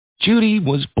Judy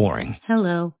was boring.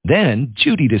 Hello. Then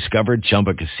Judy discovered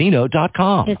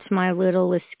ChumbaCasino.com. It's my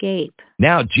little escape.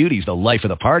 Now Judy's the life of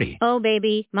the party. Oh,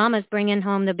 baby, mama's bringing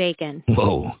home the bacon.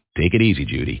 Whoa, take it easy,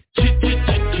 Judy.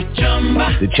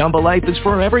 The Chumba life is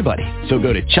for everybody. So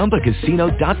go to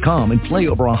ChumbaCasino.com and play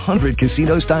over 100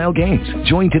 casino-style games.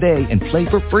 Join today and play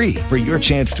for free for your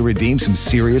chance to redeem some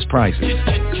serious prizes.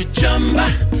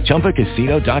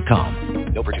 ChumbaCasino.com.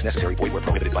 No purchase necessary. Void where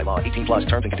prohibited by law. 18 plus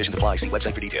terms and conditions apply. See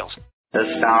website for details.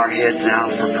 Let's bow our heads now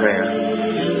for prayer.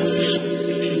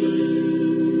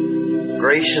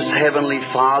 Gracious Heavenly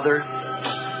Father,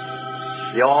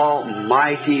 the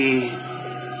Almighty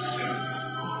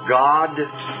God,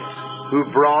 who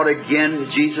brought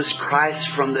again Jesus Christ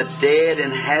from the dead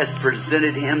and has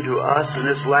presented Him to us in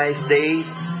this last days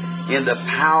in the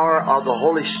power of the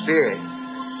Holy Spirit.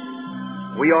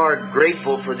 We are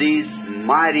grateful for these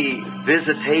mighty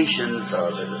visitations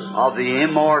of the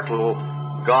immortal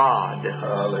God.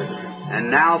 And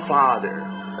now,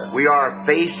 Father, we are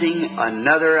facing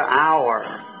another hour,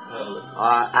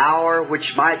 an hour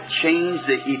which might change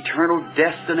the eternal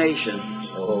destination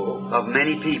of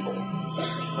many people.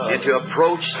 And to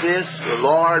approach this,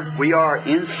 Lord, we are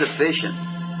insufficient,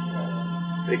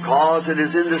 because it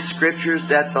is in the Scriptures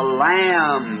that the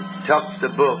Lamb took the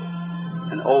book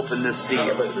and opened the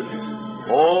seal.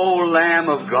 O Lamb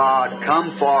of God,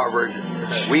 come forward.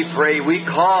 We pray, we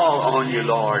call on you,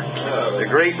 Lord, the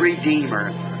great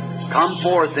Redeemer. Come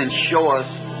forth and show us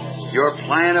your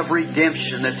plan of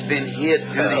redemption that's been hid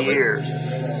through the years,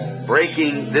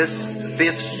 breaking this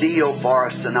fifth seal for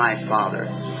us tonight, Father,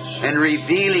 and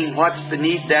revealing what's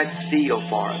beneath that seal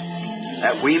for us,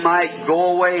 that we might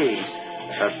go away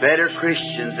a better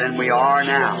Christians than we are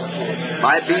now,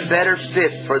 might be better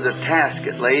fit for the task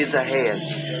that lays ahead.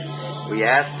 We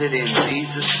ask it in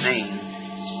Jesus' name.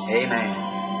 Amen.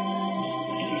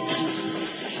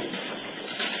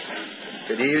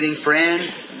 Good evening, friends.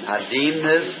 I deem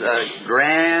this a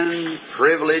grand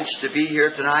privilege to be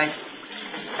here tonight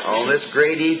on this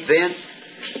great event.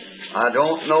 I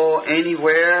don't know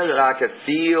anywhere that I could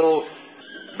feel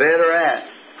better at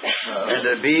than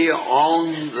to be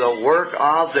on the work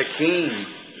of the King.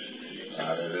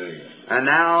 Hallelujah. And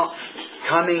now,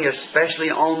 coming especially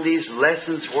on these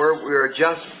lessons where we're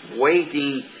just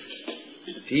waiting.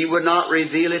 If He would not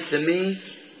reveal it to me,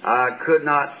 I could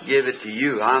not give it to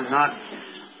you. I'm not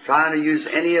trying to use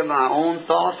any of my own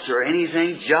thoughts or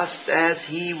anything, just as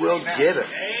He will give it.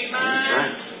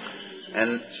 Amen.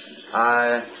 And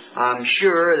I'm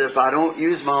sure that if I don't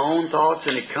use my own thoughts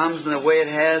and it comes in the way it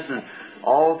has, and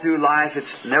all through life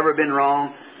it's never been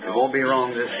wrong, it won't be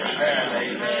wrong this time.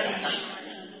 Amen.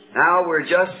 Now we're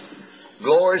just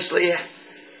gloriously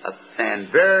and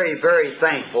very, very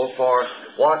thankful for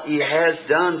what He has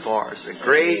done for us. The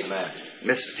great,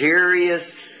 mysterious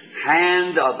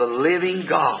hand of the living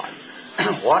God.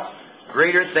 What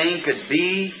greater thing could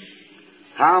be?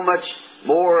 How much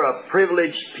more a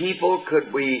privileged people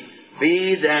could we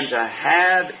be than to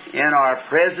have in our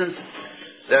presence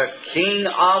the King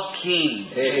of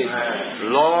Kings,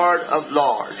 Amen. Lord of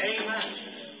Lords. Amen.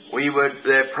 We would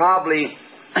probably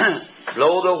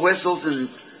blow the whistles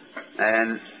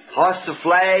and hoist the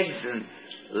flags and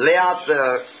lay out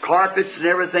the carpets and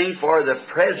everything for the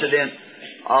President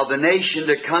of the nation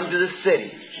to come to the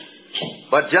city.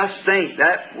 But just think,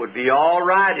 that would be all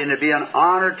right and it'd be an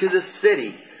honor to the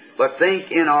city. But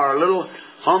think, in our little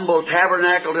humble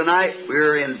tabernacle tonight,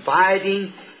 we're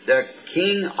inviting the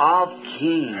King of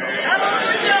Kings.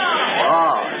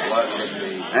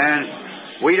 And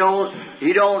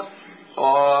He don't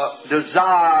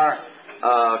desire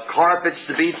carpets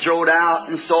to be thrown out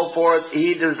and so forth.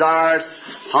 He desires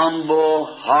humble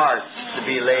hearts to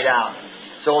be laid out,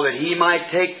 so that He might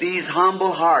take these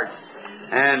humble hearts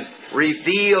and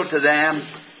reveal to them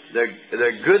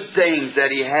the good things that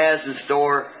He has in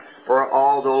store for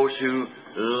all those who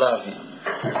love Him.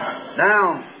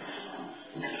 Now,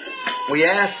 we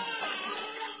ask,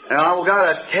 and I've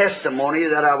got a testimony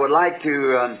that I would like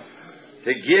to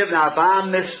give. Now, if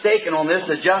I'm mistaken on this,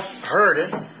 I just heard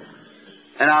it,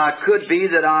 and I could be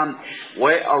that I'm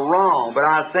wrong, but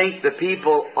I think the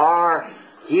people are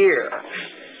here,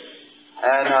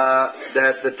 and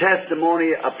that the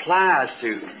testimony applies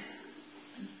to.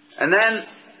 And then,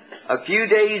 a few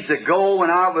days ago, when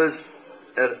I was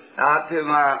out to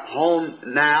my home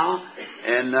now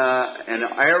in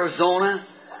Arizona,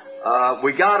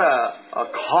 we got a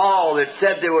call that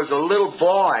said there was a little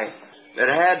boy that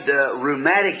had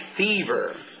rheumatic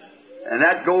fever, and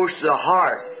that goes to the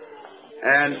heart.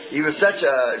 And he was such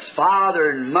his father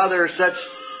and mother, such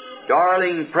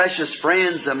darling, precious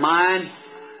friends of mine,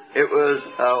 it was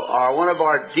one of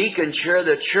our deacons here at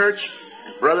the church,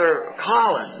 Brother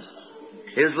Collins.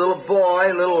 His little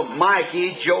boy, little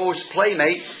Mikey, Joe's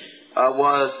playmate,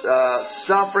 was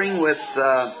suffering with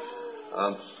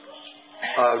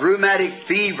rheumatic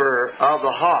fever of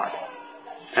the heart.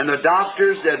 And the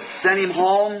doctors had sent him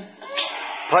home,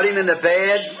 put him in the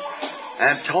bed,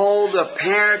 and told the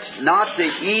parents not to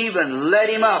even let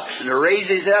him up, and to raise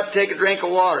his up, take a drink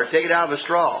of water, take it out of a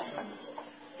straw.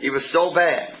 He was so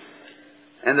bad.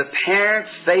 And the parents,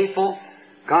 faithful,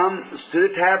 come to the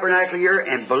tabernacle here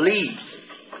and believed.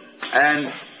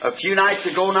 And a few nights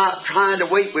ago, not trying to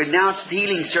wait, we announced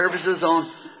healing services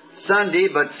on Sunday,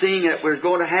 but seeing that we're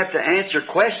going to have to answer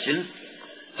questions,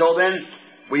 so then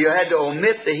we had to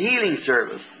omit the healing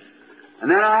service. And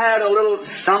then I had a little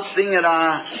something that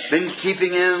I've been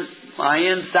keeping in my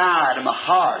inside of my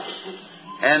heart.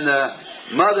 And the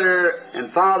mother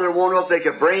and father wanted if they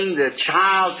could bring the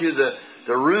child to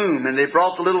the room, and they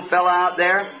brought the little fellow out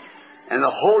there, and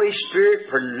the Holy Spirit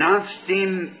pronounced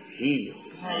him healed.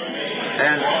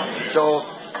 And so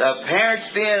the parents,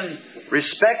 being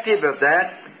respective of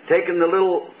that, taking the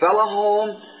little fellow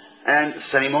home and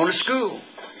sent him on to school.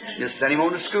 Just sent him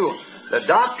on to school. The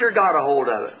doctor got a hold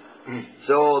of it.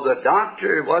 So the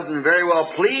doctor wasn't very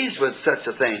well pleased with such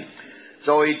a thing.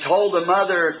 So he told the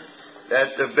mother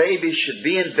that the baby should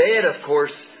be in bed, of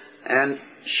course, and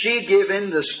she gave him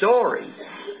the story.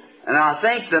 And I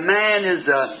think the man is,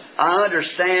 I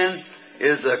understand,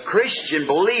 is a Christian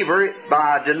believer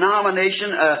by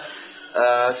denomination,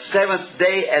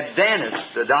 Seventh-day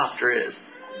Adventist, the doctor is.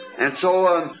 And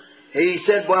so he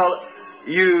said, well,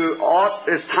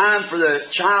 it's time for the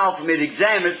child for me to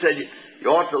examine it. Said, you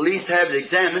ought to at least have it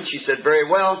examined. She said, very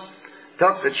well.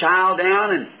 Took the child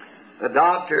down, and the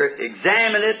doctor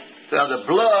examined it, the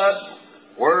blood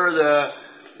where the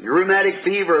rheumatic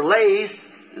fever lays.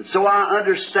 And so I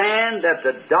understand that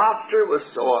the doctor was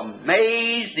so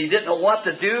amazed he didn't know what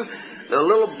to do. The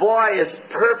little boy is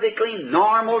perfectly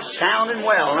normal, sounding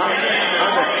well.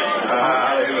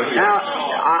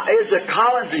 Now, is the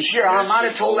Collins is here? I might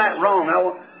have told that wrong.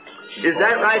 Now, is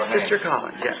that right, Sister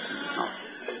Collins? Yes.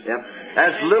 Yep.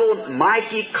 That's little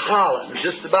Mikey Collins,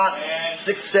 just about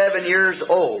 6, 7 years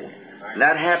old. And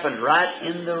that happened right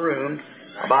in the room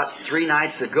about 3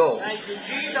 nights ago.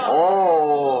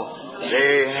 Oh,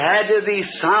 there had to be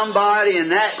somebody in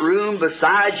that room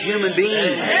besides human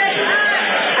beings.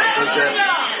 It was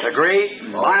the great,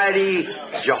 mighty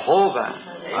Jehovah.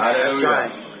 That's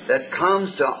right. That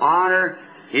comes to honor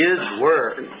His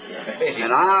Word.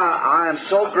 And I am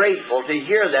so grateful to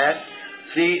hear that.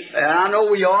 See, and I know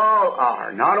we all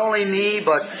are. Not only me,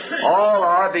 but all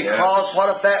are, because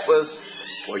what if that was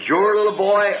your little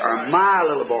boy or my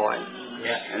little boy?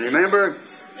 And remember,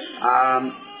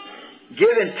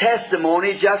 giving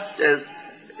testimony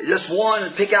just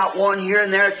one, pick out one here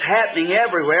and there. It's happening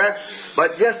everywhere.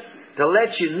 But just to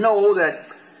let you know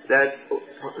that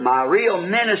my real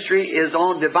ministry is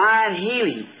on divine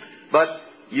healing. But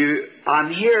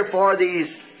I'm here for these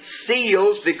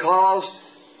seals because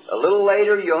a little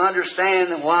later you'll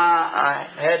understand why I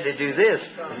had to do this.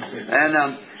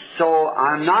 And so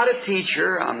I'm not a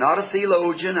teacher. I'm not a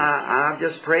theologian. I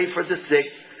just pray for the sick.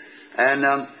 And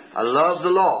I love the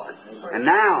Lord. And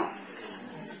now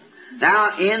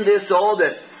in this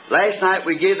that last night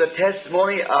we gave the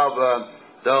testimony of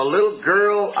the little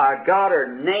girl. I got her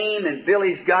name, and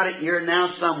Billy's got it here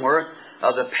now somewhere,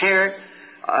 of the parent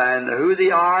and who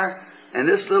they are. And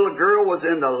this little girl was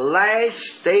in the last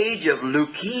stage of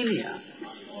leukemia.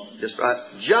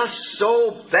 Just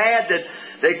so bad that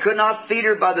they could not feed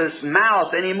her by this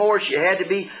mouth anymore. She had to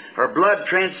be her blood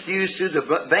transfused through the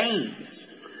veins.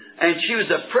 And she was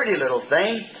a pretty little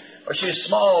thing. Or she was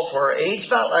small for her age,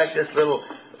 about like this little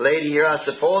lady here, I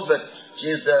suppose. But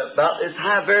she's about this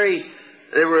high,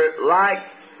 they were like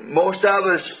most of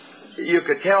us, you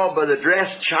could tell by the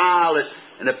dressed child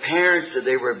and the parents that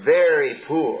they were very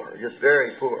poor, just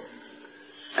very poor.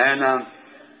 And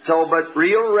but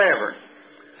real reverent.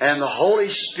 And the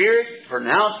Holy Spirit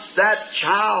pronounced that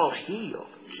child healed.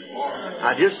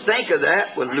 I just think of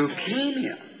that with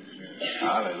leukemia.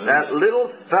 That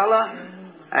little fella,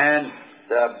 and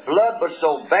the blood was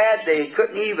so bad they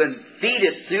couldn't even feed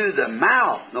it through the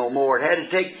mouth no more. It had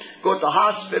to go to the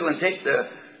hospital and take the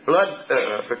blood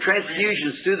for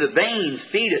transfusions through the veins,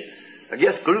 feed it. I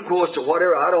guess glucose or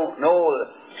whatever, I don't know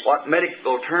what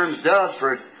medical terms does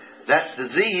for that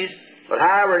disease, but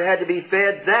however it had to be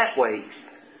fed that way.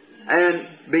 And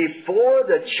before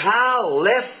the child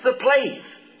left the place,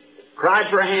 cried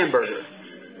for a hamburger.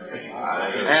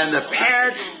 And the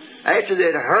parents, after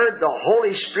they'd heard the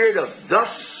Holy Spirit of thus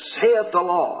saith the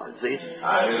Lord. See?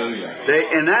 Hallelujah.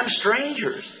 And them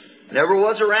strangers never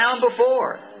was around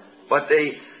before. But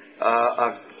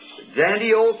a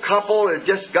dandy old couple had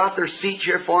just got their seats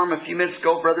here for them a few minutes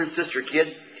ago, brother and sister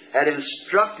Kid, had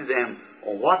instructed them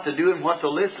on what to do and what to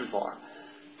listen for.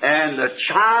 And the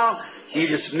child, he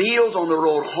just meals on the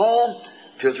road home,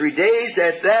 2 or 3 days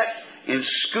at that, in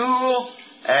school,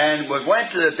 and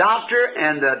went to the doctor,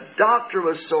 and the doctor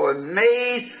was so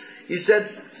amazed. He said,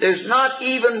 there's not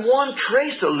even one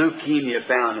trace of leukemia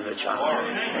found in the child.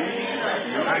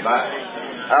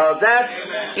 That's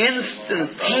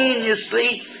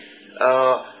instantaneously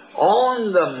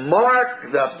on the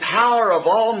mark, the power of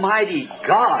Almighty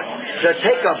God to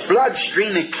take a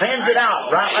bloodstream and cleanse it out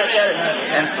right like that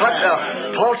and put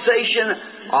the pulsation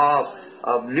of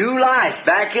new life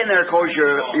back in there, because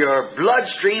your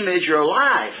bloodstream is your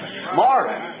life,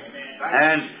 mortal.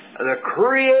 And to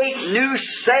create new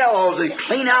cells and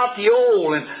clean out the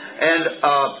old. And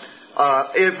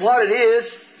what it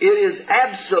is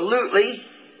absolutely,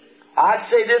 I'd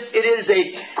say this, it is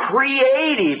a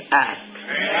creative act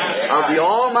of the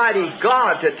Almighty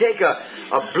God to take a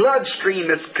bloodstream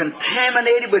that's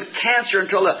contaminated with cancer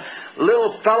until the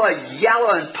little fella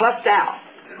yellow and puffed out.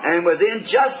 And within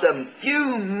just a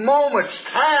few moments'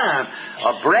 time,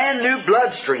 a brand new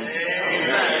bloodstream.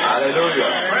 Hallelujah.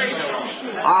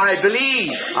 I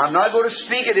believe. I'm not going to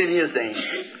speak it in His name.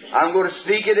 I'm going to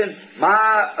speak it in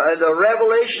the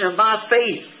revelation of my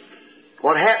faith.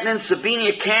 What happened in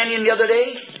Sabina Canyon the other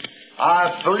day?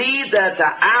 I believe that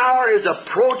the hour is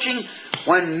approaching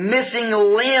when missing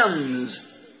limbs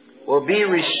will be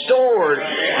restored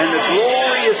in the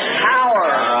glorious power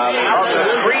of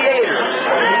the Creator.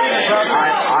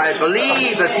 I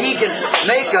believe that He can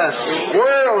make a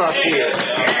swirl up here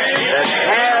that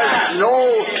has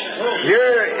no...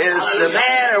 Here is the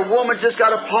man or woman just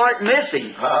got a part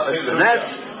missing. And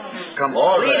that's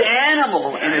complete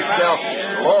animal in itself.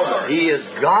 He is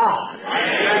God.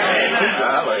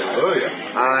 Hallelujah.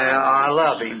 I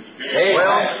love Him.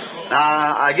 Well,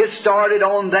 I get started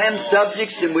on them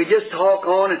subjects, and we just talk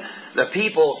on, and the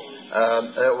people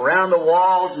around the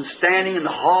walls and standing in the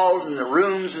halls and the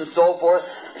rooms and so forth.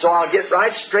 So I'll get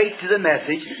right straight to the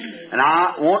message. And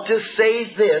I want to say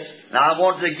this. And I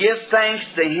want to give thanks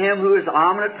to Him who is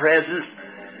omnipresent,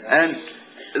 and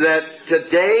that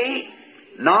today,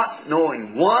 not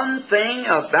knowing one thing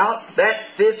about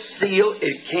that fifth seal,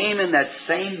 it came in that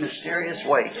same mysterious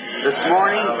way. This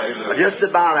morning, just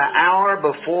about an hour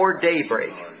before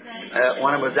daybreak,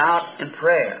 when I was out in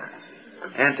prayer.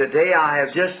 And today I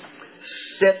have just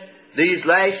sit these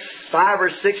last 5 or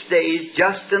 6 days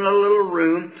just in a little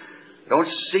room. Don't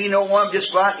see no one, just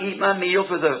go out and eat my meals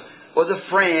with a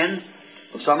friend,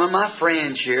 some of my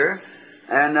friends here.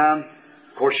 And, of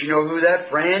course, you know who that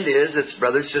friend is. It's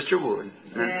Brother and Sister Wood.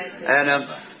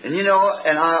 And you know,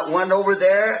 and I went over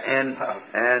there and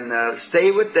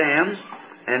stayed with them.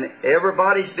 And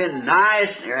everybody's been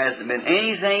nice. There hasn't been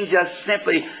anything, just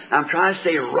simply, I'm trying to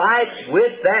stay right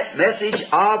with that message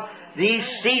of these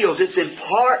seals. It's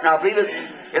important. I believe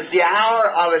it's the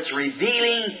hour of its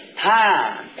revealing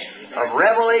time, of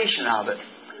revelation of it.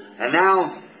 And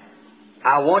now,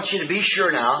 I want you to be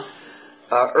sure now,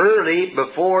 early,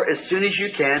 before, as soon as you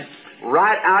can,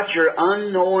 write out your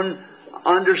unknown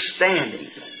understanding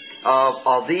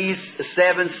of these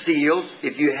 7 seals,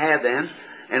 if you have them,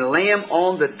 and lay them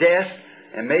on the desk,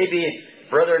 and maybe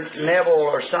Brother Neville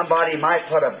or somebody might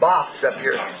put a box up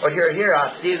here. Oh, here,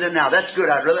 I see them now. That's good.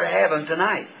 I'd rather have them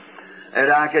tonight. And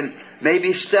I can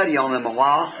maybe study on them a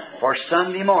while for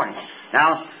Sunday morning.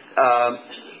 Now,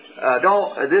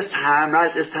 this time,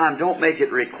 don't make it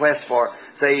request for,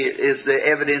 say, is the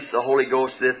evidence the Holy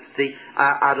Ghost this? See,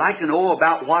 I'd like to know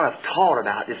about what I've taught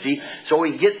about, you see, so we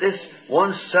can get this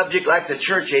one subject like the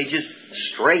church ages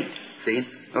straight, see,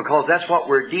 because that's what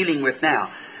we're dealing with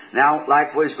now. Now,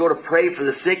 like we go to pray for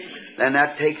the sick, then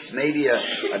that takes maybe a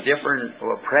different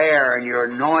prayer, and you're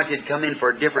anointed, come in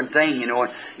for a different thing, you know,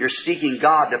 and you're seeking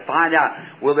God to find out,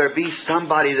 will there be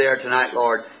somebody there tonight,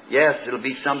 Lord? Yes, it'll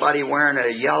be somebody wearing a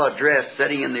yellow dress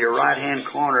sitting in your right-hand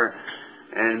corner,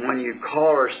 and when you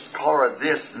call her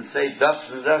this and say, thus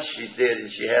and thus she did, and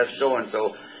she has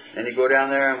so-and-so, and you go down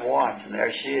there and watch, and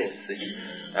there she is. See,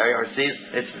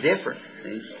 it's different.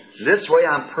 See? This way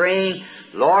I'm praying,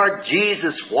 Lord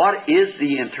Jesus, what is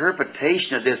the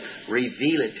interpretation of this?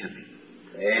 Reveal it to me.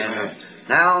 Amen.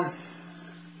 Now,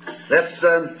 let's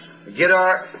get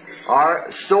our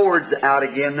swords out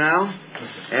again now,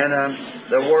 and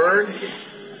the Word.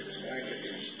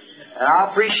 And I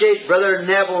appreciate Brother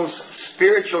Neville's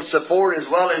spiritual support as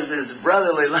well as His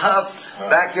brotherly love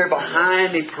back here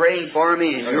behind me praying for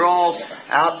me, and you're all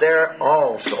out there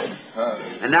also.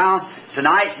 And now,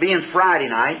 tonight being Friday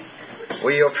night,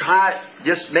 we'll try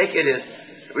just make it as...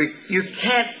 You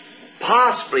can't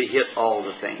possibly hit all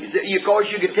the things. Of course,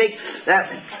 you could take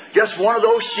that, just one of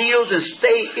those seals and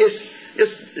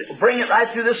just bring it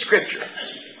right through the Scripture.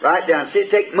 Right down. See,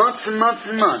 it take months and months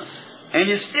and months. And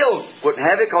you still wouldn't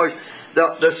have it because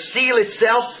the seal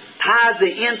itself ties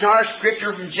the entire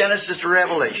Scripture from Genesis to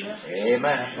Revelation.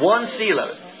 Amen. One seal of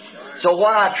it. So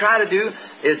what I try to do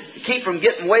is keep from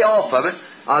getting way off of it.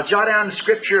 I'll jot down the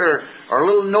Scripture or a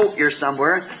little note here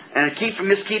somewhere and keep from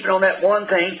just keeping on that one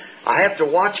thing. I have to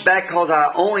watch back because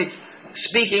I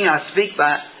speak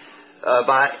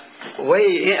by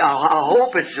way, I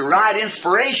hope it's the right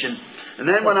inspiration. And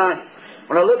then when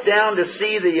I look down to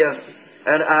see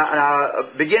and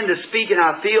I begin to speak and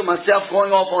I feel myself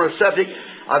going off on a subject,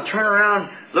 I turn around,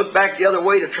 look back the other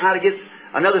way to try to get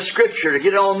another Scripture, to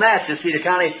get it on that, to see, to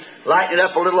kind of lighten it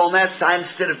up a little on that side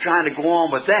instead of trying to go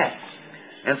on with that.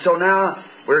 And so now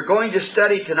we're going to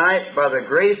study tonight, by the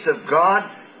grace of God,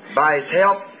 by His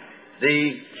help,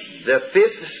 the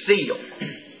fifth seal.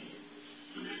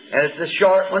 And it's a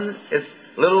short one. It's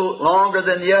a little longer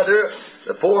than the other.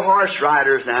 The four horse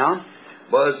riders now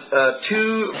was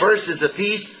 2 verses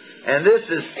apiece, and this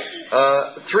is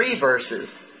 3 verses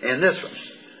in this one.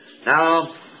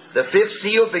 Now, the fifth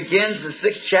seal begins the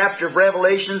 6th chapter of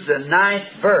Revelations, the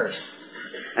 9th verse.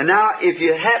 And now, if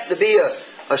you happen to be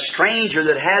a stranger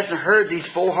that hasn't heard these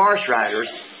four horse riders,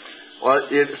 well,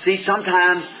 see,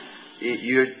 sometimes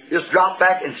you just drop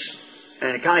back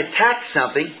and kind of tack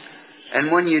something,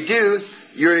 and when you do,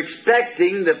 you're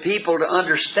expecting the people to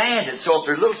understand it. So if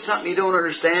there's a little something you don't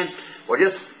understand, well,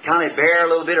 just kind of bear a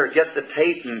little bit or get the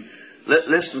tape and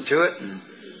listen to it,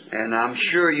 and I'm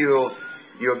sure you'll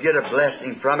get a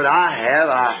blessing from it. I have.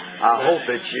 I hope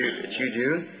that you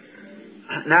do.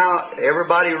 Now,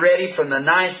 everybody ready from the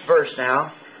 9th verse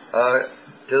now to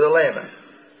the 11th,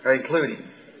 or including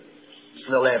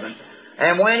the 11th.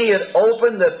 And when he had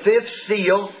opened the 5th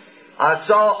seal, I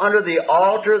saw under the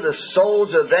altar the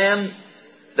souls of them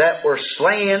that were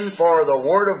slain for the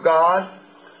Word of God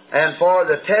and for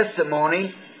the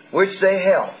testimony which they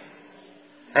held.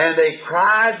 And they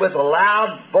cried with a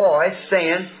loud voice,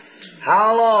 saying,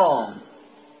 How long,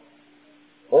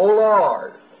 O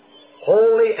Lord,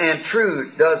 holy and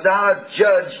true, dost thou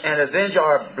judge and avenge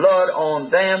our blood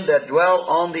on them that dwell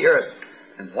on the earth?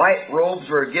 And white robes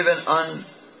were given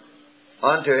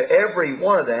unto every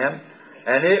one of them,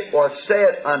 and it was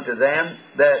said unto them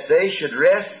that they should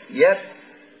rest yet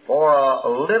for a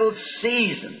little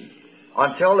season,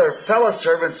 until their fellow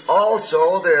servants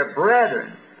also, their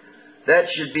brethren, that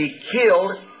should be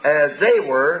killed as they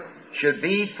were, should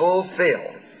be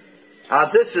fulfilled.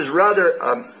 Now, this is rather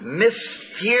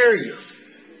mysterious.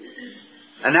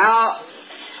 And now,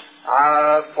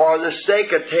 for the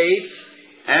sake of tapes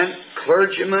and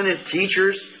clergymen and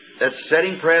teachers that's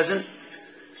sitting present,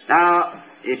 now,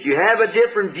 if you have a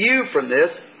different view from this,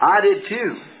 I did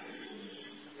too.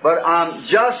 But I'm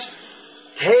just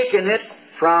taking it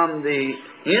from the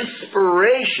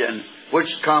inspiration which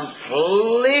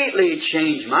completely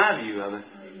changed my view of it.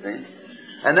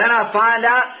 And then I find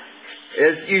out,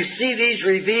 as you see these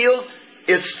revealed,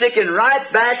 it's sticking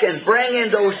right back and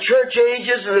bringing those church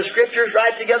ages and the Scriptures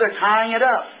right together, tying it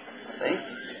up. See?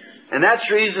 And that's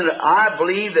the reason that I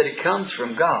believe that it comes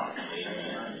from God.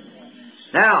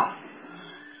 Now,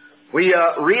 we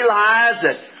realize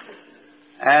that,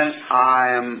 and I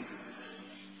am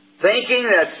thinking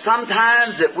that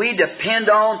sometimes that we depend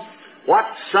on what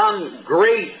some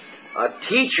great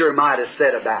teacher might have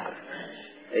said about it.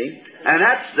 See? And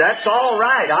that's all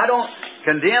right. I don't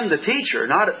condemn the teacher,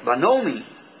 not by no means.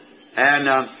 And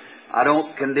I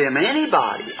don't condemn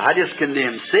anybody. I just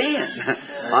condemn sin,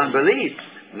 unbelief.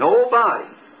 Nobody.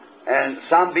 And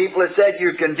some people have said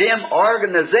you condemn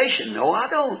organization. No, I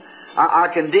don't. I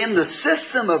condemn the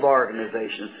system of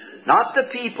organization, not the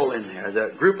people in there, the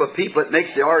group of people that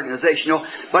makes the organization,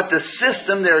 but the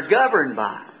system they're governed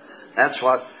by. That's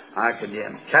what I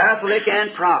condemn. Catholic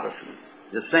and Protestant,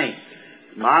 the same.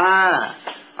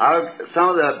 Some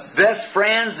of the best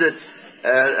friends that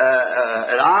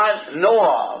I know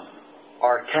of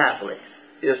are Catholics.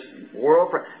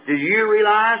 Do you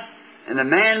realize, and the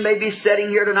man may be sitting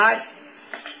here tonight,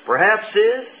 perhaps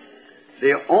is,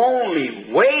 the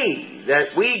only way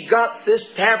that we got this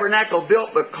tabernacle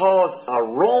built because a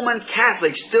Roman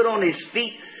Catholic stood on his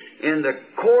feet in the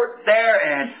court there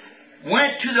and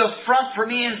went to the front for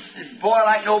me and boy,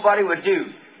 like nobody would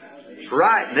do. That's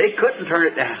right. They couldn't turn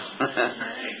it down.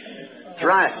 That's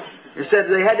right. He said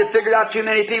they had to figure out too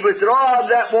many people. He said, oh,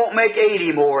 that won't make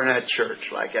 80 more in that church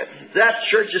like that. That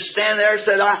church is standing there and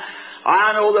said,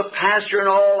 I know the pastor and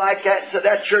all like that. So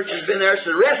that church has been there.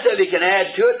 So the rest of you can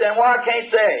add to it. Then why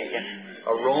can't they?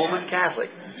 A Roman Catholic.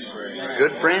 A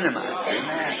good friend of mine.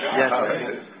 Yes,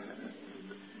 sir.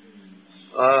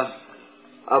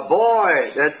 A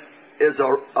boy that is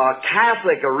a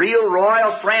Catholic, a real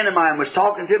royal friend of mine, was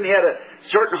talking to me. He had a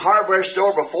certain hardware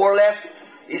store before left.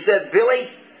 He said, Billy,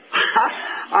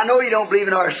 I know you don't believe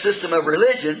in our system of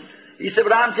religion. He said,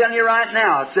 but I'm telling you right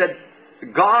now, I said,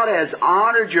 God has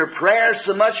honored your prayers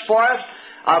so much for us.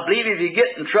 I believe if you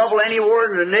get in trouble anywhere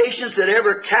in the nations, that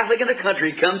every Catholic in the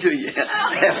country come to you.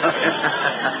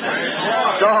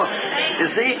 So, you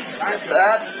see,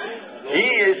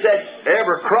 he said,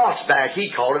 every crossback,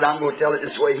 he called it. I'm going to tell it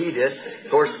this way he did.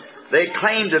 Of course, they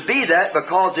claim to be that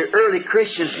because the early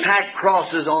Christians packed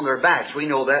crosses on their backs. We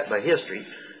know that by history.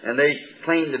 And they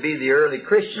claim to be the early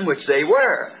Christian, which they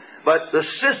were. But the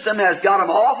system has got them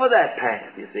off of that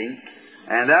path, you see.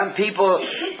 And them people,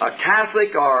 a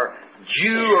Catholic or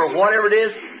Jew or whatever it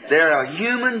is, they're a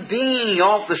human being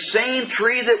off the same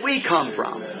tree that we come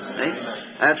from. See?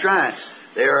 That's right.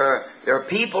 There are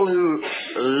people who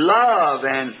love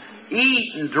and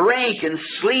eat and drink and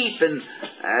sleep and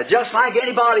just like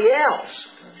anybody else.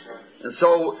 And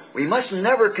so we must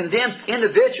never condemn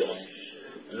individuals.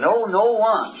 No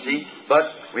one, see. But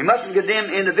we mustn't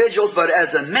condemn individuals, but as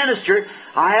a minister,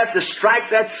 I have to strike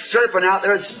that serpent out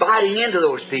there that's biting into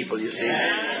those people, you see.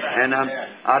 And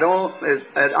I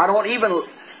don't even,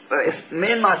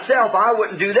 me myself, I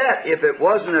wouldn't do that if it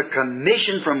wasn't a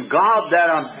commission from God that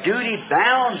I'm duty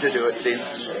bound to do it, see.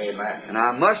 And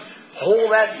I must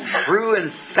hold that true and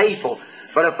faithful.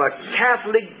 But if a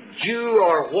Catholic, Jew,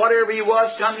 or whatever he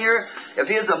was come here, if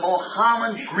he is a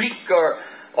Mohammedan, Greek, or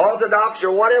Orthodox,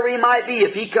 or whatever he might be,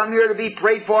 if he come here to be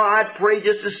prayed for, I'd pray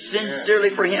just as sincerely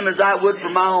for him as I would for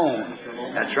my own.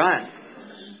 That's right.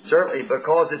 Certainly,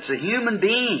 because it's a human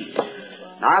being.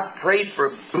 I've prayed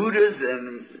for Buddhas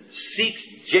and Sikhs,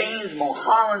 Jains,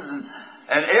 Mohammedans,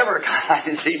 and every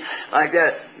kind, see, like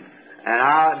that. And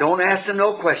I don't ask them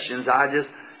no questions. I just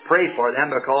pray for them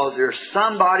because there's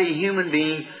somebody, human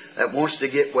being, that wants to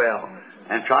get well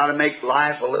and try to make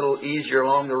life a little easier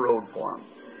along the road for them.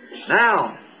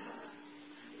 Now,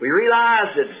 we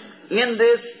realize that in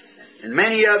this, and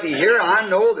many of you here, I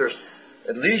know there's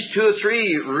at least 2 or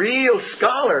 3 real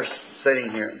scholars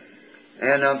sitting here.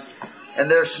 And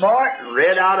they're smart,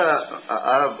 read out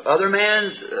of other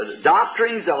men's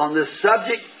doctrines on this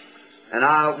subject. And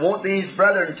I want these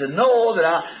brethren to know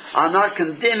that I'm not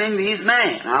condemning these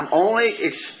men. I'm only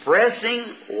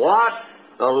expressing what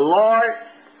the Lord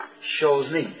shows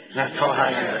me. That's all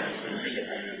I do.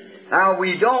 Now,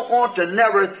 we don't want to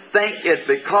never think it's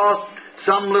because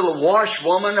some little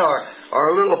washwoman or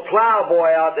a little plowboy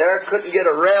out there couldn't get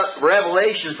a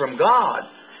revelation from God.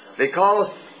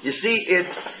 Because, you see,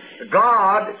 it's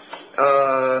God,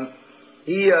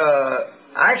 He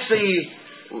actually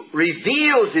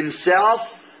reveals Himself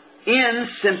in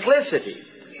simplicity.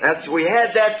 We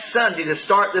had that Sunday to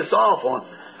start this off on.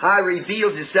 How He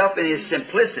reveals Himself in His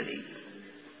simplicity.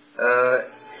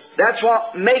 That's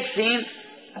what makes Him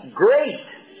great.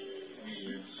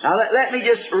 Now let me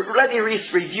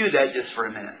review that just for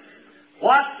a minute.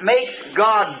 What makes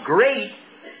God great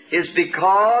is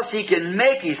because He can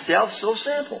make Himself so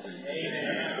simple.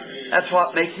 That's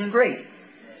what makes Him great.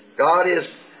 God is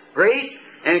great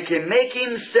and can make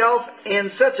Himself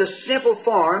in such a simple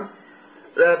form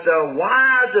that the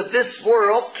wise of this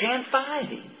world can't find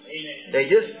Him. They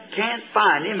just can't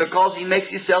find Him because He makes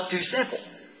Himself too simple.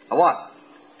 Now what?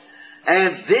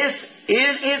 And this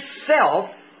in itself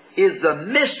is the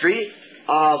mystery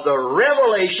of the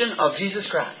revelation of Jesus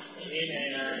Christ.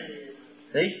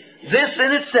 See? This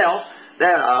in itself,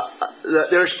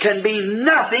 there can be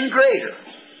nothing greater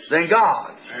than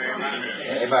God.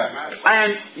 Amen.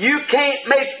 And you can't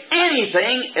make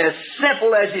anything as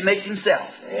simple as He makes Himself.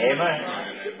 Amen.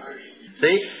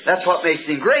 See? That's what makes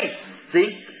Him great.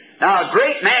 See? Now, a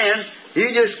great man,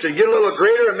 he just to get a little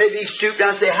greater and maybe stoop down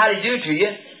and say, how do you do to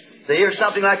you? Say, or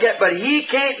something like that. But he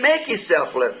can't make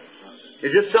himself little.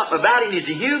 There's just something about him. He's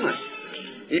a human.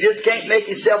 He just can't make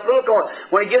himself little.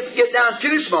 When he gets to get down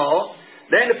too small,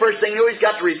 then the first thing you know, he's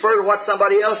got to refer to what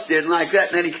somebody else did and like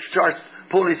that, and then he starts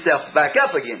pulling himself back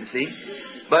up again, see?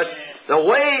 But the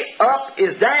way up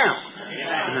is down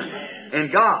in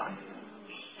God.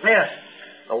 Yes.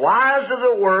 The wise of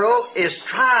the world is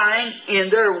trying in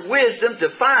their wisdom to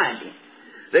find Him.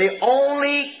 They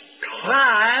only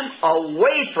climb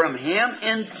away from Him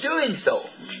in doing so.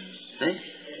 See?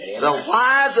 The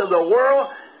wise of the world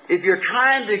if you're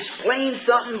trying to explain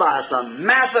something by some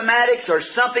mathematics or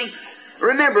something,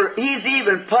 remember, He's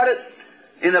even put it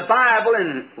in the Bible,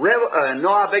 in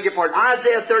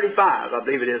Isaiah 35, I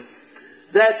believe it is,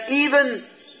 that even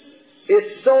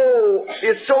it's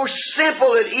so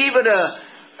simple that even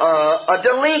a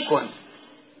delinquent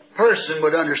person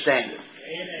would understand it.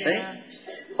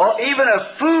 Or even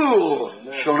a fool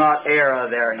shall not err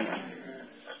therein.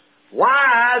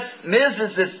 Wise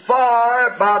misses it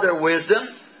far by their wisdom,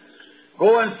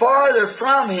 going farther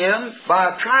from Him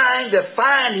by trying to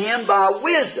find Him by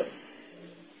wisdom.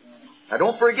 Now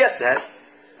don't forget that.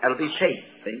 That'll be tape,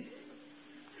 see?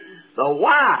 The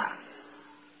wise,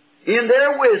 in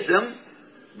their wisdom,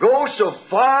 go so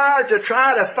far to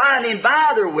try to find Him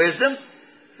by their wisdom,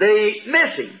 they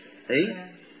miss Him, see?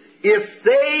 If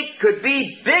they could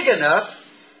be big enough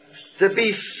to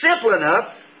be simple enough,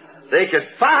 they could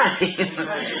find Him.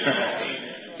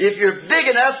 If you're big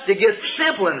enough to get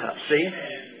simple enough, see?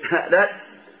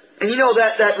 And you know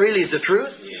that really is the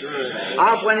truth.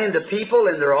 I've went into people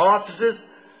in their offices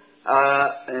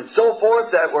and so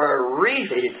forth that were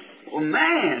really,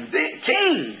 big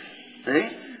kings, see?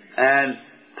 And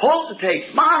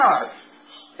potentates, monarchs.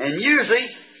 And usually,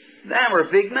 they were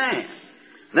big men.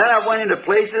 Then I went into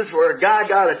places where a guy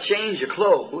got a change of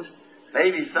clothes,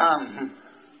 maybe some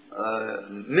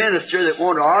minister that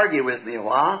wanted to argue with me a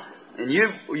while, and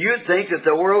you'd think that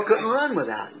the world couldn't run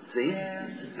without him, see? Yeah.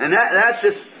 And that's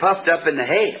just puffed up in the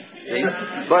head, see?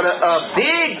 But a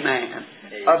big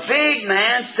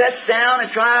man sits down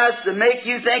and tries to make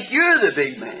you think you're the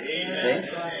big man,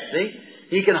 see?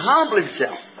 He can humble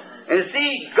himself. And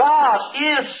see, God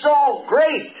is so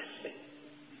great,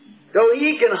 though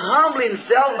He can humble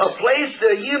Himself a place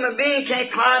that a human being can't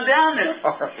climb down there.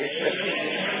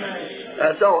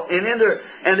 That's all. And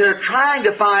they're trying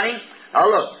to find Him.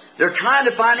 Look, they're trying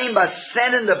to find Him by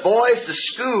sending the boys to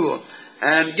school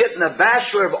and getting a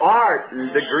Bachelor of Art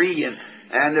degree, and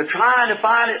they're trying to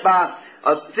find it by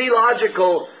a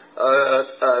theological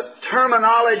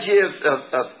terminology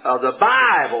of the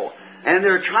Bible. And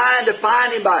they're trying to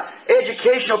find Him by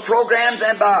educational programs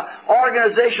and by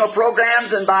organizational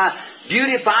programs and by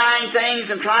beautifying things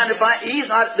and trying to find... He's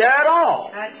not there at all.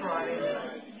 That's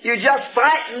right. You're just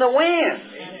fighting the wind.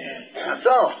 That's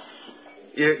all.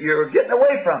 You're getting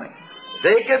away from Him.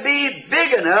 They could be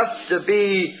big enough to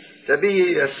be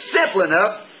simple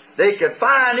enough, they could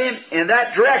find Him in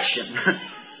that direction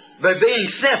by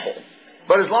being simple.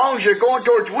 But as long as you're going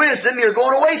towards wisdom, you're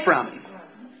going away from Him.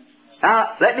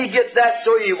 Now, let me get that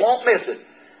so you won't miss it.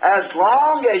 As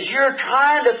long as you're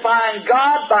trying to find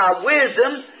God by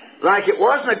wisdom, like it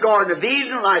was in the Garden of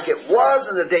Eden, like it was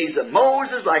in the days of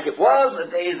Moses, like it was in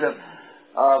the days of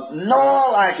Noah,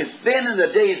 like it's been in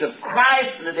the days of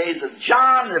Christ, in the days of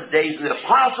John, in the days of the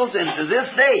apostles, and to this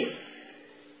day,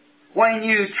 when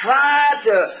you try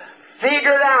to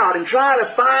figure it out and try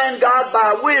to find God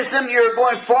by wisdom, you're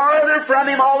going farther from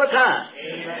Him all the time.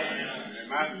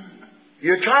 Amen.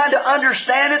 You're trying to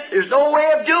understand it. There's no way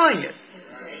of doing it.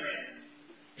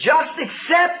 Just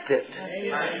accept it.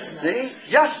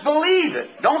 See? Just believe it.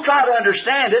 Don't try to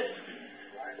understand it.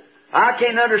 I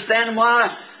can't understand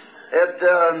why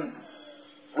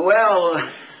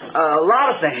a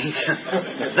lot of things.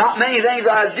 Not many things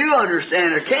I do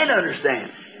understand or can't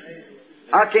understand.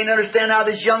 I can't understand how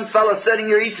this young fellow sitting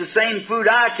here eats the same food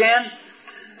I can,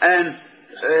 and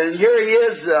here he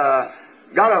is,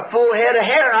 got a full head of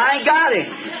hair. I ain't got any.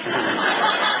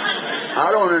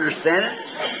 I don't understand it.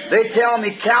 They tell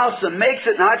me calcium makes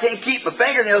it, and I can't keep my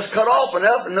fingernails cut off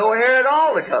enough and no hair at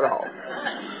all to cut off.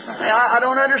 I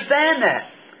don't understand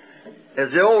that.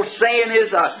 As the old saying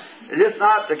is, it's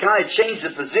not to kind of change the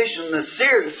position, the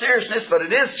seriousness, but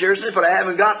it is seriousness, but I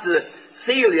haven't got to the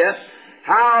seal yet.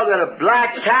 How that a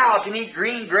black cow can eat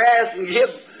green grass and give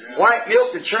white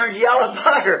milk that churns yellow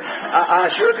butter. I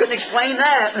sure couldn't explain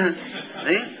that.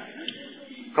 See?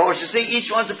 Because you see, each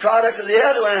one's a product of the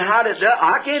other one, and how does that?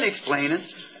 I can't explain it.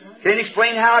 Can't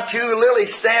explain how two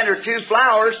lilies stand or two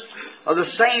flowers of the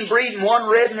same breed, and one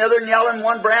red and the other yellow, and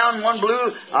one brown and one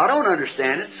blue. I don't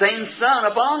understand it. Same sun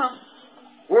upon them.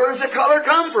 Where does the color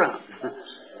come from?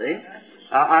 See?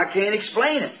 I can't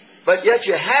explain it. But yet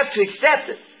you have to accept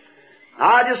it.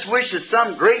 I just wish that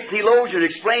some great theologian would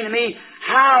explain to me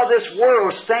how this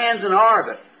world stands in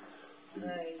orbit.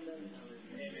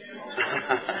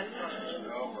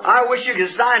 I wish you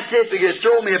could scientifically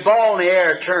throw me a ball in the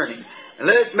air turning and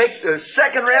let it make the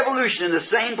second revolution in the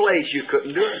same place. You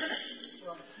couldn't do it.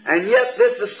 And yet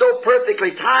this is so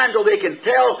perfectly timed so they can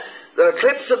tell the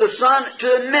eclipse of the sun to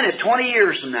a minute 20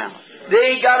 years from now. They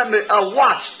ain't got a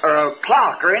watch or a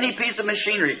clock or any piece of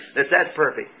machinery that's that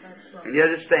perfect. And yet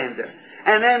it stands there.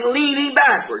 and then leaning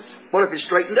backwards. What if he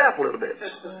straightened up a little bit?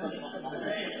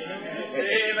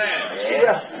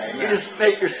 Yeah, you just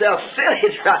make yourself silly.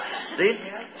 See?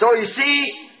 So you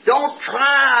see, don't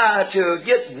try to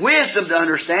get wisdom to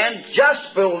understand.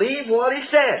 Just believe what he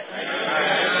said.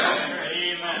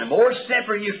 And the more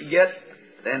simple you can get,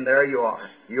 then there you are.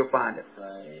 You'll find it.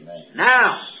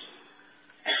 Now,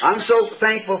 I'm so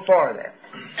thankful for that.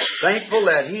 Thankful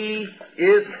that he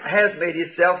has made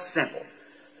himself simple.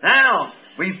 Now,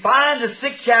 we find the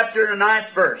 6th chapter and the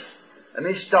 9th verse. Let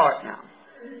me start now.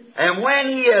 And when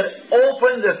he had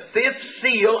opened the 5th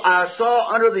seal, I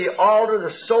saw under the altar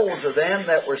the souls of them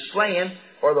that were slain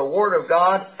for the word of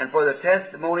God and for the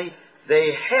testimony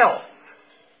they held.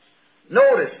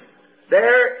 Notice,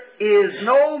 there is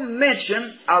no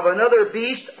mention of another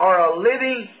beast or a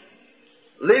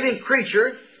living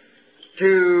creature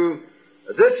to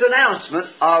this announcement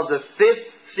of the 5th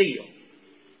seal.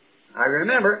 I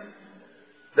remember,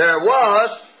 there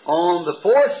was on the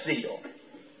 4th seal.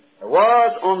 There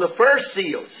was on the 1st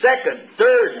seal, 2nd,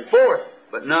 3rd, and 4th,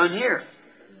 but none here.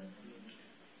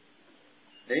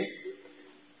 See?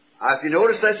 If you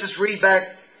notice, let's just read back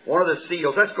one of the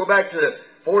seals. Let's go back to the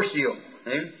 4th seal.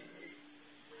 See?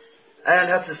 And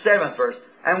that's the 7th verse.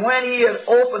 And when he had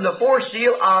opened the 4th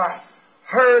seal, I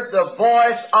heard the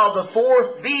voice of the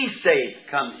 4th beast say,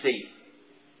 "Come see."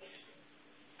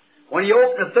 When he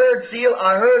opened the 3rd seal,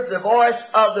 I heard the voice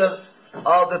of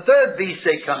the 3rd beast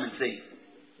say, "Come and see."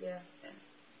 Yeah.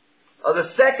 Of the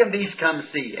 2nd beast, "Come and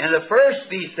see." And the 1st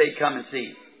beast say, "Come and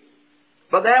see."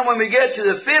 But then when we get to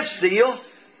the 5th seal,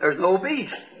 there's no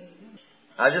beast.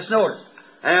 I just noticed.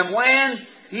 And when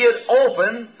he had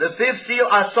opened the 5th seal,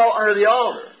 I saw under the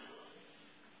altar.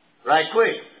 Right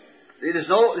quick. See, there's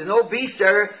no beast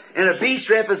there, and a beast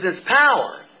represents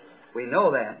power. We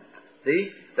know that.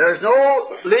 See? There's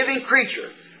no living creature.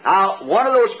 Now, one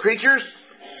of those creatures,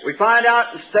 we find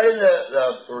out in studying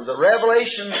the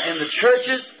Revelation in the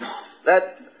churches,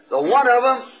 that the one of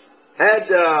them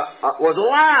was a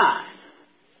lion.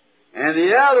 And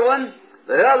the other one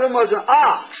was an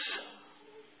ox.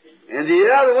 And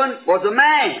the other one was a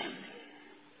man.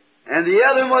 And the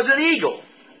other one was an eagle.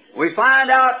 We find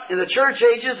out in the church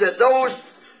ages that those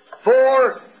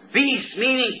 4 beasts,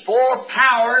 meaning 4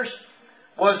 powers,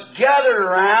 was gathered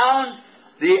around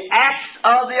the Acts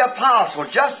of the Apostles,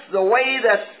 just the way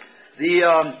that the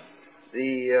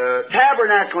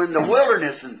tabernacle in the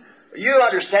wilderness, and you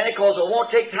understand it because it won't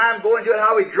take time to go into it,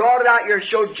 how we drawed it out here and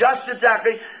showed just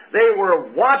exactly they were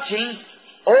watching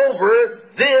over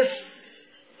this,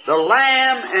 the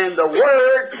Lamb and the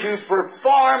Word, to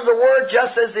perform the Word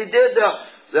just as they did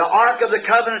the Ark of the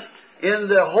Covenant in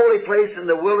the holy place in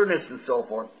the wilderness and so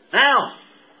forth. Now,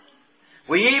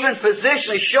 we even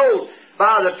positionally showed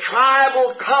by the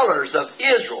tribal colors of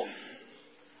Israel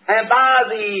and by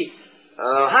the,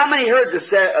 how many heard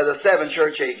the 7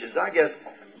 church ages? I guess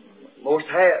most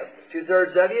have,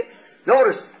 2/3 of you.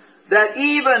 Notice that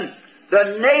even the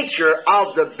nature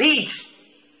of the beast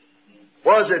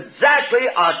was exactly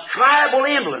a tribal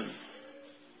emblem.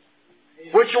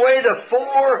 Which way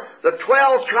the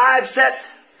 12 tribes set,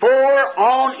 4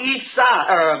 on each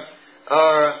side,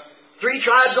 3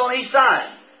 tribes on each side.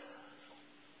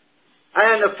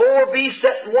 And the 4 beasts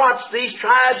set and watched these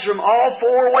tribes from all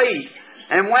 4 ways.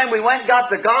 And when we went and got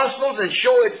the Gospels and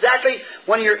show exactly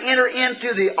when you enter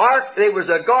into the ark, there was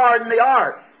a guard in the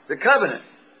ark, the covenant.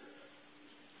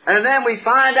 And then we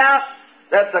find out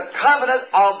that the covenant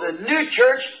of the new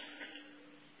church,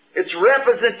 its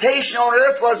representation on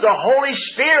earth was the Holy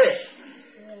Spirit.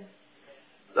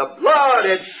 The blood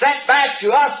had sent back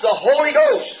to us the Holy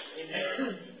Ghost.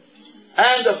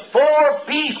 And the 4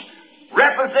 beasts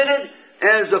represented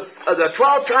as the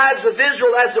 12 tribes of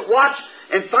Israel as it watched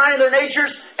and find their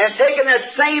natures and taking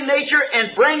that same nature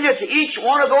and bringing it to each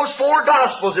one of those 4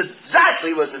 Gospels.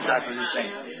 Exactly was exactly the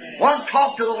same. One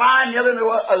talked to the lion, the other the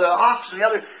ox, and the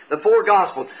other the 4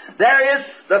 Gospels. There is,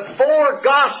 the 4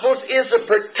 Gospels is the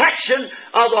protection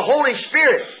of the Holy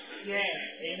Spirit. Yeah.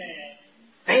 Amen.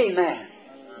 Amen.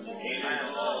 Amen.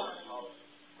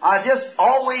 I just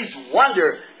always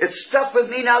wonder, it's stuck with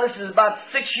me now, this is about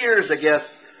 6 years, I guess,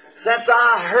 since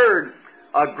I heard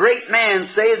a great man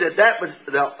say that was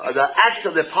the Acts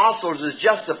of the Apostles is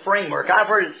just a framework. I've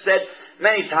heard it said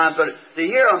many times, but to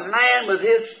hear a man with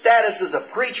his status as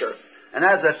a preacher and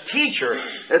as a teacher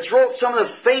that's wrote some of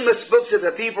the famous books that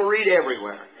the people read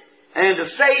everywhere, and to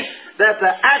say that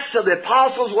the Acts of the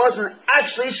Apostles wasn't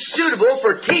actually suitable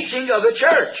for teaching of the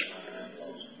church.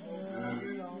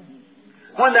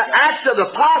 when the Acts of the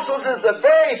Apostles is the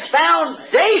very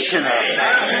foundation of it.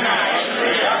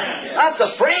 That's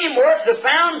the framework, the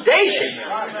foundation.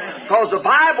 Because the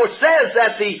Bible says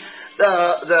that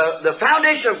the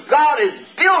foundation of God is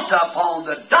built upon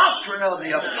the doctrine of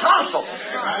the apostles.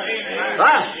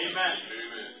 Right?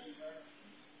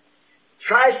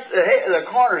 Christ, the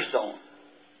cornerstone.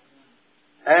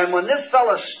 And when this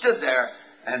fellow stood there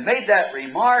and made that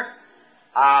remark,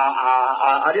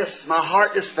 my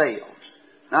heart just failed.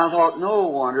 And I thought, no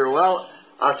wonder. Well,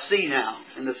 I see now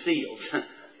in the seals.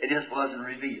 It just wasn't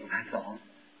revealed. That's all.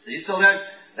 See, so there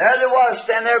they was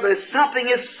standing there, but something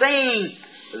is saying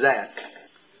that.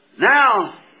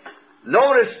 Now,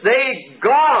 notice they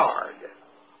guard.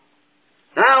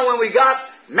 Now, when we got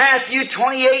Matthew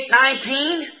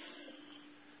 28:19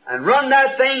 and run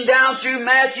that thing down through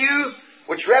Matthew,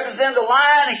 which represented the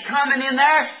lion, and coming in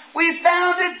there, we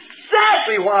found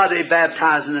exactly why they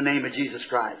baptized in the name of Jesus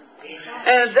Christ.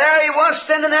 And there he was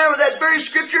standing there with that very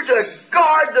scripture to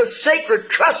guard the sacred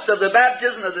trust of the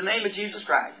baptism of the name of Jesus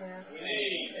Christ.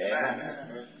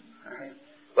 Amen.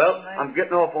 Well, I'm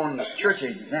getting off on the church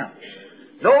ages now.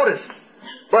 Notice,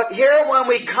 but here when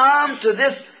we come to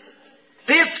this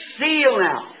fifth seal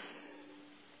now,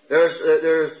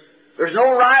 there's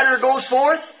no rider goes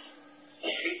forth,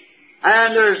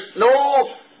 and there's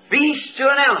no beast to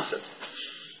announce it.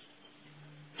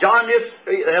 John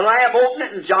the lamb opened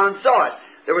it, and John saw it.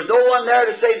 There was no one there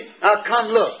to say, now come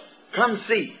look, come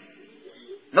see.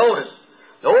 Notice,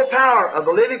 no power of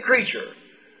the living creature.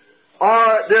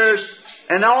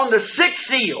 And on the sixth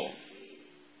seal,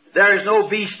 there is no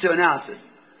beast to announce it.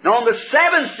 And on the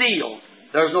seventh seal,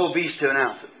 there is no beast to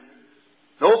announce it.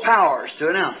 No powers to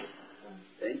announce it.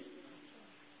 See?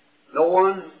 No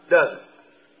one does it.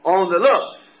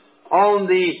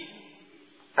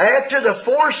 After the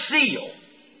fourth seal,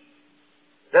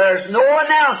 there's no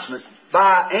announcement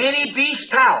by any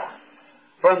beast power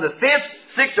from the fifth,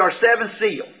 sixth, or seventh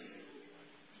seal.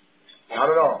 Not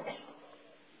at all.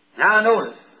 Now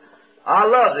notice, I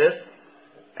love this.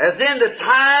 As in the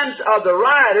times of the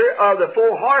rider of the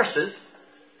four horses,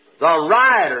 the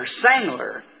rider,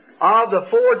 singler, of the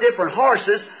four different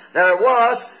horses, there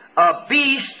was a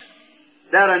beast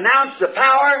that announced the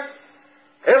power.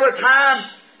 Every time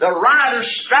the rider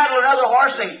straddled another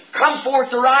horse and come forth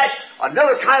to ride,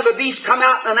 another kind of a beast come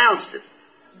out and announced it.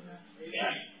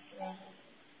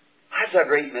 That's a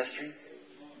great mystery.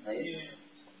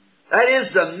 That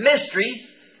is the mystery.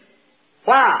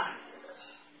 Why?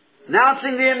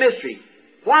 Announcing the mystery.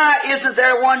 Why isn't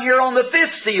there one here on the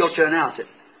fifth seal to announce it?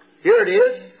 Here it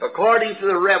is, according to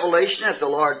the revelation that the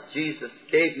Lord Jesus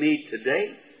gave me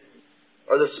today,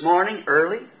 or this morning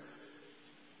early.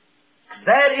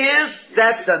 That is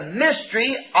that the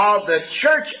mystery of the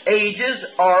church ages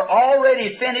are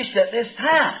already finished at this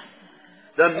time.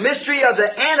 The mystery of the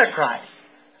Antichrist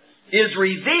is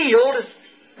revealed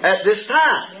at this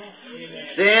time.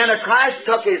 The Antichrist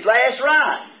took his last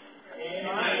ride.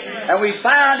 And we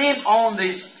found him on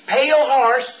this pale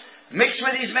horse, mixed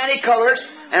with these many colors,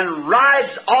 and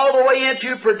rides all the way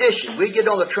into perdition. We get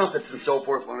on the trumpets and so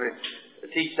forth when we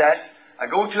teach that. I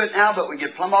go to it now, but we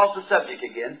get plumb off the subject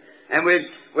again. And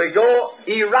we go,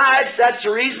 he rides, that's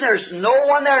the reason there's no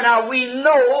one there. Now we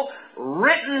know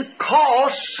written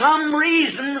cause some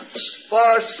reason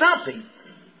for something.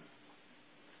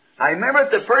 I remember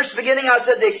at the first beginning I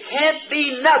said there can't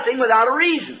be nothing without a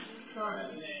reason.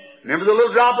 Remember the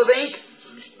little drop of ink?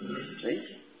 See?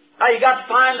 Now you got to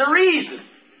find the reason.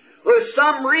 With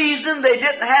some reason they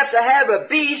didn't have to have a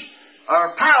beast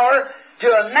or power to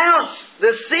announce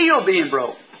the seal being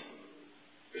broke.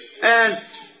 And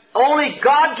only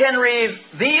God can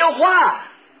reveal why.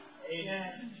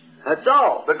 Amen. That's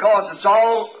all. Because it's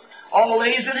all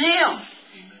lays in Him.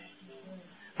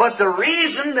 But the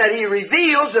reason that He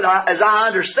reveals it, as I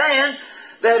understand,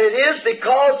 that it is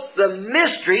because the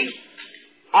mystery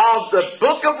of the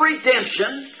book of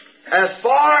redemption, as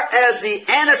far as the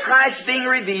Antichrist being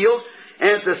revealed, and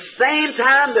at the same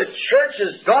time the church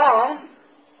is gone,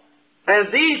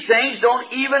 and these things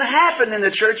don't even happen in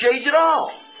the church age at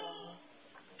all.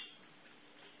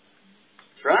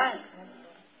 That's right.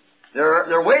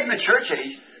 They're waiting the church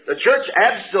age. The church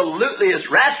absolutely is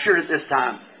raptured at this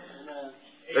time.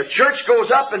 The church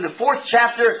goes up in the 4th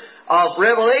chapter of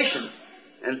Revelation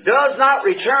and does not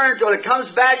return until it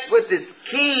comes back with its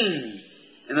king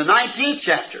in the 19th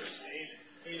chapter.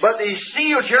 But these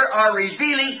seals here are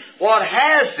revealing what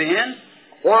has been,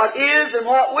 what is, and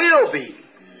what will be.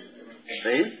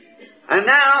 See? And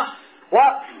now,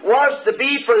 what was to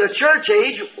be for the church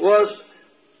age was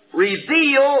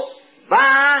revealed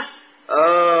by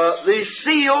these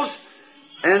seals.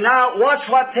 And now, watch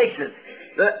what takes it.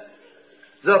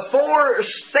 the 4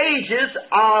 stages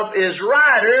of his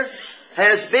rider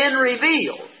has been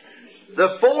revealed.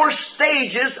 The 4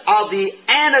 stages of the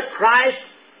Antichrist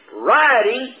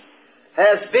riding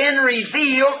has been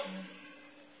revealed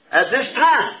at this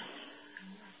time.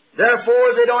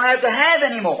 Therefore, they don't have to have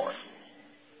any more.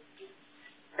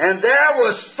 And there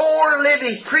was 4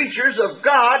 living creatures of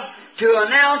God to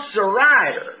announce the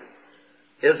rider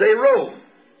as they rode.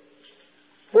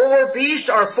 4 beasts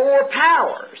are 4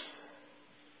 powers.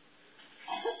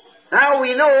 Now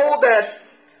we know that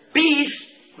beast,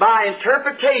 by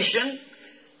interpretation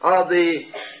of the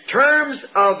terms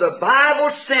of the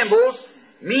Bible symbols,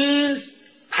 means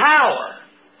power.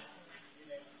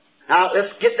 Now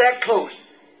let's get that close.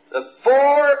 The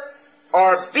 4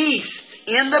 or beasts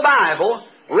in the Bible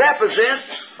represents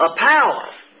a power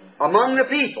among the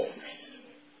people.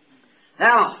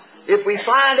 Now, if we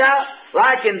find out,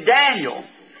 like in Daniel,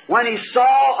 when he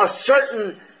saw a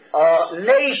certain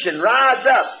nation rise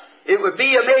up, it would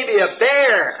be maybe a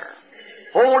bear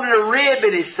holding a rib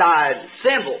in his side,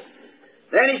 symbol.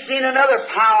 Then he seen another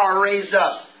power raise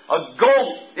up, a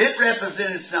goat. It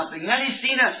represented something. Then he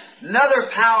seen another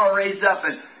power raise up,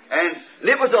 and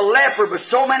it was a leopard with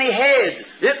so many heads.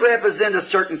 It represented a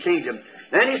certain kingdom.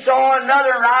 Then he saw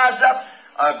another rise up,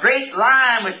 a great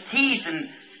lion with teeth,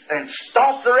 and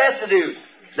stomp the rest of it.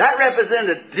 That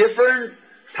represented a different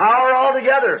power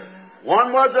altogether.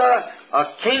 One was a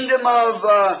kingdom of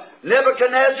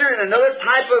Nebuchadnezzar, and another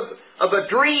type of a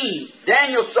dream.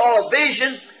 Daniel saw a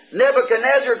vision.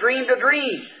 Nebuchadnezzar dreamed a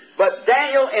dream. But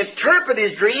Daniel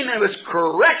interpreted his dream and was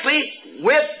correctly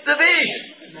with the vision.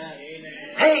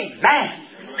 Amen.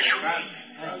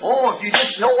 Oh, if you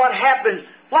just know what happened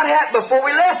before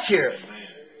we left here.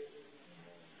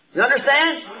 You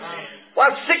understand?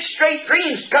 Well, 6 straight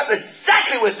dreams cut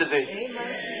exactly with the vision.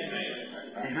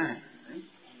 Amen.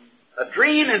 A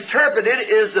dream interpreted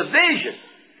is the vision.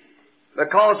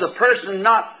 Because the person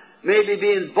not maybe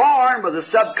being born with the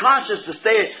subconscious to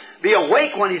be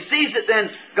awake when he sees it, then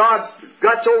God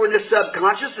gets over in this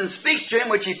subconscious and speaks to him,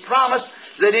 which he promised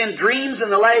that in dreams in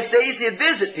the last days he'd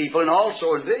visit people, and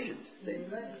also in visions.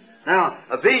 Now,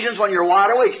 a vision's when you're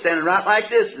wide awake, standing right like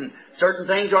this, and certain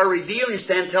things are revealed, and you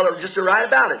stand and tell it just to write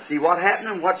about it, see what happened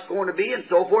and what's going to be, and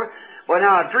so forth. Well,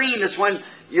 now, a dream is when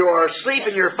you are asleep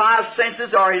and your 5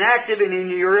 senses are inactive and in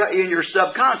your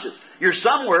subconscious. You're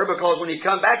somewhere because when you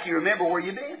come back, you remember where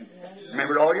you've been.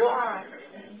 Remember it all your life.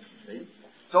 See?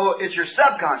 So it's your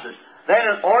subconscious. Then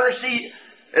in order to see,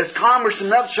 as Congressman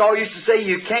Upshaw used to say,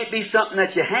 you can't be something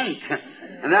that you ain't.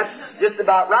 And that's just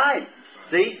about right.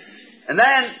 See? And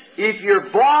then, if you're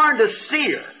born to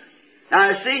seer, now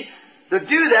you see, to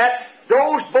do that,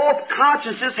 those both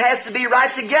consciences has to be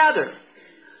right together.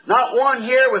 Not one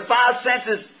here with 5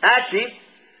 senses active,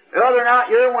 the other not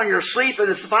here when you're asleep and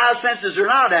the 5 senses are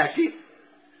not active.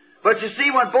 But you see,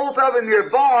 when both of them you're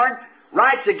born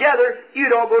right together, you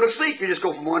don't go to sleep. You just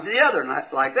go from one to the other,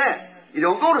 like that. You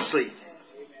don't go to sleep.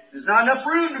 There's not enough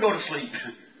room to go to sleep.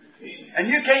 And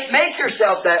you can't make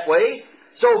yourself that way.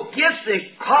 So gifts and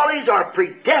callings are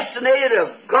predestinated of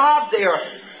God. They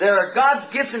are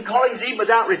God's gifts and callings even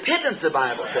without repentance, the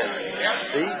Bible says.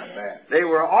 See? They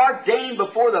were ordained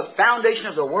before the foundation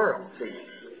of the world. See?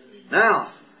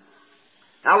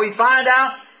 Now we find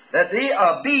out that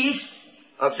the beast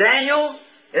of Daniel,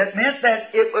 it meant that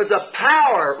it was a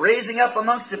power raising up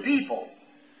amongst the people.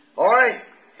 All right?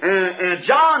 And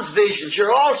John's vision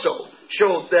sure also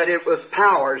showed that it was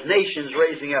powers, nations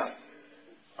raising up.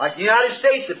 Like the United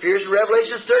States appears in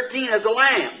Revelation 13 as a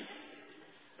lamb.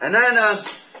 And then,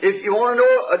 if you want to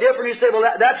know a difference, you say, well,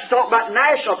 that's talking about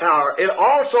national power. It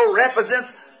also represents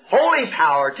holy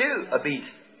power, too, a beast.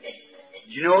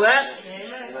 Did you know that?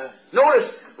 Amen.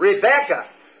 Notice Rebecca,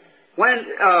 when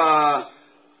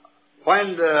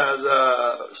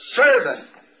the servant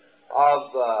of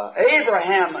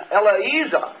Abraham,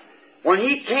 Eliezer, when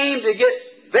he came to get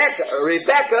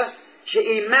Rebecca,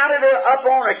 he mounted her up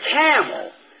on a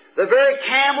camel. The very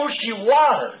camel she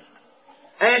watered.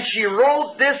 And she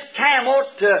rode this camel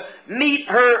to meet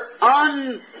her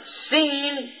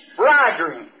unseen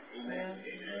bridegroom. Amen.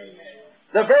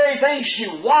 The very thing she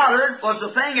watered was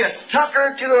the thing that took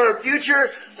her to her future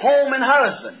home and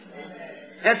husband.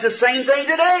 And it's the same thing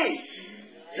today.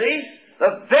 See?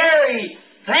 The very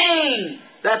thing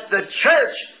that the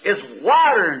church is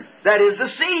watering, that is the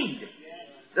seed.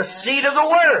 The seed of the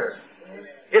Word.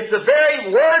 It's the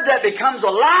very Word that becomes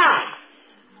alive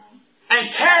and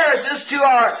carries us to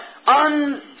our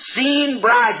unseen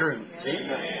bridegroom. See?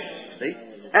 See?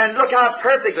 And look how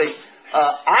perfectly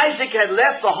Isaac had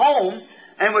left the home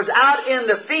and was out in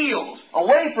the fields,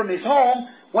 away from his home,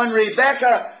 when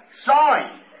Rebekah saw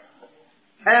Him.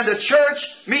 And the church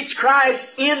meets Christ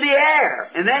in the air.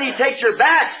 And then He takes her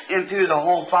back into the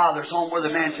home, Father's home, where the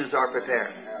mansions are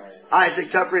prepared.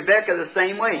 Isaac took Rebekah the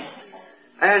same way.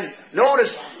 And notice,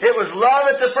 it was love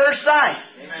at the first sight.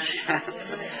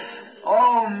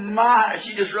 Oh my,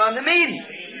 she just run to meet Him.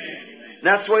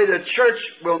 That's the way the church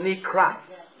will meet Christ,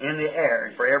 in the air,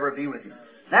 and forever be with Him.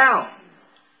 Now,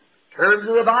 in terms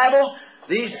of the Bible,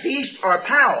 these beasts are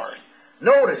powers.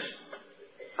 Notice,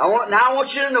 I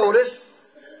want you to notice,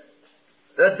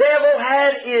 the devil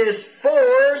had his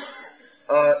four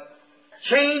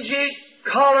changing,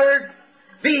 colored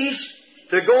beasts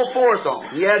to go forth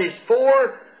on. He had his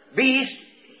four beasts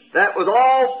that was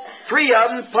all three of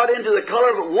them put into the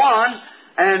color of one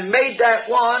and made that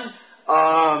one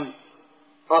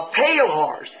a pale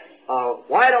horse, a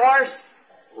white horse,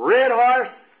 red horse,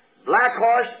 black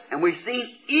horse, and we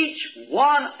see each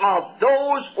one of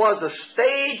those was a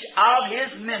stage of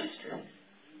His ministry.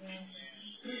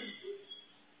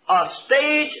 A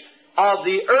stage of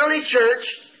the early church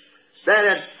that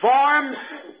had formed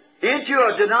into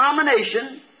a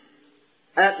denomination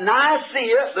at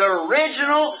Nicaea, the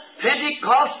original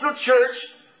Pentecostal church,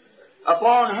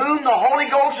 upon whom the Holy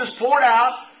Ghost was poured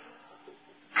out,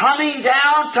 coming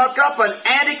down, took up an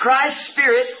Antichrist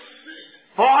spirit,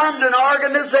 formed an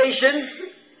organization,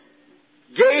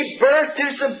 gave birth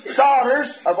to some daughters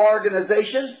of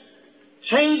organization,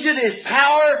 changed His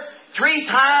power 3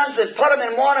 times and put him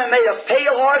in one and made a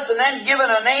pale horse and then given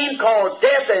a name called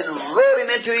death and rode him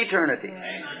into eternity.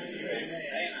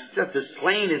 Just as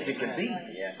plain as it can be.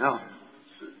 No.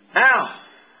 Now,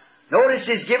 notice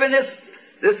He's given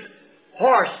this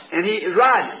horse and He is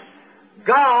riding.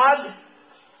 God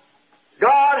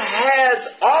has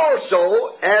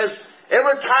also, as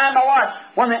every time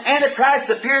when the Antichrist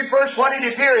appeared first, what did He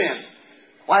appear in?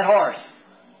 White horse.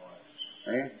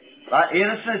 Okay? By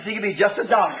innocence, He could be just a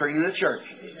doctor in the church.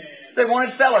 They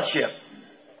wanted fellowship.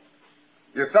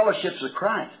 Your fellowship's with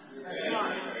Christ.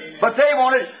 But they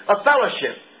wanted a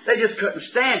fellowship. They just couldn't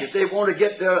stand it. They wanted to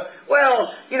get the,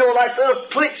 like little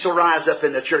cliques will rise up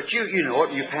in the church. You know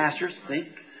it, you pastors, see?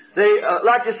 They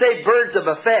like to say birds of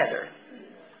a feather.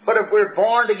 But if we're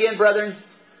born again, brethren,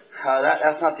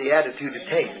 that's not the attitude to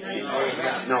take.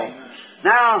 No.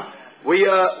 Now,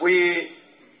 if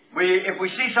we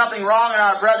see something wrong in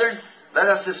our brethren, let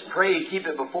us just pray and keep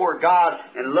it before God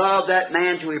and love that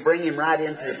man till we bring him right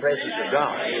into the presence of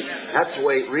God. That's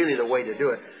really the way to do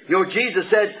it. Jesus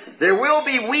said there will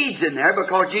be weeds in there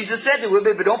because Jesus said there will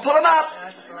be, but don't pull them up.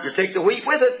 You take the wheat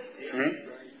with it.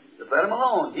 Just let them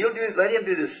alone. Let Him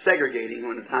do the segregating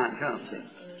when the time comes. See?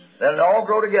 Let it all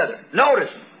grow together.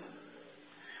 Notice,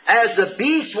 as the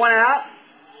beast went out,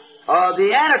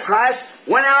 the Antichrist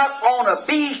went out on a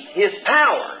beast, his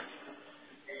power.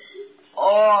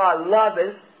 Oh, I love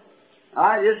it.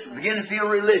 I just begin to feel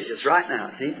religious right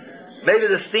now, see? Maybe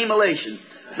the stimulation.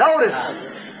 Notice,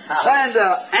 when the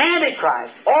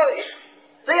Antichrist,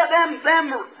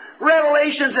 them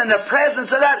revelations in the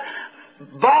presence of that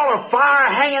ball of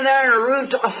fire hanging there in a room.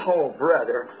 Oh,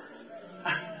 brother.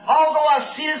 Although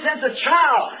I've seen it since a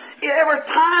child, every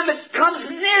time it comes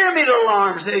near me, it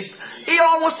alarms me. He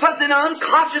almost puts it in an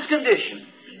unconscious condition.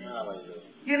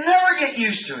 You never get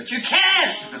used to it. You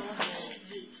can't.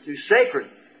 It's too sacred.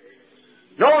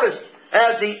 Notice,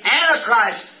 as the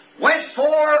Antichrist went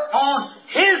forth on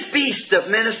his beast of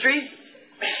ministry,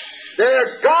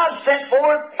 there God sent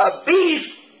forth a beast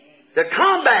to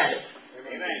combat it.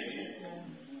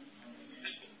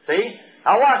 See?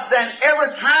 Now watch then,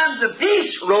 every time the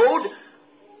beast rode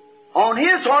on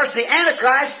his horse, the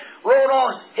Antichrist rode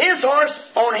on his horse,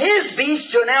 on his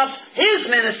beast to announce his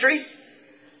ministry,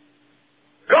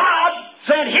 God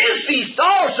sent his beast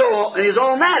also, and is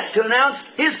on that to announce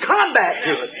his combat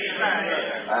to it.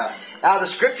 Now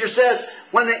the Scripture says,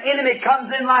 when the enemy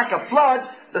comes in like a flood,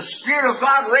 the Spirit of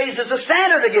God raises a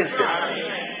standard against it.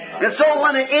 And so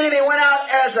when the enemy went out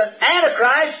as an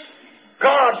Antichrist,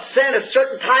 God sent a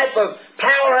certain type of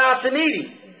power out to meet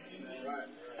him.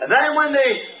 And then when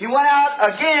he went out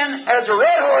again as a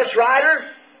red horse rider,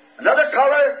 another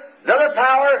color, another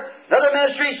power, another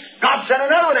ministry, God sent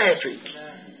another one after him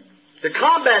to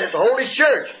combat it, to hold His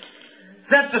church.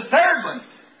 Sent the third one.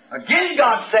 Again,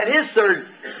 God sent His third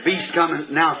beast come and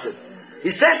announce it.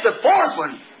 He sent the fourth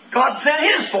one. God sent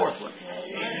His fourth one.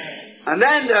 And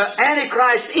then the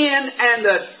Antichrist in and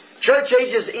the church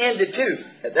ages ended too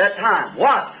at that time.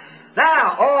 What?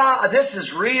 Now, this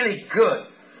is really good.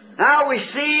 Now we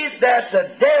see that the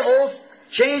devils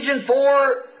changing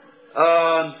four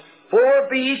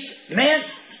beasts meant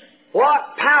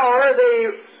what power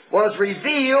was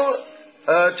revealed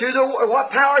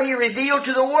what power he revealed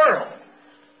to the world.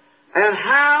 and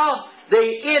how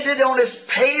they ended on this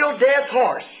pale death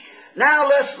horse. Now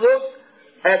let's look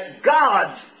at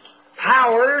God's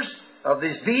powers of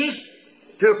this beast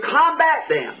to combat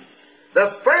them.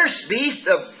 The first beast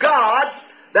of God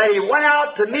that He went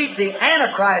out to meet the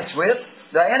Antichrist with,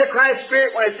 the Antichrist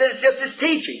spirit, when it says just His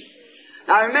teaching.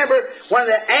 Now remember, when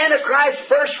the Antichrist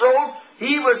first rode,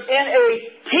 he was in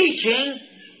a teaching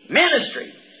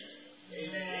ministry.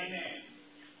 Amen.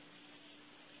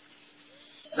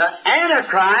 The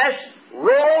Antichrist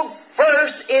rode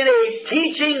first in a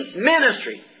teaching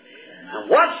ministry. And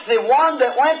what's the one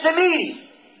that went to meet him?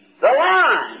 The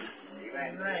Lion.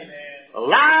 Amen. The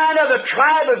Lion of the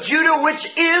tribe of Judah, which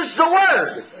is the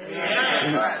Word.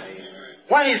 Amen.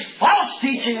 When his false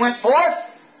teaching went forth,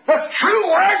 the true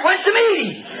Word went to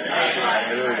meet him.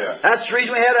 Hallelujah. That's the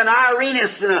reason we had an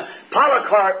Irenaeus and a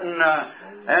Polycarp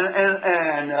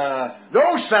and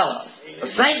those fellows,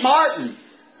 St. Martin.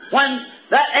 When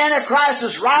that Antichrist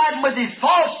was riding with his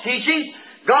false teaching,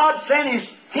 God sent His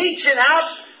teaching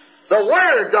out, the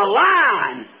Word, the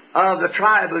Lion of the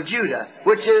tribe of Judah,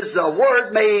 which is the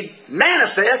Word made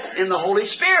manifest in the Holy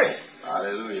Spirit.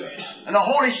 Hallelujah. And the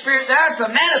Holy Spirit there to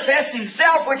manifest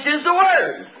Himself, which is the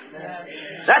Word.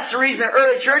 That's the reason the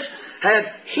early church had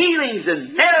healings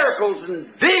and miracles and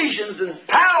visions and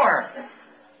power.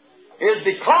 Is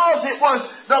because it was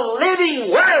the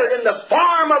living Word in the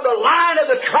form of the Lion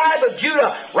of the tribe of Judah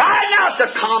riding out to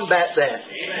combat that.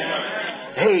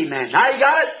 Amen. Now you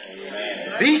got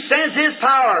it? He sends His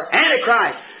power,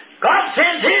 Antichrist. God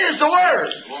sends His, the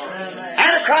Word.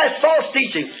 Antichrist, false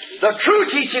teaching. The true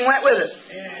teaching went with it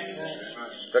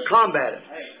to combat it.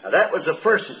 Now that was the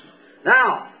first one.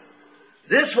 Now,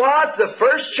 this was the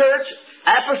first church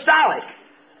apostolic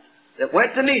that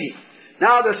went to meet Him.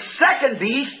 Now the second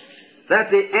beast that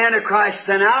the Antichrist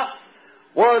sent out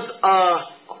was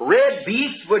a red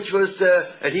beast, which was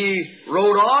that he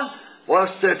rode on, was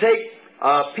to take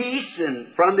peace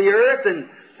from the earth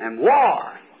and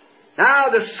war. Now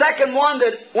the second one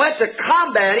that went to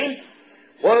combat him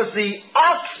was the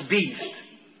ox beast.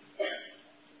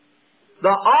 The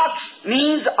ox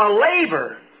means a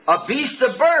labor, a beast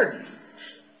of burden.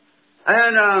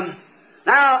 And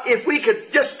now, if we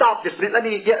could just stop this a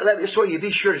minute, let me so you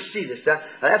be sure to see this.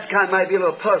 That's kind of might be a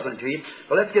little puzzling to you.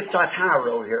 But let's get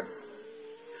Thyatira over here.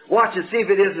 Watch and see if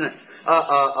it isn't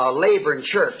a laboring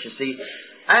church, you see.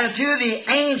 And to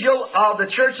the angel of the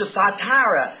church of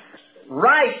Thyatira,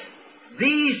 write,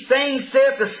 these things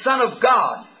saith the Son of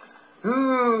God,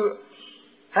 who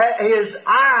his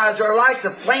eyes are like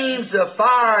the flames of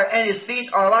fire, and his feet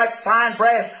are like fine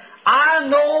brass. I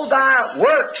know thy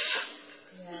works.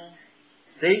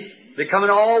 See? Becoming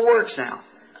all works now.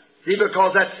 See,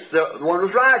 because that's the one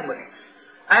who's riding with him.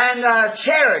 And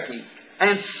charity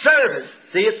and service.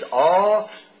 See, it's all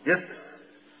just.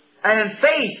 And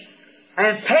faith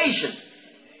and patience.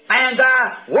 And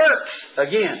thy works.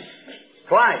 Again.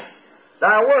 Twice.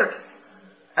 Thy works.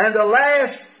 And the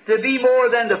last to be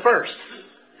more than the first.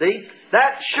 See?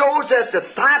 That shows that the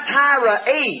Thyatira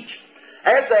age,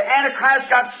 as the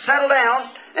Antichrist got settled down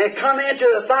and come into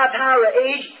the Thyatira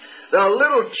age, the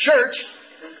little church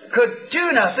could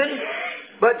do nothing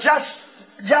but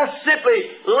just simply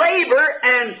labor.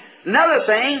 And another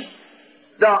thing,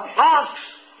 the ox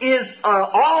is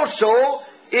also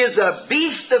a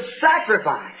beast of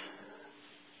sacrifice.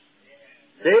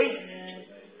 See?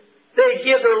 They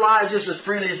give their lives just as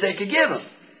freely as they could give them.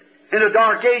 In the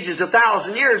Dark Ages,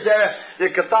 1,000 years there, the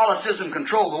Catholicism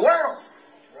controlled the world.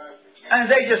 And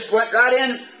they just went right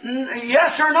in,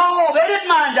 yes or no, they didn't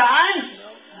mind dying.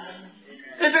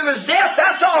 If it was death,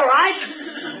 that's all right.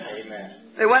 Amen.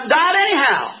 They went and died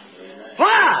anyhow.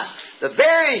 Why? The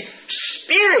very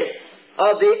spirit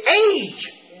of the age.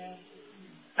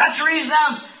 That's the reason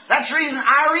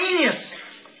Irenaeus.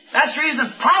 That's the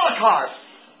reason Polycarp,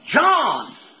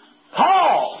 John,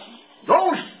 Paul,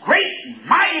 those great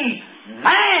mighty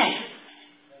men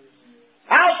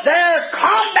out there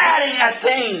combating that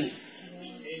thing.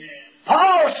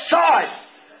 Paul saw it.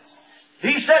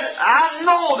 He said, I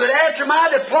know that after my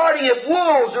departing, if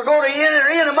wolves are going to enter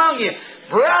in among you,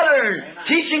 brethren,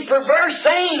 teaching perverse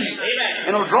things, and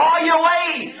it'll draw you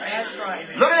away. That's right.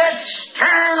 Look at that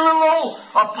stern little old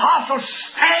apostle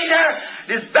standing there,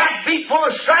 his back beat full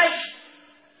of stripes,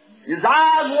 his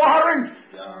eyes watering,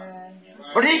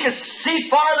 but he could see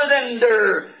farther than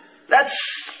that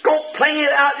scope playing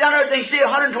it out yonder. They see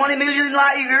 120 million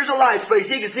light years of light space.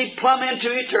 He could see plumb into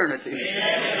eternity.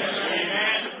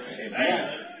 Amen.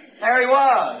 There he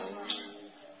was.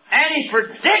 And he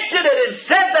predicted it and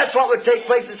said that's what would take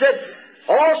place. He said,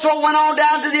 also went on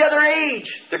down to the other age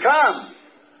to come.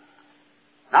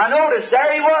 Now notice,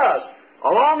 there he was.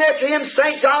 Along after him,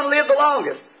 St. John lived the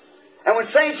longest. And when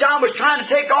St. John was trying to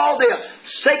take all the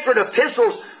sacred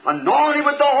epistles, anointed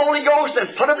with the Holy Ghost,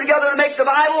 and put them together to make the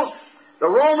Bible, the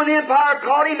Roman Empire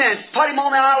caught him and put him on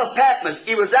the Isle of Patmos.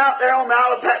 He was out there on the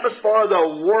Isle of Patmos for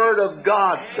the Word of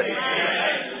God's sake.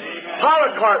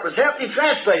 Polycarp was helping him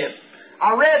translate it.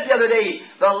 I read the other day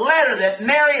the letter that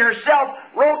Mary herself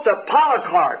wrote to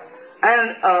Polycarp,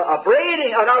 and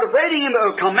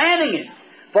commanding him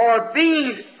for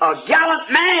being a gallant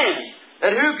man,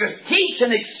 and who could teach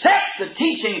and accept the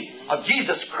teaching of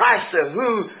Jesus Christ,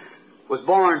 who was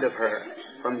born of her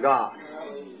from God.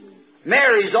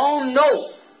 Mary's own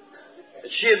note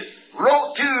that she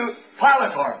wrote to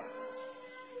Polycarp.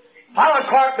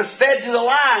 Polycarp was fed to the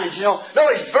lions, you know. Though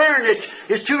he's burned,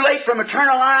 it's too late for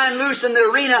maternal lion loose in the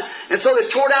arena, and so they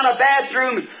tore down a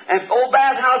bathroom and old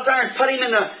bathhouse there and put him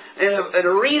in an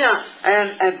arena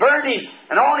and burned him,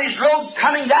 and on his robe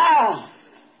coming down,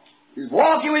 he's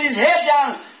walking with his head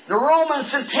down. The Roman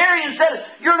centurion said,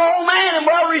 "You're an old man and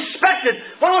well respected.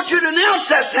 Why don't you denounce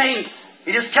that thing?"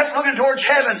 He just kept looking towards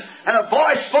heaven, and a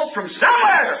voice spoke from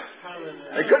somewhere.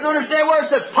 They couldn't understand where it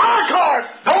said, "Polycarp,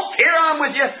 don't fear, I'm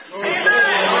with you."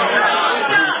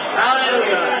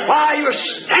 Why, you were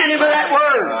standing by that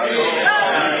word.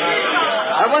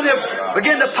 And when they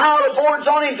begin to pile the boards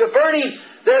on him to burn him,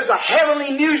 there's a heavenly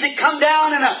music come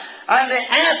down and the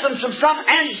anthems from some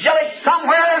angelic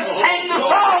somewhere sang the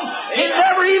song. He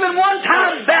never even one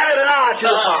time batted an eye to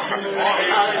the Father.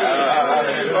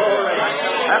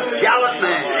 That's a gallant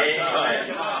man.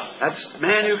 That's a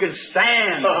man who can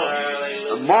stand.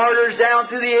 The martyrs down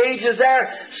through the ages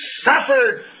there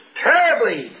suffered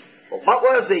terribly. Well, what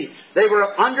was they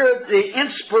were under the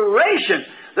inspiration,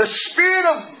 the Spirit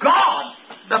of God,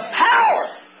 the power.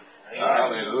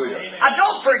 Hallelujah. Now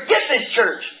don't forget this,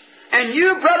 church. And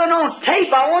you, brethren, on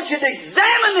tape, I want you to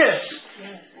examine this.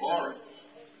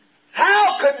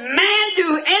 How could man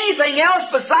do anything else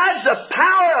besides the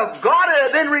power of God that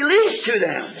had been released to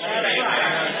them?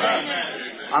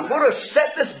 I'm going to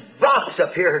set this box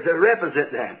up here to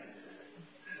represent that.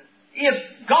 If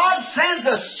God sends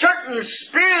a certain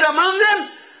spirit among them,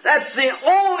 that's the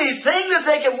only thing that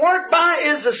they can work by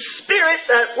is the Spirit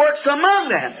that works among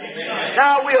them.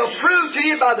 Now, we'll prove to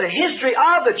you by the history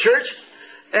of the church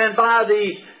and by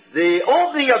the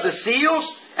opening of the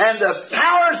seals and the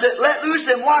powers that let loose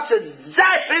and watch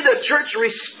exactly the church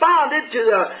responded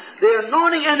to the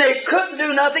anointing, and they couldn't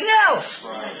do nothing else.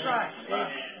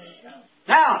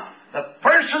 Now, the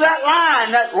first of that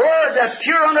line, that word, that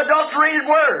pure unadulterated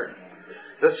word.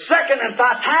 The second in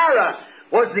Thyatira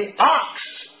was the ox.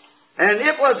 And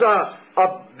it was a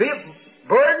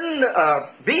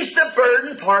beast of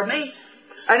burden,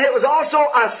 and it was also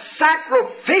a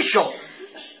sacrificial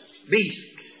beast.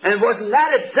 And wasn't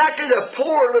that exactly the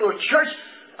poor little church?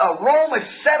 Rome had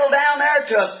settled down there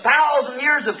to 1,000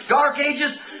 years of dark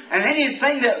ages, and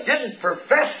anything that didn't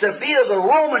profess to be of the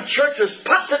Roman church was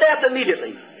put to death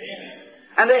immediately.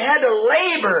 And they had to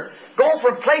labor, go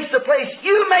from place to place.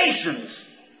 You Masons,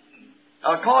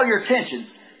 I'll call your attention.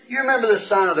 You remember the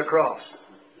sign of the cross?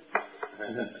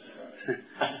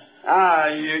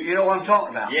 You know what I'm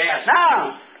talking about. Yes.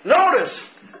 Now, notice.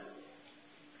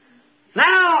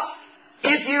 Now,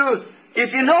 if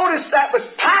you notice, that was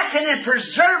packing and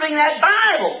preserving that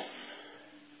Bible.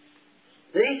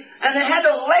 See? And they had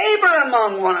to labor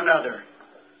among one another.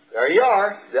 There you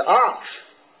are, the ox.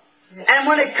 And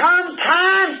when it come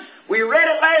time, we read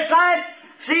it last night,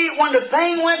 see, when the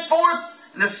thing went forth,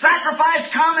 the sacrifice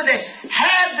come and they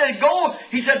had to go.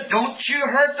 He said, "Don't you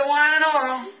hurt the wine and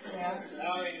oil."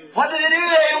 What did they do?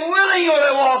 They willingly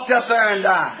walked up there and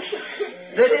died.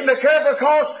 They didn't be careful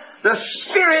because the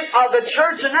spirit of the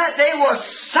church in that day was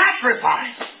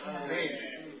sacrifice,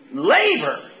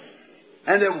 labor.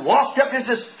 And they walked up just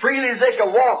as freely as they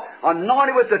could walk,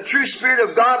 anointed with the true Spirit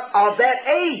of God of that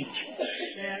age.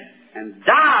 And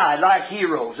died like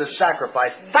heroes of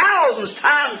sacrifice. Thousands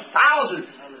times thousands.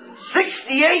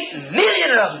 68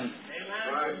 million of them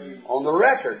on the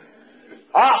record.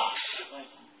 Ox,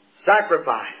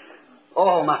 sacrifice.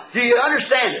 Oh my! Do you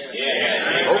understand it?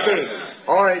 Yeah. Okay.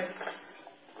 All right.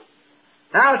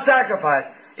 Now sacrifice.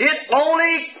 It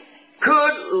only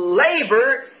could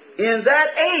labor in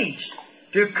that age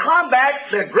to combat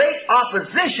the great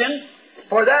opposition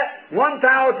for that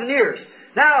 1,000 years.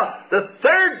 Now the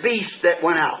third beast that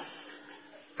went out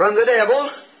from the devil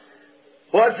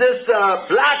was this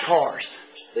black horse.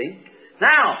 See?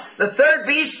 Now, the third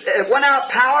beast went out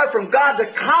power from God to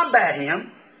combat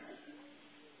him.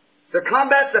 To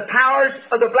combat the powers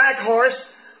of the black horse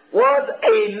was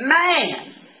a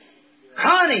man,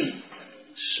 cunning,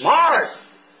 smart,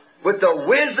 with the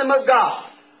wisdom of God.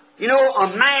 You know,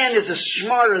 a man is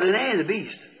smarter than any of the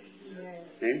beast.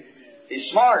 See?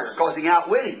 He's smarter because he can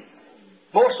outwit him.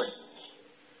 Mostly.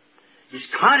 He's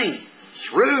cunning,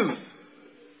 shrewd.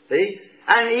 See?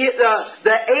 And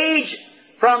the age,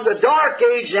 from the dark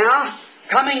age now,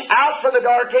 coming out for the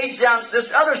dark age down this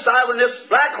other side when this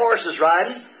black horse is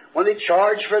riding, when they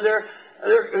charge for their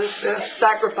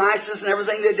sacrifices and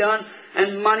everything they've done,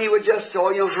 and money would just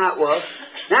tell you how it was.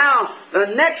 Now, the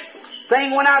next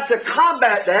thing went out to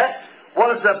combat that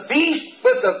was the beast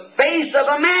with the face of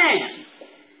a man.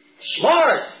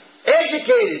 Smart,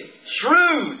 educated,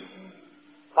 shrewd,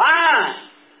 fine,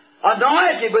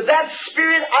 anointed with that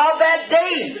spirit of that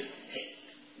day.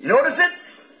 You notice it?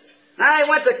 Now he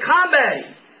went to combat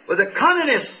him with the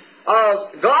cunningness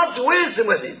of God's wisdom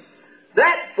with him.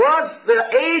 That was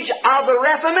the age of the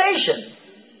Reformation.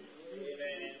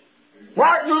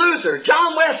 Martin Luther,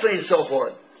 John Wesley, and so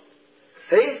forth.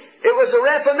 See? It was the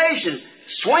Reformation.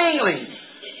 Zwingli,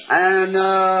 and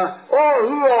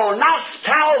who all? Knox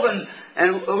Calvin,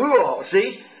 and who all?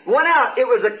 See? Went out. It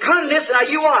was a cunningness. Now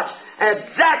you watch.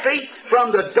 Exactly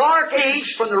from the dark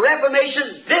age, from the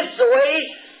Reformation, this way,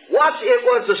 watch, it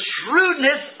was the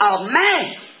shrewdness of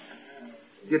man.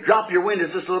 You drop your windows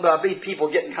just a little bit. I believe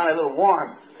people getting kind of a little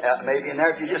warm, maybe in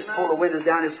there. If you just pull the windows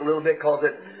down just a little bit, because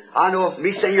I know if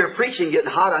me saying you're preaching getting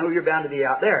hot, I know you're bound to be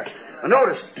out there. But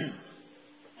notice,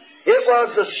 it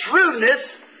was the shrewdness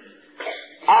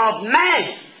of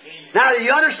man. Now, do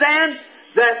you understand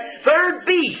that third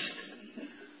beast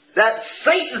that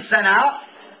Satan sent out?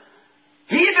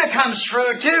 He becomes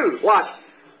shrewd too. Watch.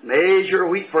 Measure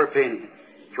wheat for a penny.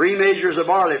 3 measures of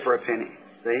barley for a penny.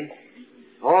 See?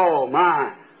 Oh,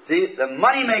 my. See, the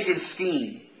money-making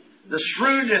scheme. The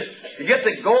shrewdness to get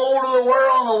the gold of the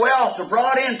world and the wealth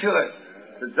brought into it.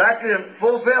 Exactly to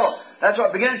fulfill. That's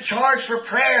what began to charge for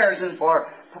prayers and for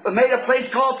made a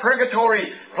place called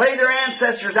purgatory. Played their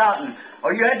ancestors out.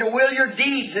 Or you had to will your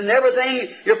deeds and everything,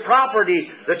 your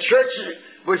property. The church,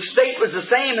 which state was the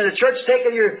same, and the church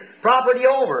taking your property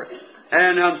over.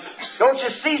 And don't you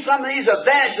see some of these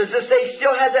advantages that they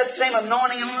still have that same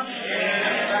anointing on them?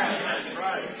 That's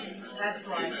right. That's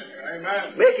right.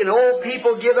 Amen. Making old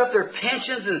people give up their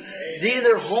pensions and deed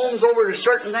their homes over to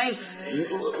certain things.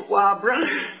 Wow, brother.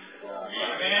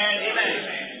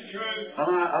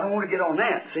 I don't want to get on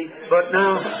that, see. But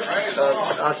now,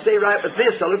 I'll stay right with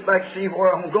this. I'll look back and see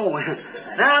where I'm going.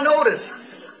 Now, notice.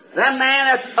 That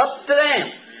man, that's up to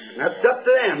them. That's up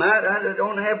to them. I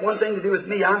don't have one thing to do with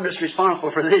me. I'm just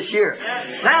responsible for this year.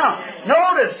 Now,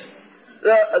 notice,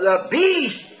 the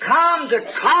beast come to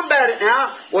combat it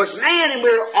now was man, and we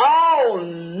all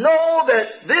know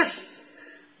that this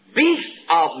beast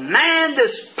of man,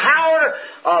 this power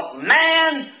of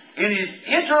man in his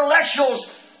intellectuals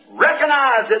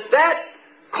recognize that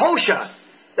kosha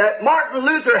that Martin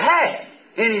Luther had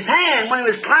in his hand when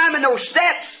he was climbing those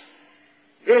steps,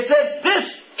 it said, this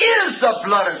is the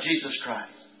blood of Jesus Christ.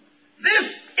 This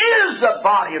is the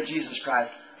body of Jesus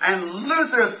Christ. And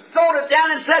Luther threw it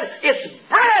down and said, it's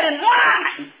bread and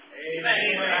wine. Amen.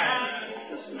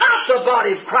 It's not the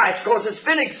body of Christ, because it's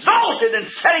been exalted and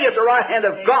sitting at the right hand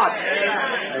of God,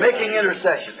 making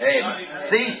intercession. Amen.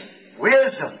 See?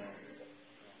 Wisdom.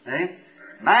 See?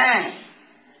 Man.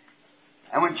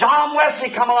 And when John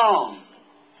Wesley come along,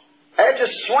 after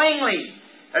Zwingli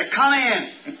had come in,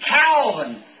 and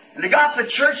Calvin, and they got the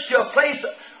church to a place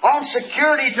on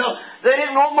security till they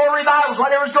didn't want more revivals.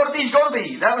 Whatever was going to be is going to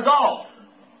be. That was all.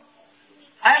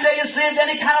 And they didn't send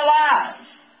any kind of lies.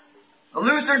 The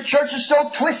Lutheran church is so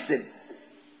twisted.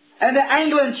 And the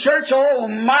Anglican church, oh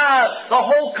my, the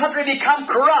whole country become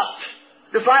corrupt,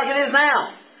 just like it is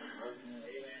now.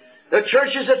 The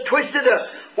churches are twisted.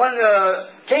 When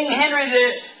King Henry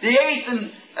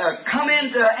VIII come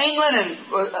into England and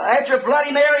after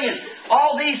Bloody Mary and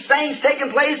all these things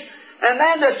taking place, and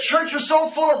then the church was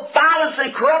so full of violence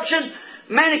and corruption,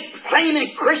 many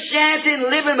claiming Christianity and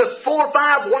living with 4 or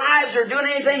 5 wives or doing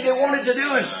anything they wanted to do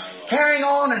and carrying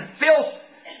on in filth.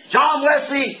 John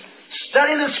Wesley,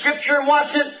 studying the Scripture and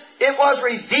watching it was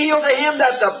revealed to him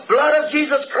that the blood of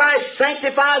Jesus Christ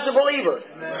sanctifies the believer.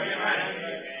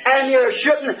 Amen. And you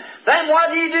shouldn't. Then what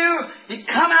did he do? He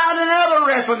come out in another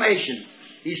Reformation.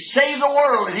 He saved the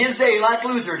world in his day like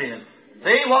Luther did.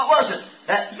 See, what was it?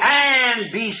 That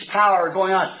man-beast power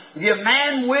going on. Give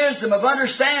man wisdom of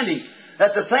understanding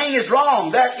that the thing is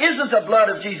wrong. That isn't the blood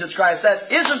of Jesus Christ.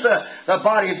 That isn't the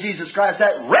body of Jesus Christ.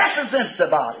 That represents the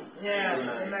body. Yeah.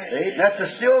 See? That's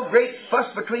a still great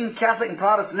fuss between Catholic and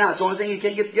Protestant now. It's the only thing you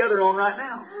can't get together on right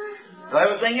now. So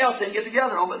everything else they can get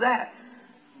together on but that.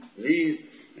 These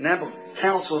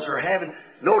councils are having,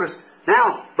 notice,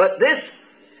 now, but this,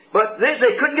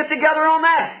 they couldn't get together on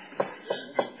that.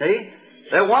 See?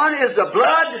 The one is the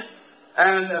blood,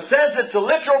 and it says it's the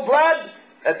literal blood,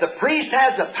 that the priest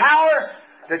has the power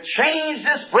to change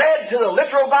this bread to the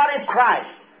literal body of Christ.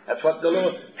 That's what the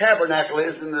little tabernacle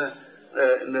is in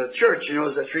the church. You know,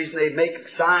 is the reason they make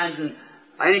signs and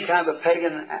any kind of a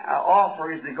pagan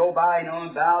offerings. They go by, you know,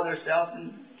 and bow themselves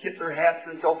and tip their hats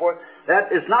and so forth.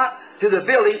 That is not to the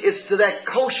building, it's to that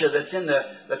kosher that's in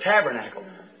the tabernacle.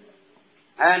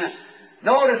 And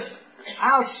notice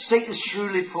how Satan's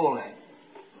shrewdly pulled that.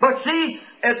 But see,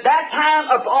 at that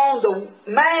time upon the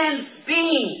man's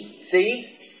being,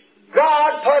 see,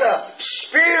 God put a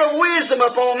spirit of wisdom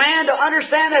upon man to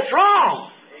understand that's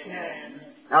wrong. Amen.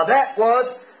 Now that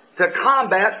was to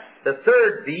combat the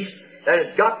third beast that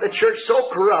had got the church so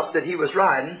corrupt that he was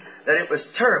riding that it was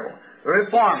terrible. The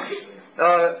reformers.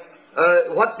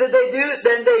 What did they do?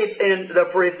 Then in the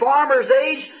reformers'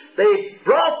 age, they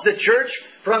brought the church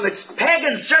from its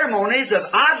pagan ceremonies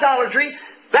of idolatry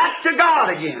back to God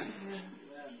again.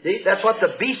 See, that's what the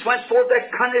beast went forth,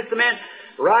 that cunningest man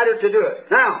rider to do it.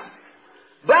 Now,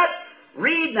 but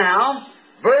read now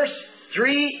verse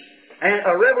 3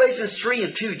 and Revelation 3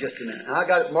 and 2 just a minute. Now, I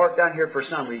got it marked down here for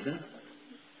some reason.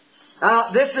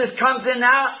 Now, this comes in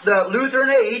now the Lutheran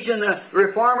age and the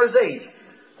Reformers' age.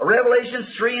 Revelation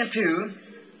 3 and 2.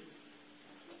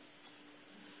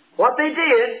 What they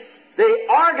did, they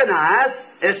organized,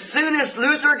 as soon as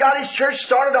Luther got his church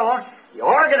started on, he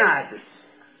organized it.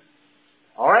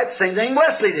 All right, same thing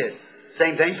Wesley did.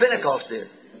 Same thing Pentecost did.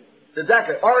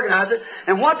 Exactly, organize it.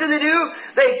 And what do?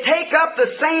 They take up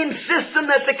the same system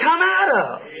that they come out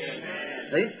of.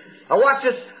 See? Now watch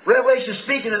this. Revelation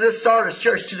speaking of this Sardis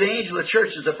church, to the angel of the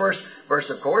church is the first verse,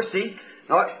 of course. See?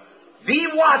 Now, be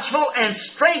watchful and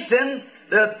strengthen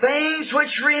the things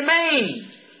which remain.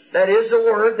 That is the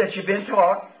word that you've been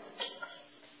taught.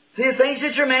 See, the things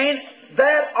that remain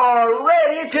that are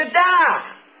ready to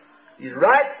die. He's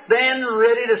right then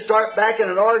ready to start back in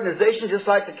an organization just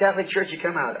like the Catholic Church you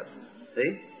come out of.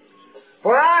 See?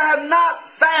 For I have not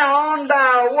found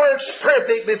thy works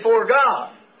perfect before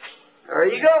God. There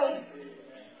you go.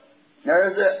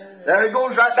 There it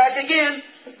goes right back again.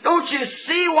 Don't you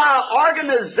see why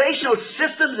organizational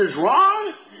systems is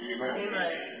wrong?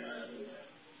 Amen.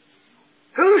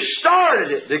 Who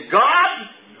started it? Did God?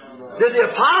 Did the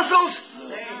apostles?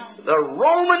 The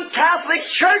Roman Catholic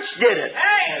Church did it.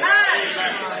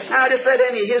 Now, just let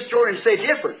any historian say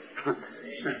different.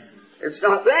 It's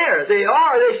not there. They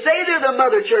are. They say they're the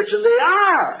mother church, and they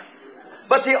are.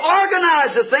 But they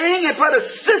organized the thing and put a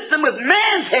system with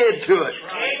man's head to it.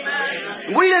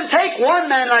 Amen. We didn't take one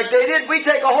man like they did. We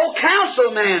take a whole council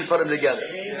of men and put them together.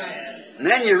 Amen. And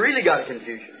then you really got a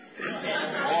confusion.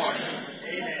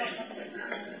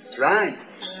 That's right.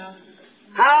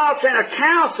 How can a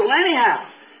council anyhow?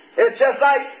 It's just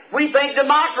like we think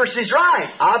democracy's right.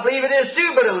 I believe it is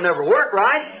too, but it'll never work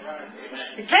right.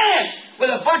 You can't. With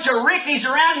a bunch of rickies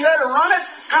around here to run it,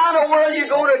 how in the world are you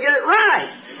going to get it right?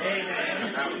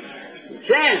 You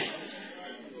can't.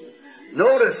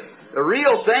 Notice, the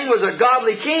real thing was a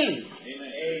godly king.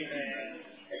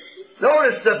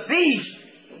 Notice the beast.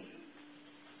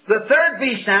 The third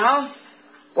beast now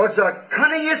was the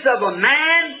cunningest of a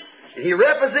man. He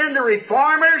represented the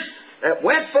reformers that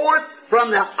went forth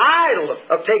from the idol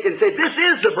of taking, say, this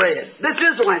is the bread. This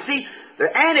is the wine. See, the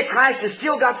Antichrist has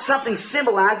still got something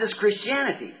symbolized as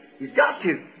Christianity. He's got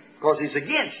to, because he's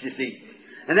against, you see.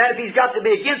 And that if he's got to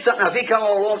be against something, if he come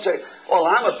all along and say, well,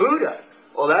 I'm a Buddha.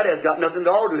 Well, that has got nothing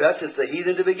to all do. That's just the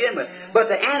heathen to begin with.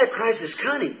 But the Antichrist is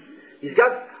cunning. He's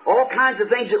got all kinds of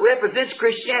things that represents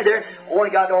Christianity. There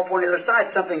only got off on the other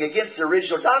side something against the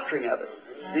original doctrine of it.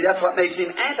 See, that's what makes him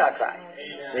Antichrist.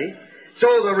 See?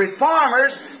 So the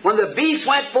reformers, when the beast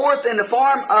went forth in the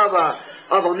form of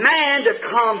a man to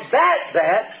combat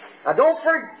that, now don't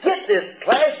forget this,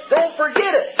 class. Don't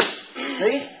forget it.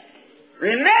 See?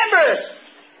 Remember it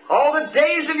all the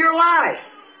days of your life.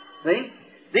 See?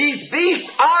 These beasts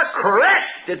are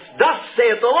correct. It's thus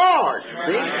saith the Lord.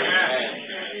 See?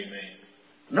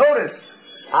 Notice,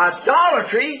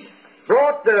 idolatry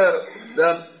brought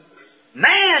the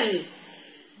man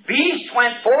beast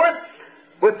went forth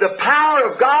with the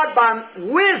power of God by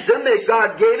wisdom that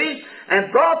God gave him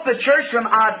and brought the church from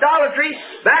idolatry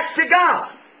back to God.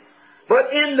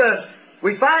 But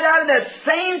we find out in that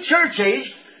same church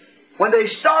age, when they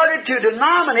started to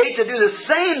denominate to do the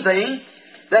same thing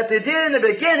that they did in the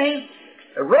beginning,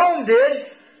 Rome did,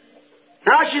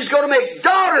 now she's going to make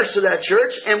daughters to that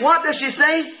church. And what does she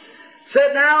say?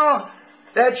 Said now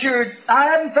that I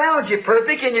haven't found you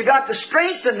perfect, and you got the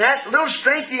strength in that little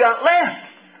strength you got left.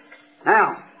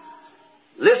 Now,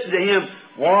 listen to him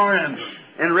warn him.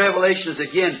 in Revelations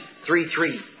again,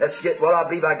 3:3. Let's get, well, I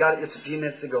believe I got it just a few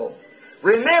minutes ago.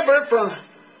 Remember from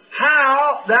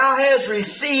how thou hast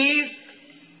received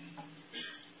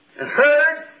and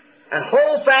heard, and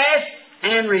hold fast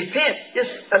and repent. Just,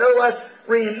 in other words,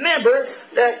 remember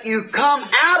that you come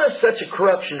out of such a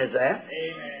corruption as that.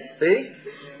 Amen. See?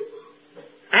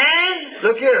 And,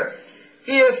 look here,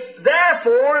 if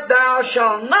therefore thou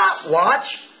shalt not watch,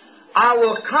 I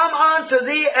will come unto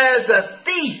thee as a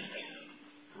thief.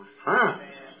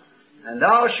 And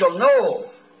thou shalt know,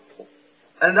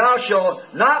 and thou shalt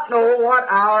not know what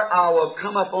hour I will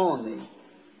come upon thee.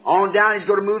 On down, he's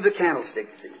going to move the candlestick.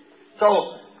 See?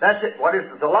 So, that's it. What is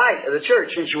the light of the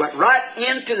church? And she went right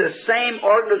into the same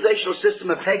organizational system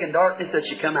of pagan darkness that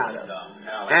she come out of.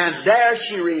 And there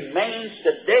she remains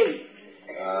today.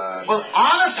 Well,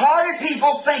 honest-hearted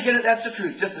people thinking that that's the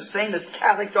truth. Just the same as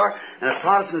Catholics are, and the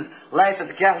Protestants laugh at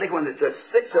the Catholic when it's a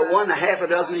six of one and a half a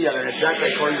dozen of the other, and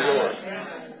exactly according to the Lord.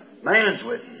 Man's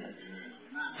with you.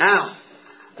 Now,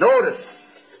 notice.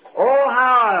 Oh,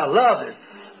 how I love it.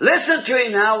 Listen to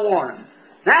him now, warn him.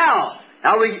 Now,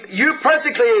 you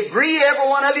perfectly agree, every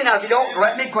one of you, now if you don't,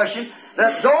 let me question,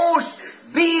 that those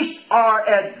beasts are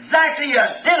exactly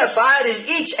identified in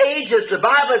each age as the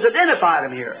Bible has identified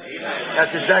them here.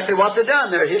 That's exactly what they've done.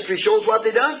 Their history shows what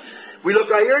they've done. We look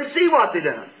right here and see what they've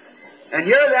done. And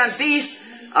here them beasts,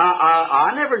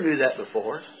 I never knew that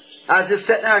before. I was just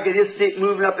sitting there, I could just see it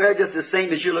moving up there just the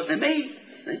same as you're looking at me.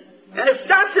 And it's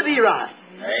got to be right.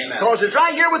 Amen. Because it's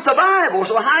right here with the Bible,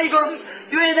 so how are you going to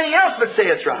do anything else but say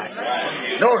it's right?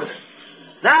 Notice.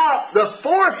 Now, the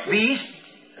fourth beast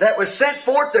that was sent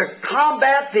forth to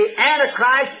combat the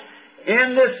Antichrist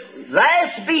in this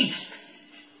last beast.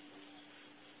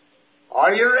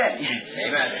 Are you ready?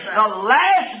 Amen. The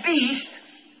last beast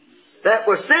that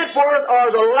was sent forth,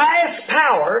 or the last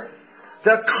power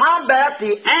to combat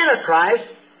the Antichrist,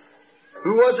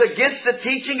 who was against the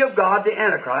teaching of God, the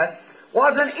Antichrist,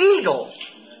 was an eagle.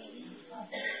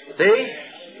 See?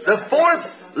 The fourth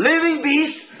living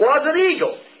beast was an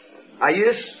eagle. I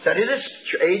used to study the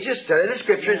ages, study the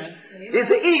Scriptures. It's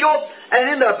the eagle, and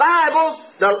in the Bible,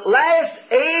 the last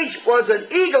age was an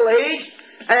eagle age,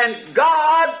 and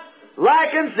God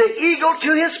likens the eagle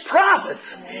to His prophets.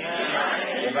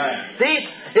 Amen. See?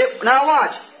 Now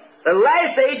watch. The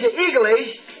last age, the eagle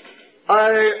age,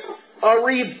 a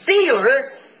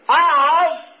revealer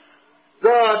of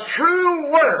the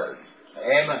true Word.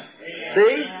 Amen.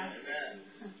 See?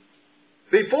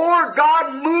 Before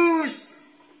God moves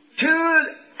to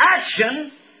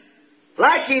action,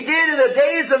 like He did in the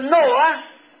days of Noah,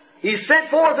 He sent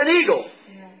forth an eagle.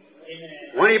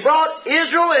 When He brought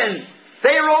Israel and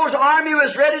Pharaoh's army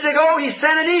was ready to go, He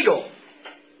sent an eagle.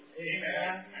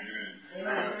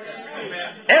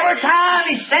 Every time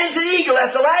He sends an eagle,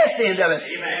 that's the last end of it.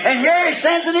 And here He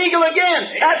sends an eagle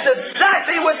again. That's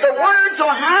exactly with the Word, so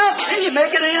how can you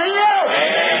make it anything else?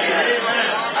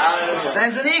 He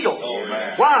sends an eagle.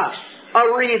 Why? A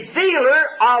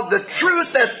revealer of the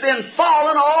truth that's been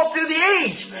fallen all through the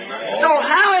age. So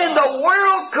how in the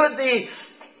world could the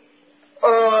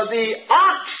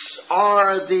ox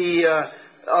or the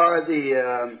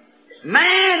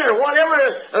man or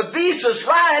whatever a beast was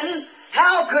riding,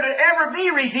 how could it ever be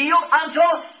revealed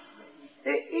until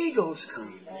the eagles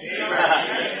come?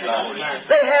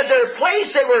 They had their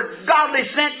place. They were godly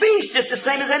sent beasts, just the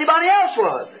same as anybody else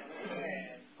was.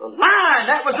 The lion,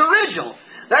 that was original.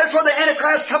 That's where the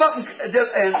Antichrist come up and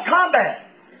combat.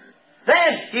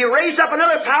 Then He raised up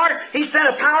another power. He sent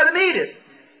a power to meet it.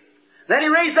 Then He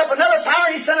raised up another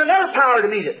power. He sent another power to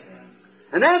meet it.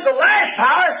 And then the last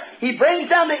power, He brings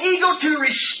down the eagle to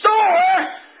restore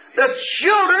the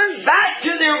children back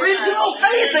to the original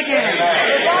faith again.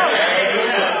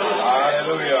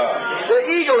 Hallelujah. The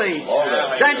eagle age.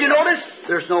 Then you notice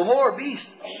there's no more beast.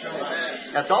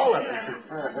 That's all of it.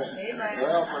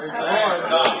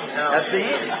 That's the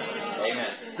end.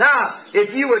 Now,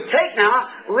 if you would take now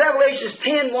Revelations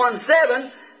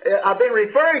 10:1-7, I've been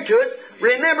referring to it.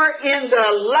 Remember, in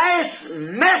the last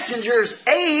messenger's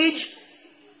age,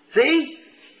 see,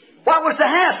 what was to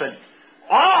happen?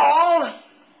 All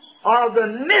of the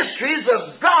mysteries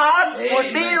of God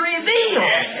would be revealed.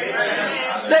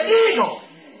 The eagle.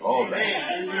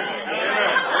 Amen.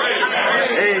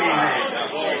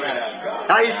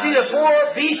 Now you see the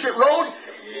four beasts that rode?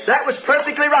 That was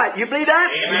perfectly right. You believe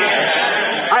that?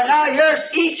 And now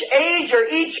here's each age or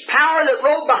each power that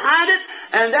rode behind it,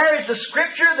 and there is the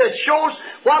Scripture that shows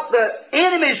what the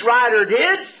enemy's rider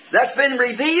did. That's been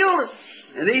revealed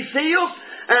in these seals.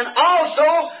 And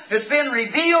also, it's been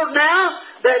revealed now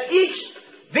that each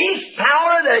beast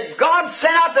power that God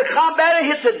sent out to combat it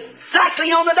hits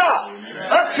exactly on the dot,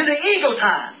 up to the eagle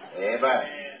time. Amen.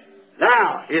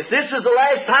 Now, if this is the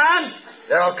last time,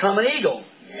 there'll come an eagle.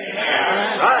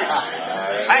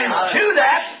 Right. And to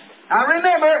that, now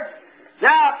remember,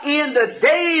 now in the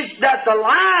days that the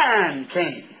lion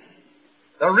came,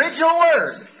 the original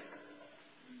word,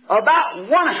 about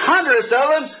 1/100th of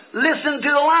them listened to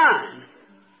the lion.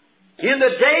 In the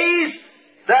days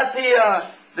that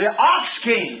the ox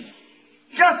came,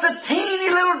 just a teeny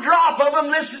little drop of them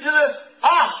listened to the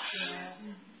ox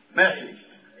message.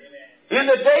 In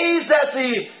the days that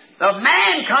the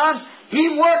man comes, he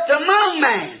worked among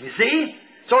man, you see.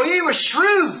 So he was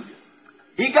shrewd.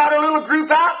 He got a little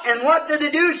group out, and what did he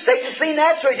do? Satan seen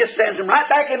that, so he just sends them right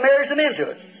back and marries them into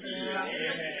it.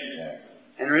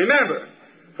 And remember,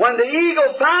 when the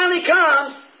eagle finally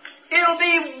comes, it'll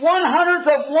be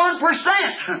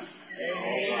 1/100%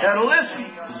 that'll listen.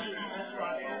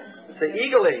 It's the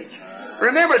eagle age.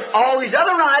 Remember, it's all these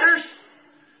other riders.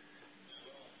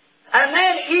 And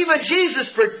then even Jesus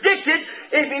predicted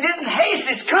if he didn't haste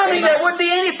his coming, there wouldn't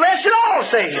be any flesh at all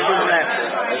saved.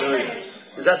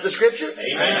 Is that the Scripture?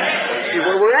 Amen. See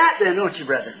where we're at then, don't you,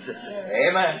 brothers and sisters?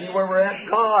 Amen. See where we're at?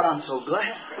 God, I'm so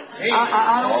glad.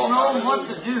 I don't know what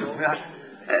to do.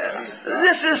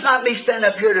 This is not me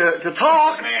standing up here to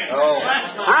talk. Oh.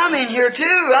 I'm in here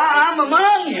too. I'm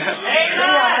among you.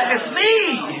 It's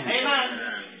me.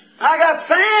 I got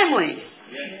family.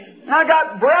 I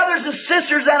got brothers and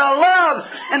sisters that I love,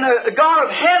 and the God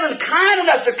of heaven kind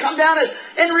enough to come down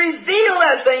and reveal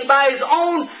that thing by His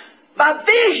own, by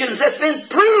visions that's been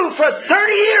proved for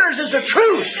 30 years as the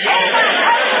truth.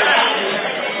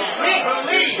 We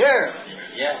believe here.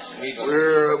 Yes, we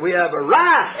believe. We have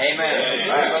arrived.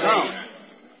 Amen.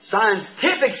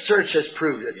 Scientific search has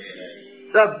proved it.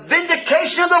 The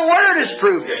vindication of the Word has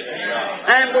proved it.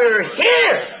 And we're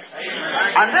here.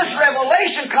 And this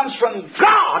revelation comes from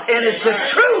God, and it's the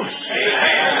truth.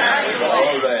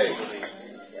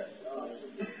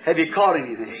 Have you caught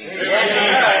anything?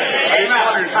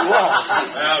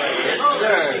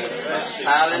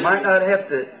 I might not have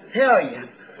to tell you.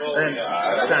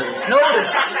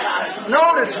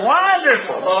 Notice,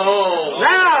 wonderful.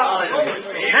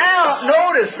 Now,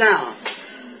 notice now.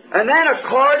 And then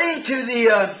according to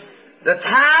the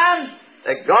time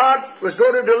that God was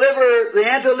going to deliver the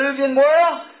antediluvian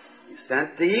world, He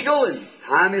sent the eagle, and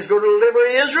time He's going to deliver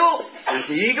Israel, sent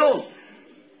the eagle.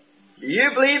 Do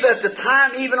you believe at the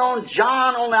time, even on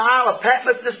John on the Isle of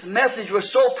Patmos, this message was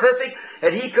so perfect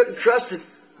that he couldn't trust it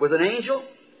with an angel?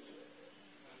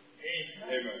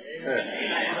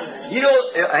 You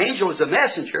know, an angel was a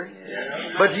messenger,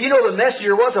 but do you know the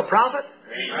messenger was a prophet?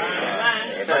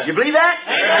 You believe that?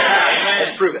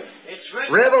 Let's prove it.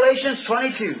 Revelations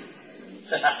 22.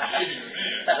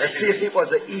 Let's see if it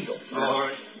was an eagle.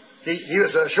 See, he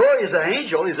was sure he's an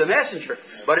angel, he's a messenger,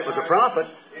 but it was a prophet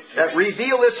that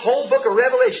revealed this whole book of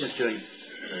Revelations to him.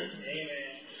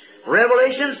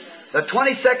 Revelations, the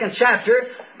 22nd chapter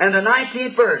and the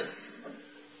 19th verse.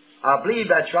 I believe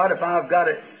that's right. If I've got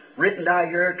it written down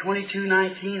here,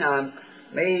 22:19, I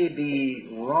may be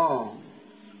wrong.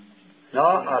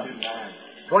 No,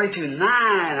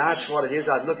 22:9, that's what it is.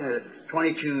 I was looking at it.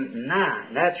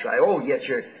 22:9, that's right. Oh, yes,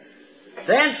 sure.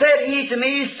 Then said he to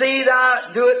me, see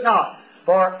thou do it not,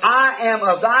 for I am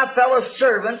of thy fellow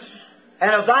servants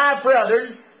and of thy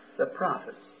brethren, the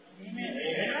prophets.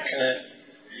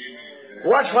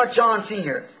 Watch what John's seen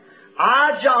here.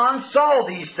 I, John, saw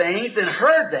these things and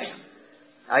heard them.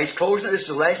 Now he's closing it. This is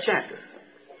the last chapter.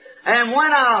 And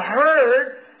when I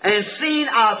heard and seen,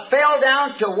 I fell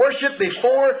down to worship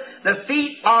before the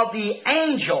feet of the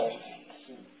angel,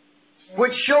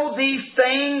 which showed me these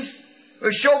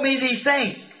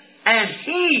things. And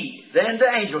he, then the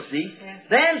angel,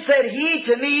 then said he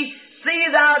to me, see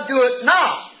thou do it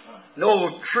not.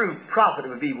 No true prophet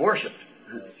would be worshipped,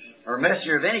 or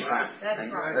messenger of any kind.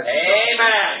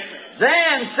 Amen.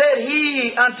 Then said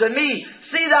he unto me,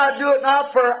 see thou do it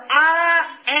not, for I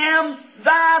am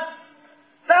thy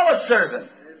fellow servant,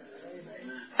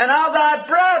 and of thy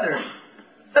brethren,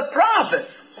 the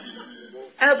prophets,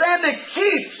 and of them that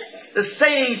keep the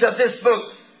sayings of this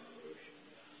book.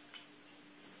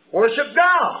 Worship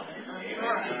God.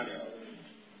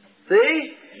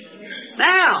 See?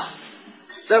 Now,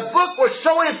 the book was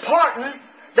so important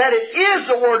that it is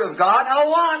the Word of God. Now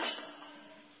watch.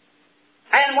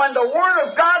 And when the Word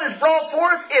of God is brought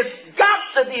forth, it's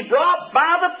got to be brought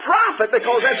by the prophet,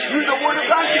 because that's who the Word of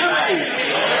God should be.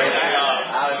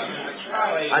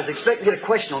 I was expecting to get a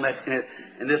question on that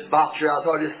in this box here. I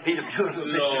thought I'd just beat him to it a little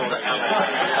bit.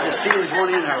 I just feel there's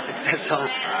one in there. That's all.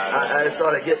 I just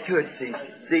thought I'd get to it.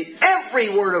 See, every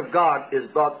Word of God is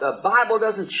brought. The Bible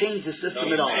doesn't change the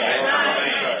system at all.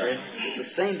 The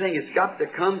same thing. It's got to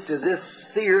come to this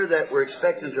sphere that we're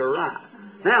expecting to arrive.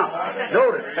 Now,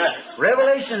 notice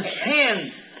Revelation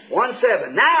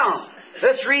 10:1-7. Now,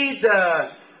 let's read the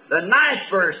 9th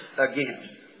verse again.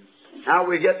 Now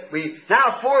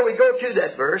before we go to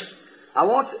that verse, I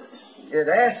want to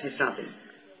ask you something.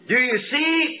 Do you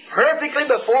see perfectly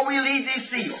before we leave these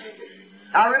seals?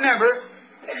 Now remember,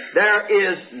 there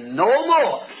is no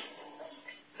more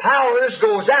powers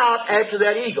goes out after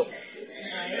that eagle.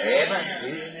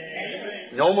 Amen.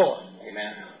 No more.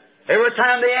 Amen. Every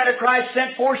time the Antichrist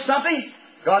sent forth something,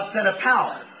 God sent a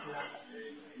power.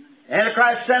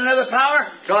 Antichrist sent another power,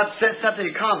 God sent something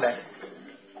to combat it.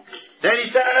 Then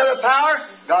he sent another power,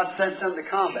 God sent something to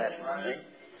combat it. Right?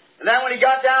 And then when he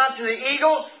got down to the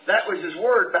eagle, that was his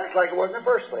word back like it was in the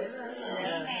first place.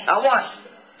 Now watch.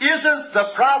 Isn't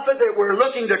the prophet that we're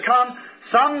looking to come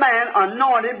some man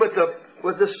anointed with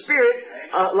the Spirit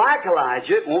like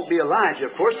Elijah? It won't be Elijah,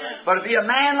 of course, but it'll be a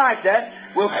man like that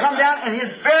will come down, and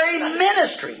his very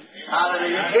ministry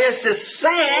is to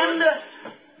send,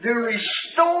 to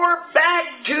restore back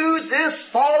to this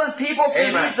fallen people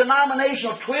through these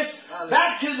denominational twists,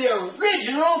 back to the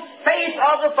original faith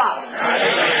of the Father.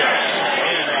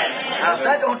 Now, if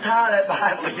that don't tie that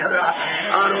Bible together,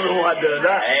 I don't know what does. I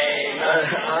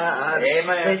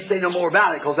can't say no more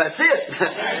about it, because that's it.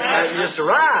 You just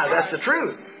arrive. That's the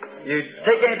truth. You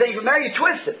take anything from there, you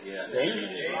twist it.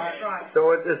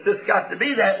 So it's just got to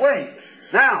be that way.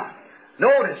 Now,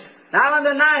 notice, now in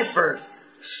the 9th verse,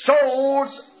 souls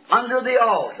under the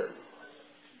altar.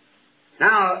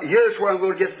 Now, here's where I'm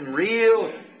going to get some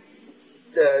real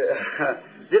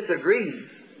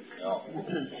disagreements.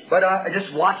 But I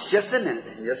just watch just a minute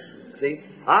and just see.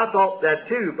 I thought that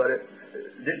too, but it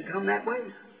didn't come that way.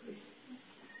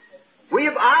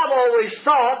 I've always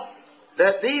thought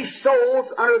that these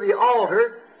souls under the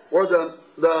altar were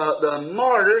the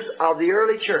martyrs of the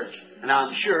early church. And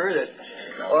I'm sure that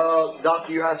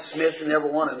WWII Smith and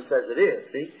every one of them says it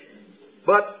is, see?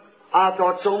 But I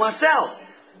thought so myself.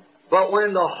 But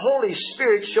when the Holy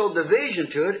Spirit showed the vision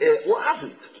to it, it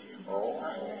wasn't.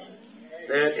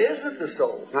 It isn't the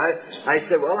soul. I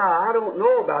said, well, I don't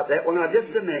know about that. Well, now,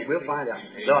 just a minute. We'll find out.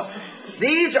 So,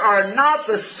 these are not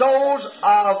the souls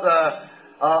of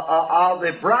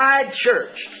the bride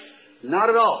church. Not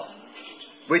at all.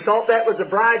 We thought that was the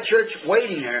bride church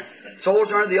waiting there. Souls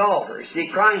are on the altar. See,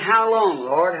 crying, how long,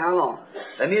 Lord, how long?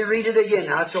 Let me read it again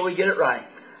now so we get it right.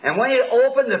 And when he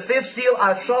opened the 5th seal,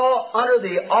 I saw under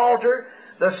the altar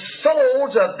the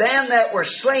souls of them that were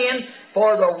slain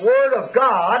for the word of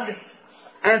God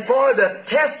and for the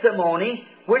testimony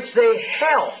which they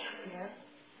held.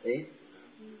 See?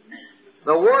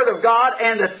 The word of God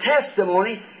and the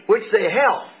testimony which they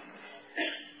held.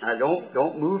 Now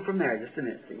don't move from there. Just a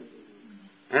minute, see.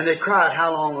 And they cried,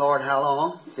 how long, Lord, how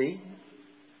long? See?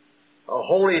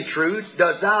 Holy and true,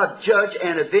 dost thou judge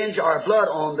and avenge our blood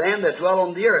on them that dwell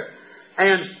on the earth.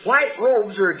 And white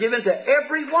robes were given to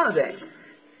every one of them.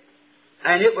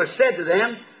 And it was said to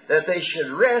them that they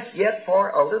should rest yet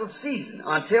for a little season,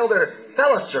 until their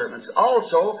fellow servants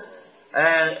also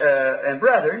and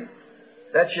brethren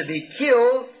that should be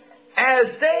killed as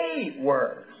they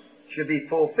were should be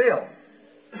fulfilled.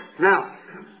 Now,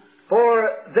 for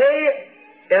they,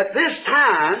 at this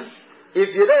time,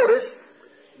 if you notice,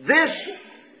 this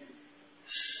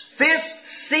 5th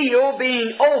seal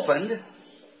being opened,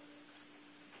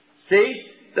 see,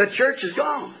 the church is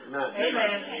gone.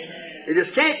 Amen. It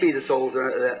just can't be the souls of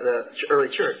the early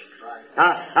church.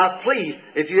 Now, please,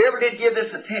 if you ever did give this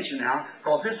attention now,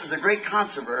 because this is a great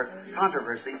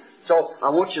controversy, so I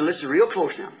want you to listen real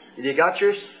close now. If you got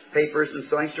your papers and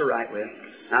things to write with,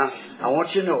 now, I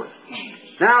want you to notice.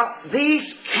 Now,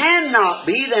 these cannot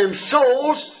be them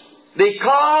souls,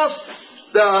 because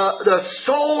the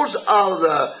souls of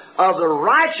the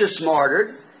righteous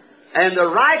martyred and the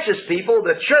righteous people,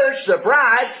 the church, the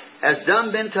bride, has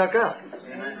done been tuck up.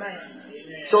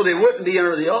 So they wouldn't be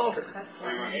under the altar.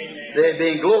 They'd be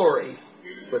in glory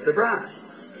with the bride.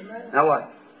 Now what?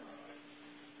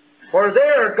 For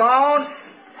they are gone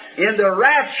in the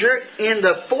rapture in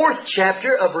the 4th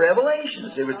chapter of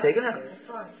Revelations. They were taken up.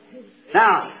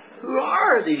 Now, who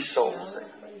are these souls?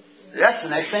 That's the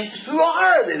next thing. Who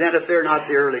are they then if they're not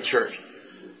the early church?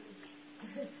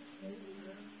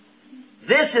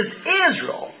 This is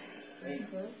Israel.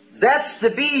 That's to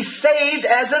be saved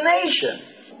as a nation.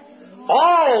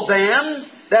 All them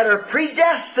that are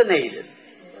predestinated.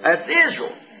 That's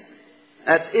Israel.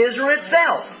 That's Israel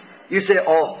itself. You say,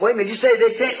 oh, wait a minute, you say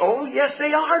they can't. Oh, yes,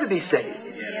 they are to be saved.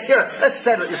 Here, let's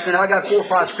settle it just a minute. I got 4 or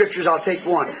 5 scriptures. I'll take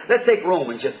one. Let's take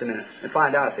Romans just a minute and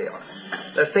find out if they are.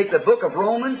 Let's take the book of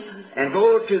Romans and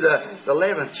go to the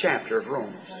 11th chapter of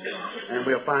Romans. And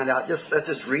we'll find out. Let's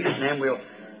just read it and then we'll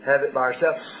have it by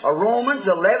ourselves. Romans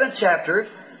 11th chapter,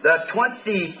 the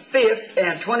 25th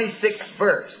and 26th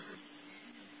verse.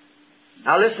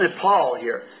 Now listen to Paul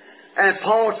here. And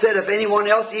Paul said, if anyone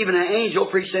else, even an angel,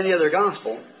 preached any other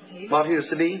gospel, what he was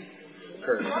to be?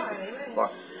 Cursed.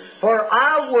 For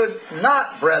I would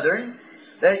not, brethren,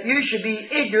 that you should be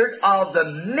ignorant of the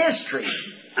mystery,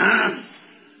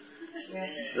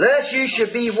 lest you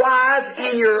should be wise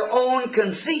in your own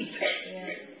conceit.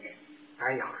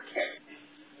 There you are.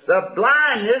 The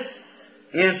blindness,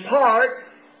 in part,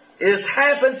 is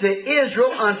happened to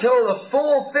Israel until the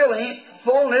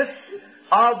fullness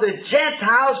of the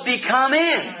Gentiles be come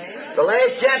in. The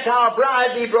last Gentile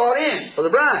bride be brought in for the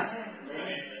bride.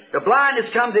 The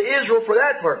blindness come to Israel for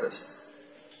that purpose.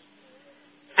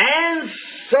 And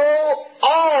so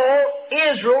all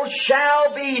Israel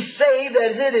shall be saved,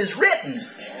 as it is written.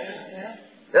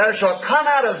 There shall come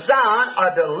out of Zion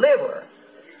a deliverer,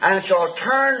 and shall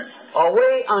turn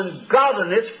away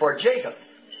ungodliness for Jacob.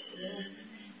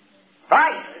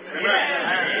 Right?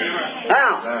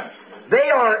 Now, they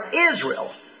are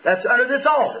Israel. That's under this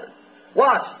altar.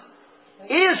 What?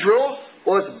 Israel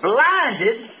was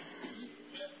blinded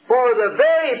for the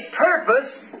very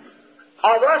purpose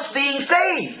of us being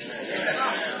saved.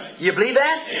 You believe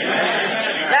that?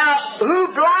 Now, who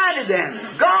blinded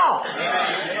them? God.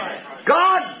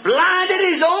 God blinded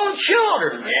His own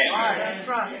children.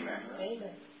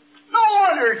 No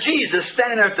wonder Jesus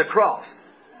standing there at the cross,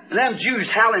 and them Jews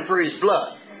howling for His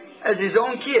blood as His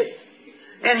own kids.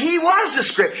 And He was the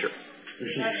Scripture.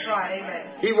 That's right,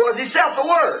 amen. He was Himself the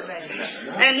Word.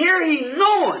 And here He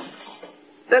knowing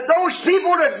that those people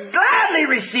would have gladly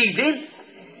received Him,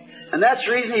 and that's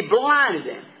the reason He blinded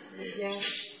them.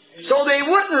 So they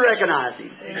wouldn't recognize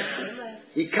Him.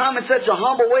 He come in such a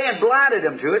humble way and blinded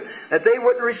them to it that they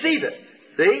wouldn't receive it.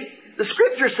 See? The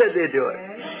Scripture said they'd do it.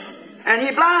 And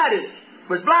He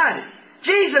was blinded.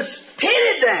 Jesus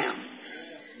pitted them.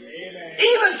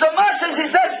 Even so much as He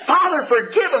said, Father,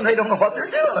 forgive them. They don't know what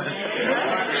they're doing.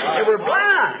 They were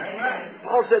blind.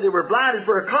 Paul said they were blinded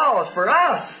for a cause, for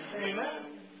us.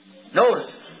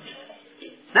 Notice.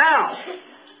 Now,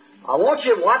 I want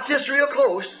you to watch this real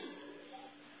close.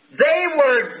 They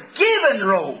were given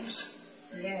robes.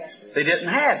 They didn't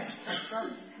have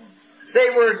them. They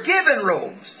were given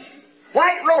robes.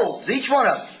 White robes, each one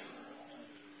of them.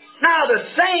 Now the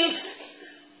saints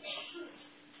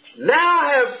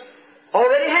now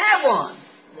already have one.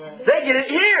 They get it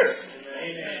here.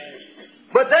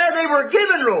 But there they were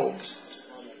given robes.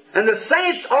 And the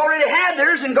saints already had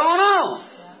theirs and gone on.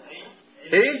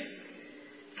 See,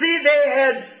 they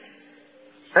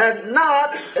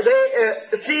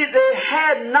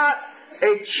had not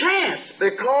a chance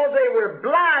because they were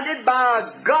blinded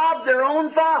by God, their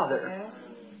own Father,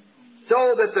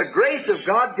 so that the grace of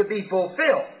God could be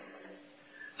fulfilled.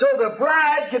 So the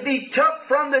bride could be took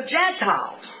from the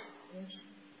Gentiles.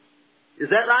 Is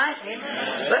that right?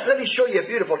 Let me show you a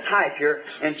beautiful type here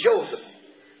in Joseph.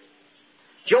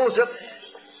 Joseph,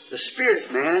 the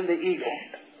spirit man, the eagle,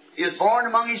 he was born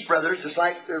among his brothers, just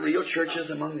like the real churches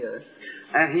among the others.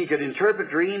 And he could interpret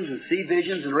dreams and see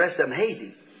visions, and the rest of them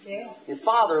hated him. His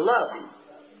father loved him.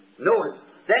 Notice.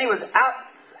 Then he was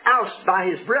ousted by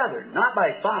his brethren, not by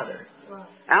his father.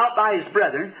 Out by his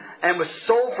brethren, and was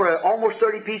sold for almost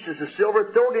 30 pieces of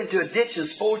silver, thrown into a ditch and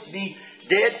supposed to be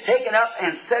dead, taken up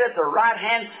and set at the right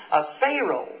hand of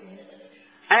Pharaoh.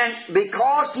 And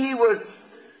because he was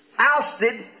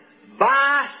ousted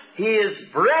by his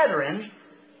brethren,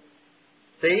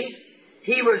 see,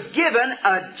 he was given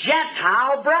a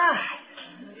Gentile bride.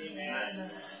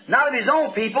 Not of his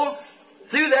own people.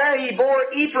 Through there he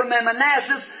bore Ephraim and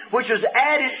Manasseh, which was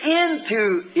added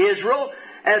into Israel,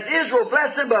 as Israel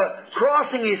blessed him by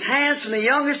crossing his hands from the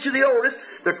youngest to the oldest,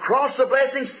 to cross the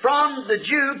blessings from the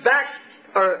Jew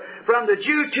from the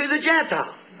Jew to the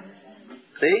Gentile.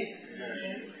 See?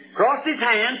 Crossed his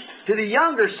hands to the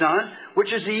younger son,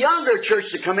 which is the younger church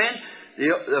to come in.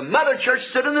 The mother church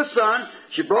stood in the sun.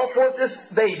 She brought forth this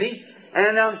baby.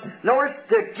 And in order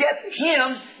to get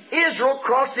him, Israel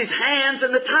crossed his hands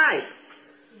in the type.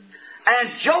 And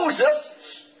Joseph,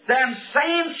 them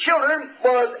same children,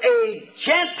 was a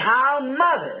Gentile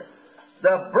mother.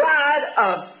 The bride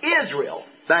of Israel,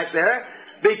 back there,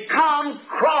 become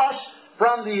crossed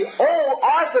from the old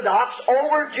Orthodox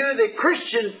over to the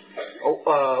Christian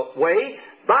way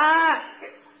by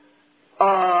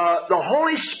the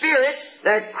Holy Spirit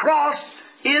that crossed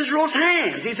Israel's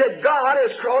hands. He said, God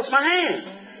has crossed my hands.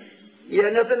 He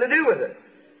had nothing to do with it.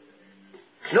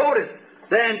 Notice,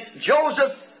 then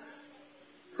Joseph,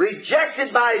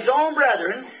 rejected by his own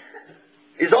brethren,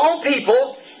 his own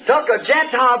people, took a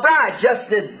Gentile bride,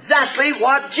 just exactly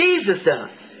what Jesus done.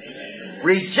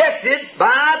 Rejected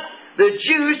by the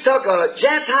Jews, took a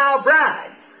Gentile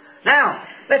bride. Now,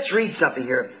 let's read something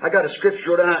here. I got a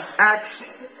scripture down, Acts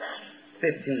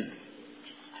 15.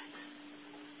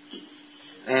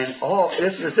 And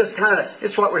this is just kind of,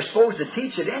 it's what we're supposed to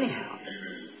teach it anyhow.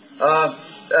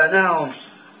 Now,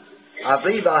 I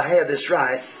believe I have this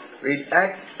right. Read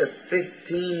Acts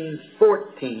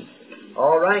 15:14.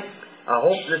 All right? I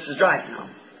hope this is right now.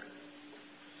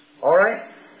 All right?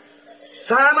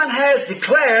 Simon has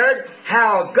declared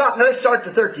how God... Now let's start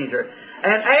the 13th here.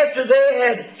 And after they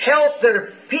had held their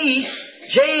peace,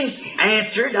 James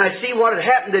answered. Now see what had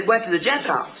happened. They went to the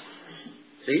Gentiles.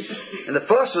 See? And the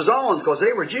fuss was on because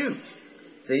they were Jews.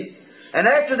 See? And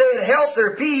after they had held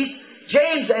their peace,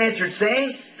 James answered,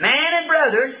 saying, Man and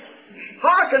brethren,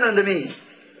 hearken unto me.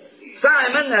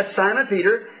 Simon, that's Simon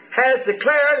Peter, has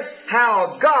declared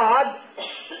how God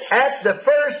at the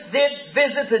first did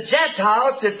visit the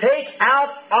Gentiles to take out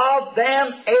of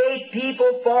them a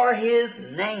people for His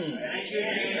name.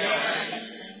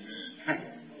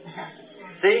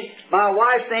 See, my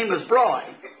wife's name was Broy.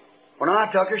 When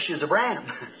I took her, she was a Branham.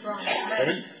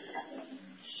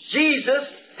 Jesus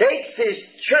takes His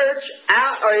church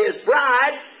out, or His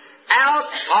bride, out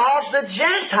of the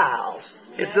Gentiles.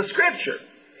 It's the Scripture.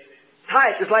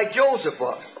 Type, just like Joseph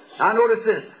was. Now notice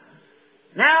this.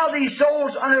 Now these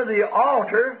souls under the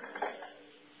altar,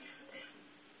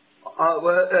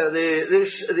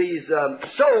 these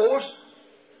souls,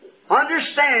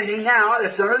 understanding now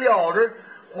that's under the altar,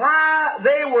 why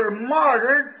they were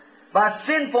martyred by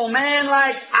sinful men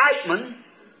like Eichmann.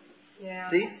 Yeah.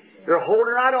 See? They're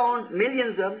holding right on,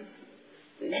 millions of them.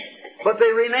 See? But they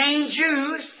remain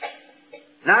Jews.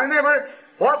 Now remember,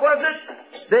 what was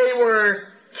it? They were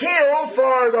killed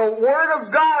for the Word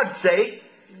of God's sake,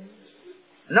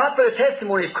 not for the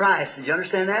testimony of Christ. Did you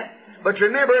understand that? But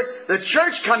remember, the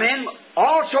church come in,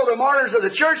 also the martyrs of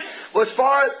the church, was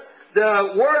for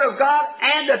the Word of God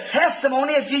and the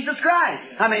testimony of Jesus Christ.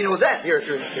 How many knows that? Here,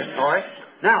 all right.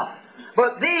 Now,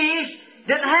 but these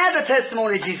didn't have the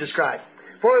testimony of Jesus Christ.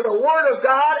 For the Word of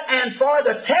God and for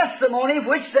the testimony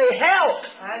which they held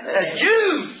as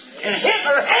Jews. And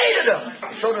Hitler hated them.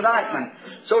 So did Eichmann.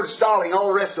 So did Stalin, all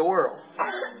the rest of the world.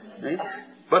 See?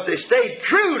 But they stayed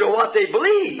true to what they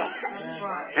believed.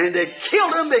 And they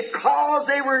killed them because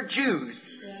they were Jews.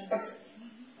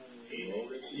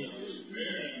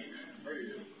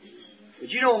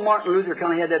 Did you know Martin Luther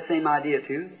kind of had that same idea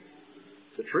too?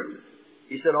 It's the truth.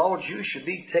 He said all Jews should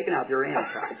be taken out their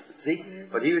Antichrist. See?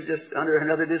 But he was just under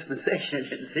another dispensation.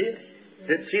 Didn't see it.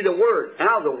 Didn't see the Word.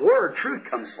 Now the Word, truth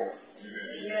comes forth.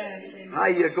 How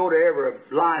you go to ever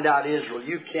blind out Israel?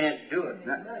 You can't do it.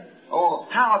 Oh,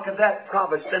 how could that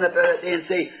prophet stand up there and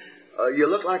say, you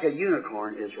look like a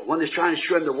unicorn, Israel? One that's trying to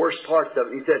show him the worst parts of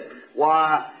it. He said,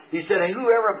 why? He said, hey,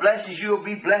 whoever blesses you will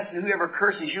be blessed, and whoever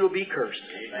curses you will be cursed.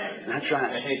 Amen. That's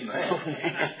right. Amen.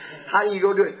 How do you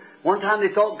go do it? One time they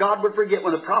thought God would forget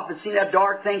when the prophet seen that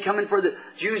dark thing coming for the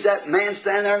Jews, that man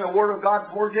standing there and the Word of God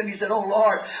poured him. He said, oh,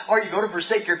 Lord, are you going to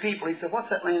forsake your people? He said, what's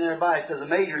that laying there by? He says, a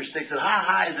measuring stick. He said, how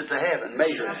high is it to heaven?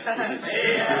 Measure it.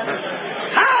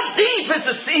 How deep is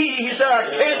the sea? He said,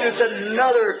 I tell you, said,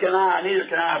 neither can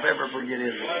I ever forget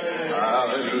Israel.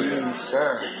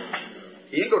 Sir.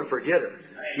 He ain't going to forget her.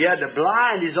 He had to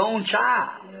blind his own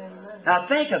child. Now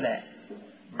think of that.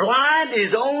 Blind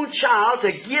his own child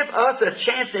to give us a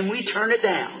chance and we turn it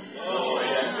down.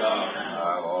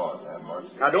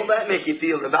 Now don't that make you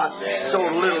feel about so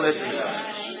little that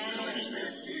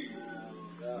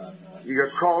you're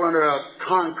crawling under a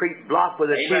concrete block with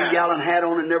a 10-gallon hat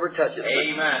on and never touch it.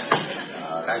 Amen.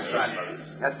 That's right, brother.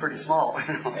 That's pretty small.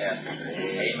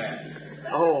 Amen.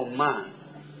 Oh my.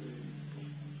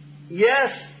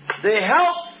 Yes, they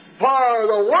helped for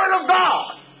the Word of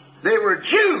God. They were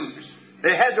Jews.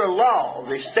 They had their law.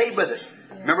 They stayed with it.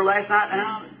 Remember last night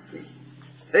now?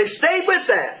 They stayed with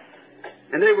that.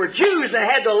 And they were Jews. They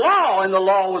had the law, and the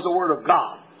law was the Word of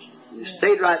God. They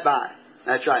stayed right by it.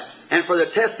 That's right. And for the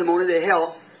testimony they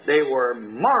held, they were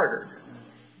martyred.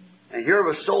 And here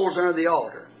were souls under the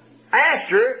altar.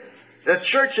 After the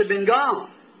church had been gone.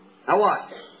 Now what?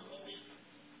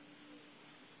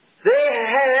 They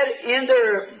had, in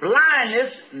their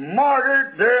blindness,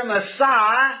 martyred their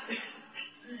Messiah,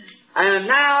 and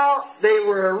now they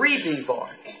were reaping for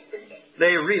it.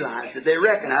 They realized it. They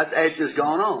recognized it as it's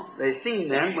gone on. They seen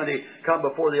them when they come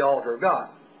before the altar of God.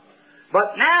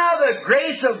 But now the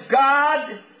grace of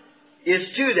God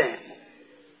is to them.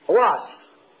 What?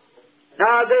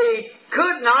 Now they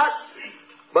could not,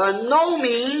 by no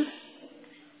means,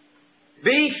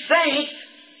 be saints,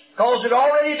 because it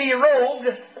already be robed.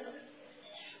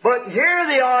 But here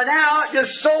they are now,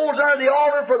 just souls under the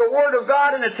altar for the Word of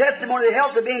God and the testimony of the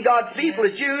health of being God's people,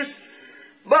 the Jews.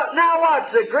 But now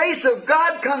what? The grace of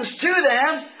God comes to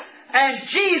them, and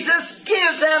Jesus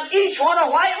gives them each one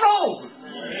a white robe.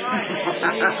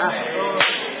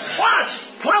 Watch!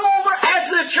 Put them over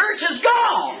after the church is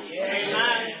gone.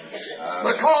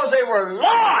 Because they were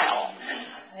loyal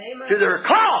to their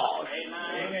cause.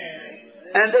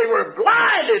 And they were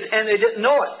blinded and they didn't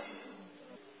know it.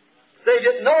 They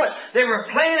didn't know it. They were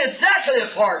playing exactly the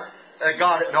part that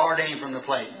God had ordained from the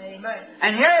play.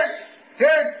 And here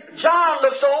John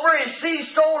looks over and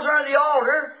sees souls under the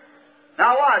altar.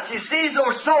 Now watch, he sees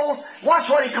those souls. Watch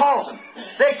what he calls them.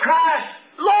 They cry,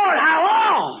 Lord, how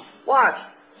long? Watch,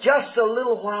 just a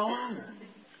little while longer.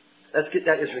 Let's get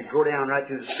that as we go down right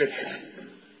through the Scripture.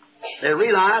 They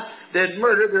realized they'd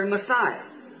murdered their Messiah.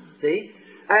 See?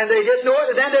 And they didn't know it,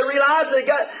 and then they realized they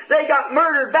got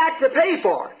murdered back to pay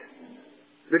for it.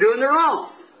 They're doing the wrong.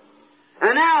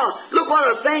 And now, look what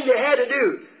a thing they had to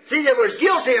do. See, they were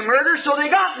guilty of murder, so they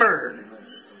got murdered.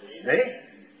 See?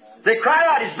 They cried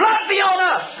out, His blood be on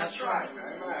us! That's right.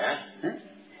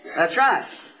 That's right.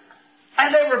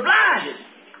 And they were blinded.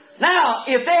 Now,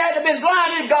 if they had been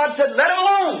blinded, God said, let them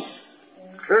alone.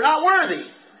 They're not worthy.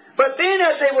 But then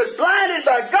as they was blinded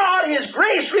by God, His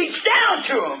grace reached down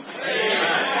to them.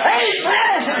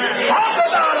 Amen. Talk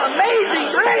about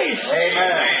amazing grace.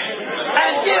 Amen.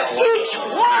 And give each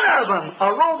one of them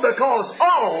a robe, because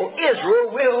all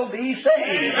Israel will be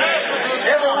saved.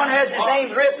 Everyone had the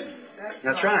names written.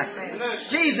 That's right.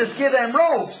 Jesus gave them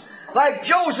robes, like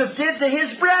Joseph did to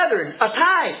his brethren, a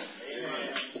type.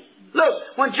 Look,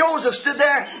 when Joseph stood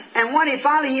there, and when he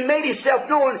finally made himself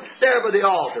known there by the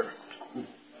altar,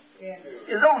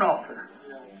 his own altar,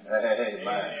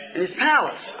 in his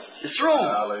palace, his throne.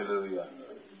 Hallelujah.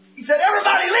 He said,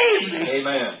 everybody leave me.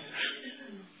 Amen.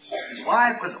 His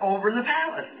wife was over in the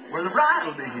palace, where the bride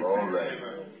will be.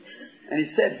 And he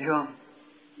said to him,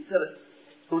 he said,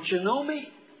 don't you know me?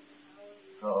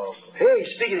 Oh. Hey,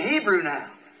 speaking Hebrew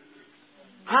now.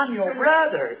 I'm your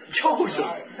brother,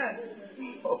 Joseph.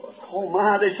 Oh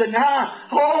my, they said, now,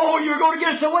 you're going to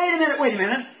get us. So wait a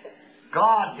minute.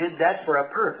 God did that for a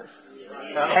purpose.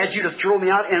 Had you to throw me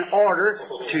out in order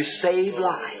to save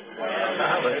life.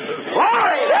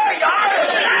 Glory, there you are.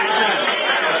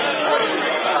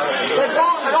 But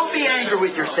don't be angry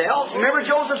with yourself. Remember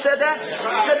Joseph said that?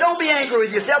 He said, don't be angry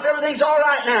with yourself. Everything's all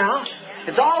right now.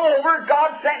 It's all over.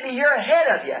 God sent me here ahead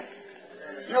of you.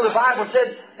 You know, the Bible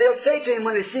said, they'll say to him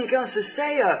when they see him come,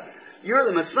 say, you're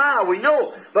the Messiah, we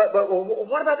know. But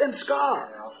what about them scars?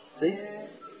 See?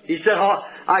 He said,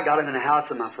 I got them in the house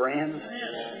of my friends.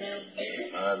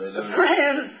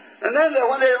 Friends. And then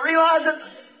when they realized it,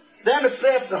 them it's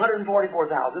left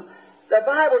 144,000. The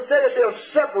Bible said that they'll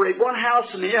separate one house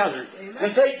from the other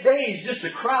and take days just to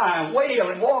cry and wail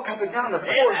and walk up and down the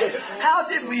floor and say, how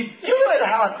did we do it?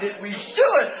 How did we do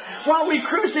it? While we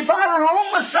crucified our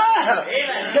own Messiah.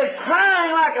 They're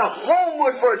crying like a home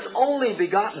would for its only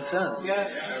begotten Son.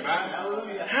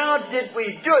 How did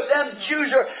we do it? Them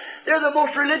Jews they're the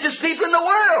most religious people in the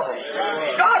world.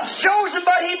 God chose them,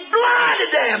 but He blinded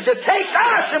them to take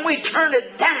us, and we turned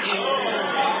it down.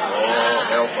 Oh,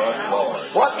 help us,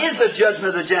 Lord. What is the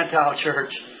judgment of the Gentile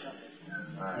church?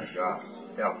 My God,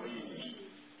 help us.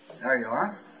 There you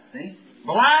are. See?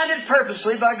 Blinded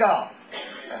purposely by God.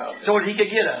 So that He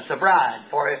could get us a bride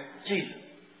for Jesus.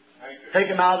 Take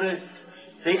them out of the...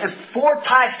 See, and 4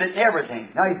 types and everything.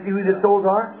 Now you see who the souls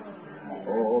are?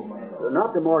 Oh, my God. They're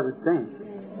not the mortal saints.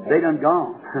 They done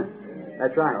gone.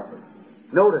 That's right.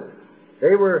 Notice,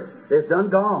 they've done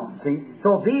gone. See?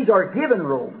 So these are given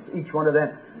robes, each one of them.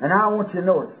 And now I want you to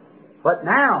notice. But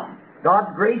now,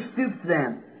 God's grace stoops to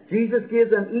them. Jesus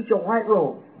gives them each a white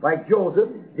robe, like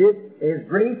Joseph did His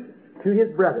grace to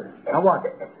his brethren. Now watch.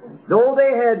 Though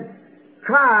they had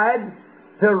tried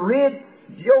to rid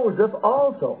Joseph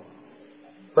also,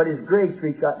 but His grace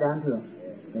reached right down to him.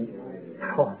 See?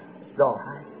 Oh, it's all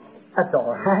right. That's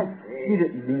all right. You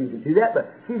didn't mean to do that,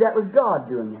 but see, that was God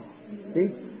doing that. See?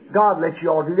 God let you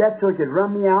all do that so He could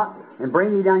run me out and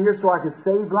bring me down here so I could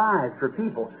save lives for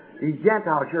people. These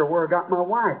Gentiles here, where I got my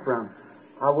wife from.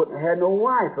 I wouldn't have had no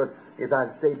wife if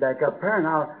I'd stayed back up there. And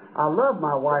I love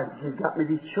my wife. She's got me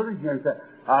these children here. And said,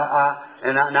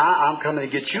 now I'm coming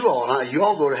to get you all. Now, you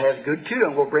all go to have good too.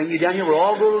 I'm going to bring you down here. We're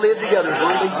all going to live together as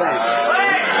one big family.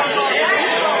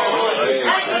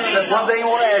 That's one thing I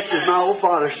want to ask you, is my old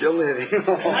father still living?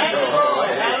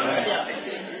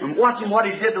 And watching what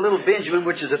he did to little Benjamin,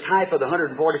 which is a type of the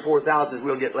 144,000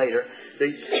 we'll get later.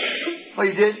 See, what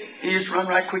he did, he just run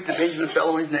right quick to Benjamin, fell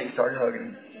on his neck, and started hugging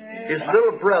him. His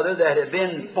little brother that had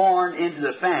been born into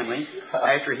the family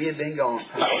after he had been gone.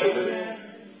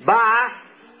 By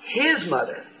his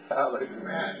mother.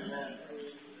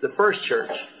 The first church,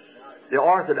 the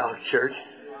Orthodox Church,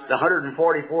 the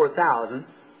 144,000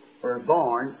 were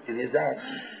born in his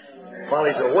absence. While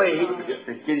he's away,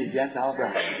 to get his Gentile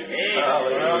bride.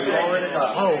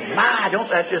 Oh my, don't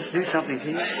that just do something to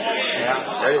you?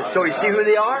 Yeah. So you see who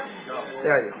they are?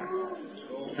 There they are.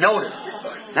 Notice.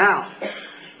 Now,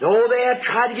 though they had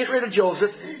tried to get rid of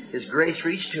Joseph, his grace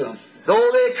reached to him.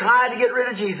 Though they tried to get rid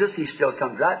of Jesus, he still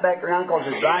comes right back around because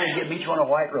his bride is giving each one a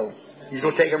white robe. He's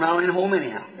going to take them around in home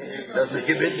anyhow. Doesn't make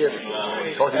a bit different.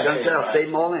 Because he done said, I'll save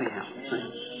them all anyhow.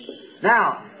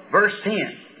 Now, verse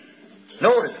 10.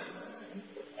 Notice.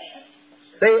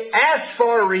 They asked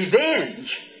for revenge.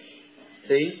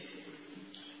 See?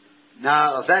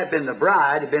 Now, if that had been the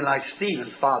bride, it had been like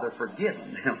Stephen's father, forgive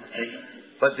them.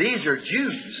 But these are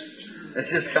Jews that's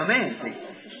just come in. See?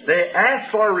 They asked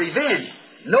for revenge.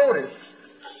 Notice.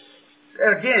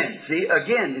 Again, see,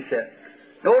 again, he said.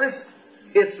 Notice,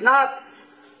 it's not,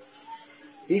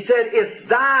 he said, it's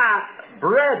thy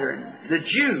brethren, the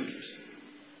Jews.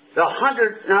 Now,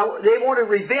 they wanted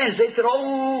revenge. They said,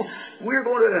 oh, we're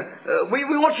going to, we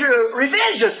want you to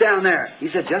revenge us down there. He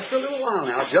said, just a little while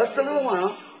now, just a little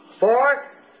while. For,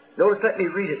 notice, let me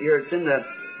read it here. It's in the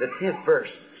 10th verse.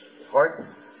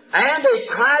 And they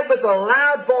cried with a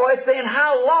loud voice, saying,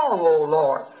 how long, O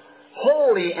Lord,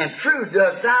 holy and true,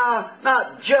 dost thou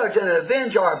not judge and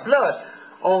avenge our blood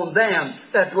on them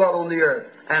that dwell on the earth?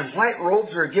 And white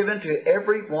robes were given to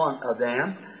every one of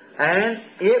them. And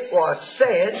it was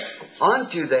said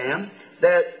unto them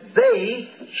that they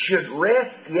should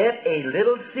rest yet a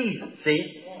little season.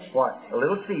 See? What? A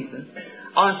little season.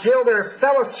 Until their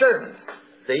fellow servants.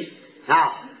 See?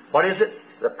 Now, what is it?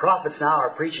 The prophets now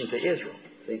are preaching to Israel.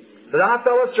 See? But thy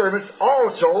fellow servants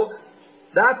also,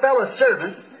 thy fellow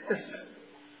servants,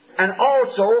 and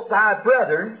also thy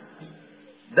brethren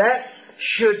that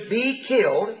should be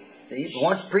killed. See?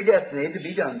 Once predestinated to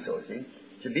be done so, see?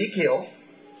 To be killed.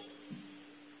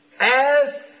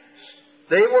 As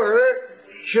they were,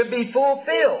 should be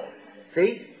fulfilled.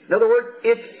 See? In other words,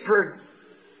 it's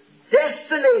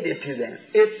predestinated to them.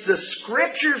 It's the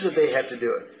Scriptures that they have to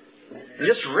do it. And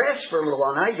just rest for a little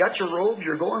while. Now you got your robes,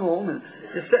 you're going home, and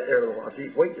just sit there a little while.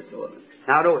 See? Wait just a little bit.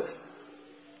 Now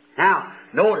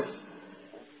notice.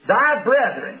 Thy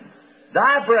brethren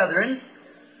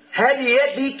had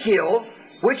yet be killed,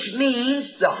 which means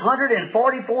the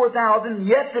 144,000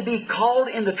 yet to be called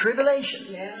in the tribulation.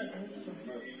 Yeah.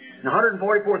 The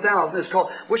 144,000 is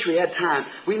called. Wish we had time.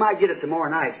 We might get it tomorrow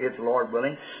night, if the Lord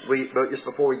willing. But just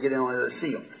before we get in on the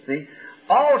seal. See.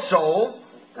 Also,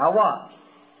 now what?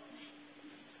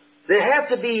 They have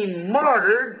to be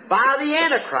martyred by the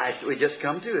Antichrist that we just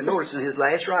come to. And notice in his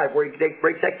last ride where he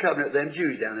breaks that covenant with them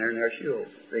Jews down there in their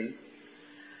shields. See.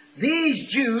 These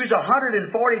Jews,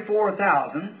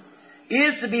 144,000.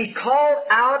 is to be called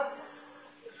out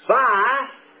by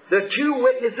the two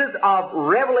witnesses of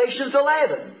Revelations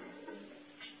 11.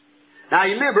 Now,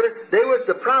 you remember, they was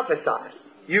to prophesy.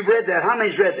 You've read that. How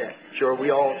many's read that? Sure, we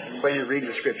all acquainted reading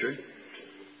the Scriptures.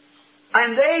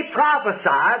 And they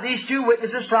prophesy, these two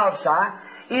witnesses prophesy,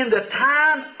 in the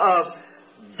time of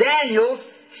Daniel's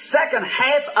second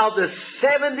half of the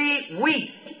 70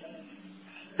 weeks.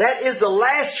 That is the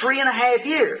last 3.5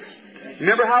 years.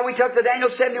 Remember how we took the Daniel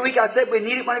 70 week? I said we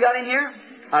need it when I got in here?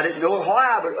 I didn't know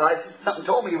why, but something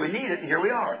told me we need it, and here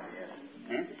we are.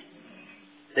 Yeah.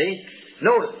 See?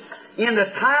 Notice, in the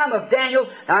time of Daniel,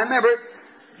 now remember,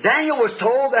 Daniel was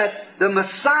told that the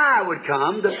Messiah would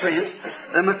come, the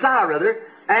Messiah rather,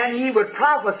 and he would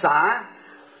prophesy.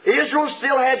 Israel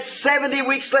still had 70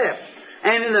 weeks left.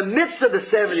 And in the midst of the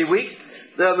 70 weeks,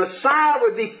 the Messiah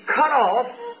would be cut off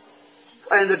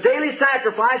and the daily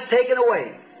sacrifice taken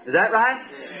away. Is that right?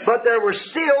 But there were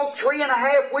still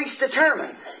 3.5 weeks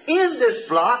determined. In this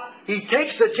block, he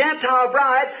takes the Gentile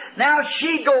bride. Now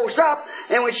she goes up,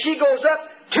 and when she goes up,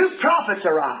 2 prophets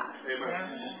arrive.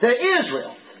 To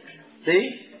Israel.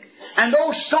 See? And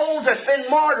those souls that's been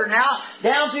martyred now,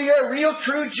 down to your real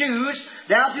true Jews,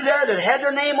 down to there that had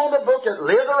their name on the book, that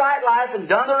lived the right life and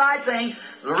done the right thing,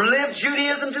 lived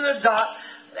Judaism to the dot,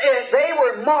 they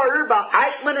were martyred by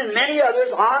Eichmann and many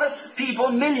others, honest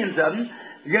people, millions of them.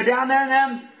 You go down there and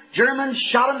them Germans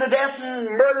shot them to death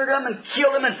and murdered them and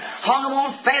killed them and hung them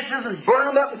on fences and burned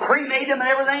them up and cremated them and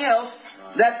everything else.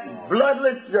 That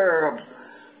bloodless,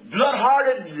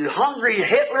 blood-hearted, hungry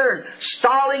Hitler and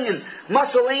Stalin and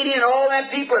Mussolini and all them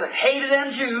people that hated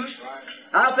them Jews.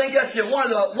 I think that's one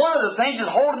of the things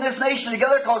that's holding this nation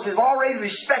together, because they've already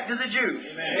respected the Jews.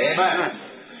 Amen.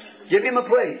 Give him a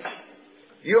place.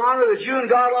 You honor the Jew and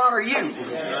God will honor you.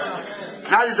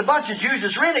 Now there's a bunch of Jews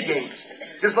that's renegades,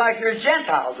 just like there's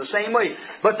Gentiles the same way.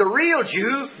 But the real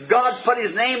Jew, God put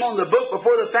his name on the book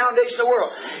before the foundation of the world.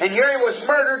 And here he was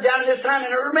murdered down at this time. And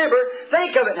remember,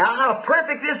 think of it now, how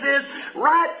perfect this is.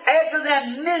 Right after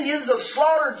that millions of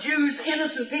slaughtered Jews,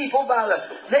 innocent people by the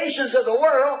nations of the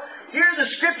world, here the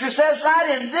Scripture says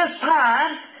right in this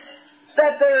time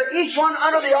that they're each one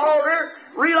under the altar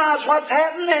realize what's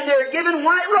happened, and they're given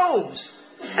white robes.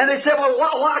 And they said, well,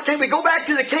 why can't we go back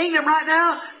to the kingdom right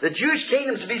now? The Jewish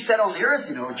kingdom's to be set on the earth,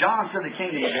 you know. John said the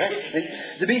kingdom of heaven.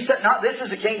 To be set, not this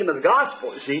is the kingdom of the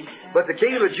gospel, you see, but the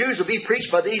kingdom of Jews will be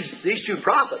preached by these two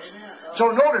prophets. So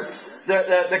notice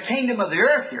the kingdom of the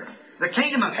earth here. The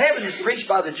kingdom of heaven is preached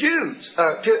by the Jews,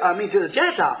 to the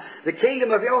Gentiles. The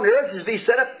kingdom of the earth is to be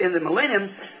set up in the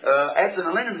millennium, after the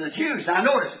millennium of the Jews. Now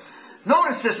notice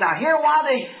this now. Here while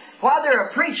they're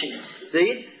preaching,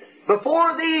 see,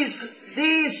 before these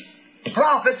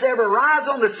prophets ever rise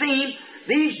on the scene,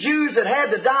 these Jews that had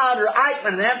to die under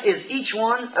Eichmann and them, is each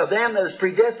one of them that is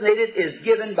predestinated is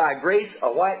given by grace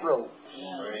a white robe.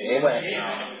 Amen.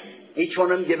 Each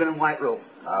one of them given a white robe.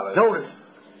 Notice.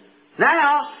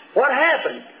 Now, what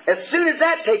happened? As soon as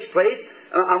that takes place,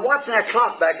 I'm watching that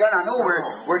clock back there, and I know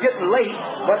we're getting late,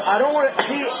 but I don't want to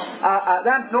see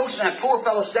that notion, that poor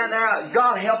fellow standing there.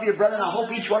 God help you, brother, and I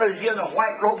hope each one of you is given a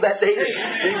white robe that day.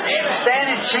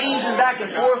 Standing, changing back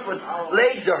and forth with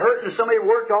legs are hurting, and somebody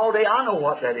worked all day. I know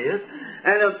what that is.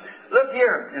 And look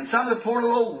here, and some of the poor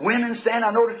little women stand.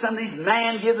 I noticed some of these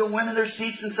men give the women their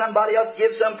seats, and somebody else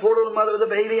gives some poor little mother with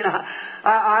a baby, and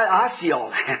I see all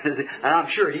that, and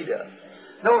I'm sure he does.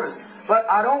 Notice. But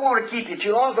I don't want to keep you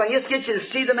too long, so I just get you to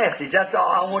see the message. That's all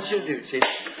I want you to do, see.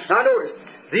 Now notice,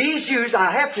 these Jews,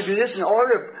 I have to do this in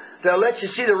order to let you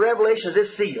see the revelation of this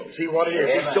seal. See what it is.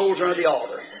 These souls are on the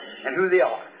altar, and who they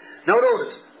are. Now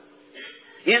notice,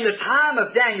 in the time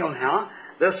of Daniel now,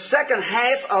 the second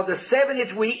half of the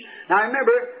 70th week, now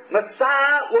remember,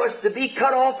 Messiah was to be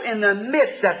cut off in the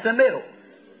midst, that's the middle.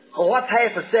 Well, what's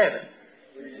half of 7?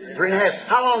 3.5.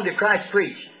 How long did Christ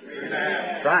preach?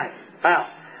 3.5. Right. Now,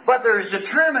 but there is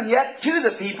determined yet to the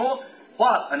people,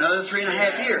 what? Another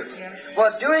 3.5 years.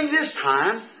 Well, during this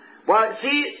time,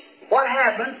 see, what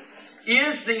happened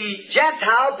is the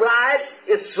Gentile bride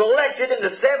is selected in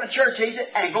the 7 church ages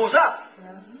and goes up.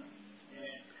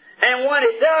 And when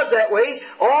it does that way,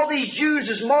 all these Jews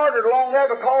is martyred along there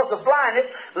because of blindness,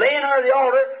 laying under the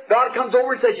altar. God comes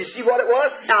over and says, you see what it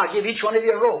was? Now I'll give each one of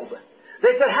you a robe.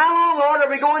 They said, how long, Lord, are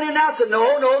we going in now? I said, no.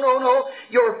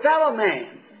 Your fellow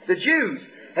man, the Jews,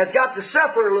 has got to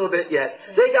suffer a little bit yet.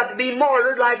 They got to be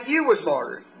martyred like you was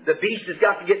martyred. The beast has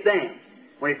got to get down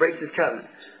when he breaks his covenant.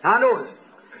 Now notice.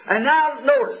 And now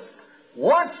notice.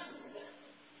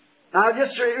 Now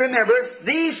just remember,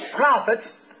 these prophets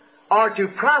are to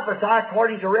prophesy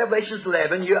according to Revelation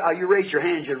 11. You raised your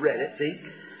hand, you read it, see?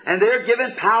 And they're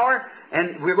given power,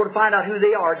 and we're going to find out who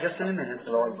they are just in a minute,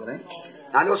 the Lord willing.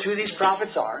 I know who these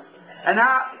prophets are. And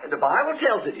now, the Bible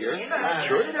tells it here.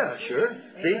 Sure it does, sure.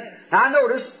 See? Now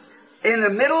notice, in the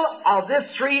middle of this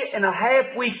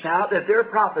 3.5 weeks now that they're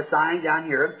prophesying down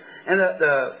here, and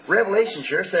the Revelation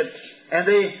here said, and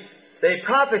they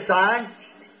prophesied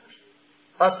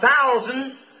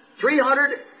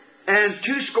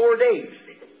 1,362 days.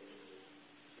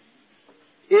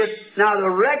 Now the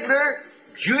regular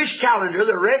Jewish calendar,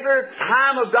 the regular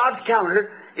time of God's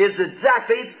calendar, is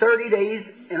exactly 30 days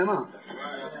in a month.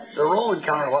 The Roman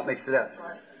calendar, what makes it up?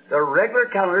 The regular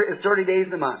calendar is 30 days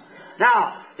in a month.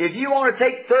 Now, if you want to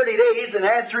take 30 days and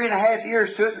add 3.5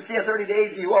 years to it and see how 30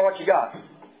 days, what you got?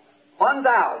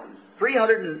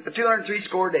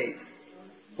 1,203 days.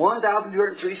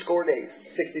 1,203 days.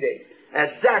 60 days.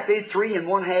 Exactly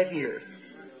 3.5 years.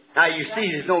 Now you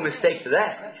see there's no mistake to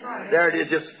that. There it is,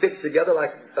 just fits together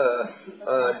like a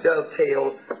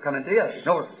dovetail coming together.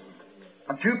 Notice.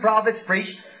 2 prophets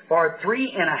preached for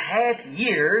 3.5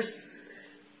 years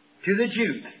to the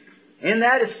Jews. In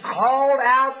that is called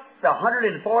out the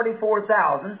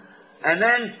 144,000. And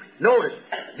then, notice,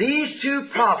 these 2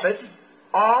 prophets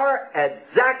are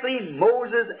exactly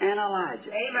Moses and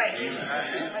Elijah. Amen.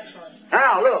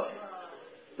 Now,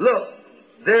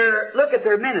 look at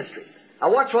their ministry. Now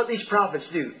watch what these prophets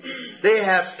do. They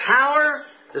have power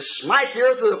to smite the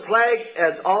earth with a plague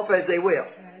as oft as they will.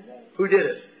 Who did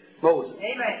it? Moses.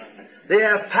 Amen. They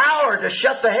have power to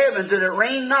shut the heavens and it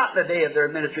rain not in the day of their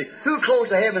ministry. Who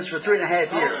closed the heavens for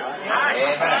 3.5 years?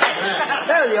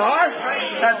 There you are.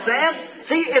 That's them.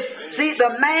 See,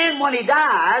 the man when he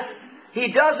dies,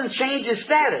 he doesn't change his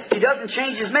status. He doesn't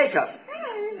change his makeup.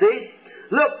 See?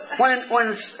 Look, when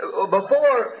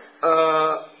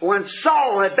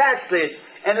Saul had backslid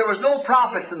and there was no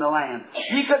prophets in the land,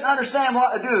 he couldn't understand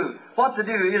what to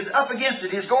do. He was up against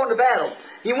it. He was going to battle.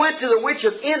 He went to the witch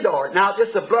of Endor. Now,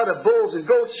 just the blood of bulls and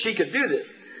goats, she could do this.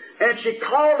 And she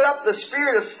called up the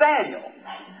spirit of Samuel.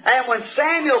 And when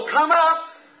Samuel come up,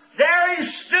 there he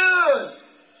stood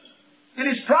in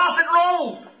his prophet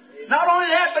robe. Not only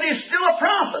that, but he's still a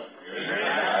prophet.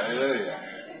 Hallelujah.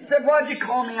 He said, why'd you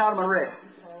call me out of my rest?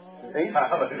 He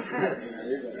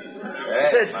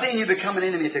said, seeing you become an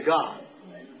enemy to God.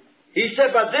 He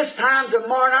said, by this time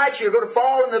tomorrow night you're going to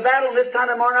fall in the battle, and this time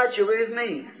tomorrow night you'll be with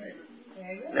me.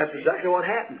 That's exactly what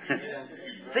happened.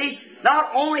 See,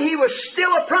 not only he was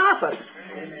still a prophet,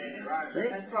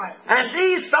 and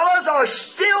these fellows are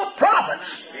still prophets.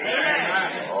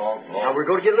 Now we're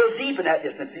going to get a little deep in that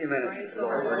just in a few minutes.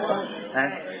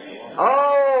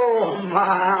 Oh my,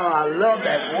 I love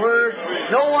that word.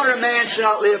 No wonder man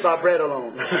shall not live by bread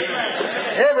alone.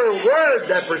 Every word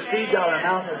that proceeds out of the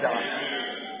mouth of God.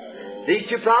 These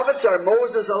two prophets are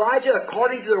Moses and Elijah,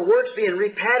 according to their works being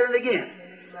repatterned again.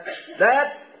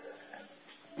 That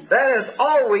has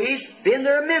always been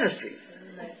their ministry.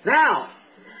 Now,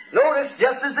 notice,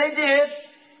 just as they did,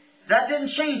 that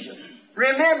didn't change them.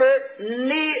 Remember,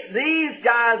 these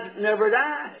guys never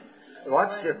died.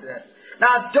 Watch this.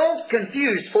 Now, don't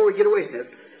confuse, before we get away from this,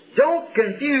 don't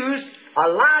confuse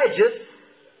Elijah's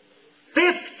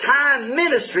 5th-time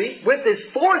ministry with his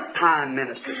 4th-time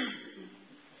ministry.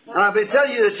 Now, I've been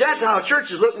telling you, the Gentile church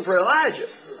is looking for Elijah.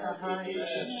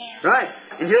 Right.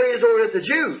 And here he is over at the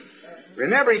Jews.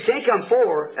 Remember, he can't come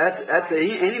 4. That's the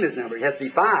enemy's number. He has to be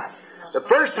 5. The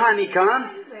first time he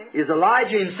comes is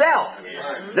Elijah himself.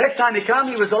 Next time he comes,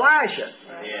 he was Elisha.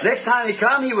 Next time he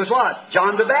comes, he was what?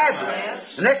 John the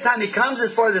Baptist. The next time he comes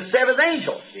is for the 7th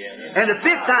angel. And the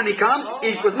 5th time he comes,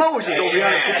 he's with Moses over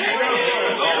here.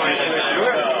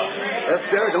 That's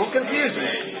there. Don't confuse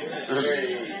me.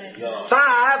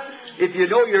 5, if you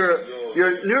know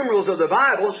your numerals of the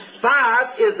Bible,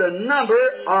 5 is the number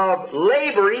of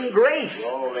laboring grace.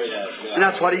 And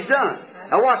that's what he's done.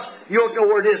 Now watch, you'll know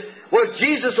where it is. Was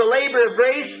Jesus a labor of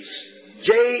grace?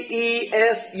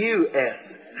 Jesus.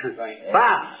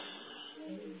 5.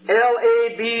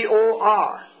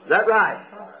 Labor. Is that right?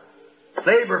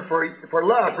 Labor for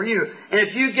love for you. And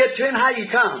if you get to him, how you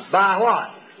come? By what?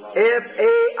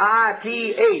 FaithNLabor.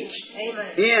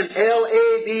 Is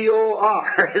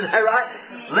that right?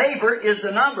 Labor is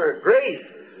the number. Grace.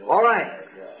 All right.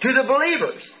 To the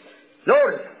believers.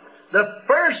 Notice, the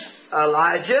first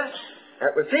Elijah,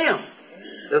 that was him.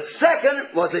 The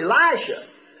second was Elisha.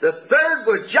 The third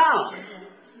was John.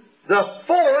 The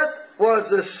 4th was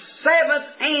the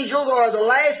 7th angel or the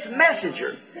last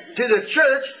messenger to the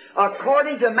church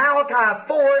according to Malachi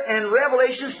 4 and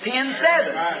Revelations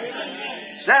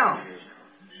 10:7. Now,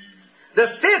 the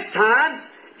 5th time,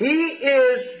 he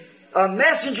is a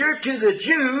messenger to the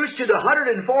Jews, to the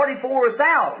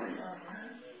 144,000.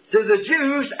 To the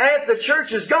Jews after the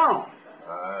church is gone.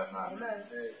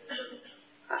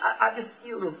 I just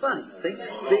feel a little funny. See,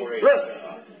 look,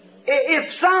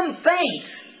 if some think,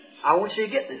 I want you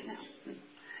to get this now.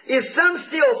 If some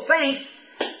still think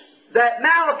that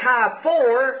Malachi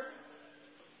 4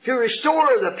 to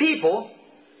restore the people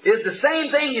is the same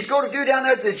thing he's going to do down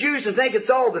there to the Jews and think it's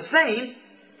all the same,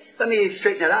 let me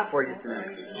straighten that out for you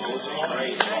tonight.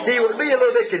 See, it would be a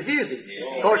little bit confusing.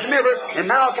 Of course, remember, in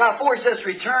Malachi 4 it says,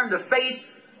 return the faith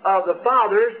of the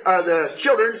fathers, or the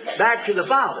children, back to the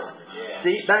Father.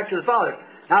 See, back to the Father.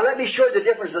 Now let me show you the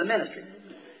difference of the ministry.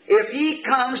 If he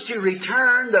comes to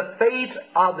return the faith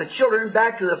of the children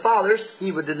back to the fathers,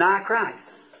 he would deny Christ.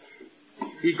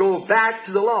 He'd go back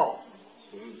to the law.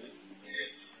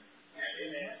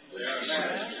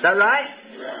 Is that right?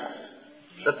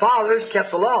 The fathers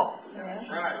kept the law.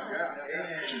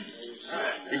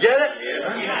 You get it?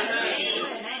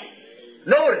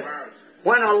 Notice,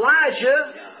 when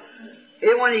Elijah,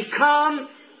 when he come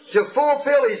to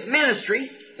fulfill his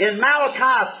ministry in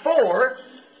Malachi 4,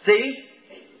 see,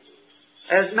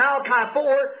 as Malachi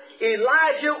 4,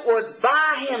 Elijah was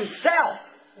by himself.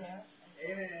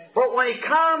 But when he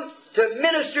comes to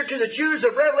minister to the Jews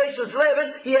of Revelation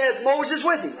 11, he has Moses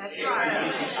with him. That's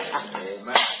right.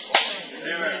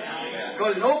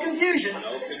 Because no confusion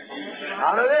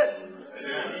out of it.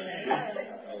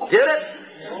 Get it?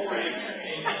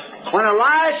 When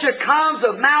Elijah comes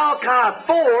of Malachi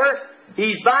 4,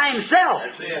 He's by himself.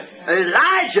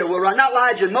 Elijah will arrive. Not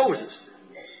Elijah and Moses.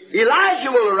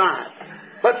 Elijah will arrive.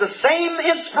 But the same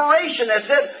inspiration that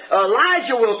said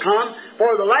Elijah will come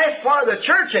for the last part of the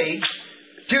church age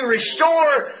to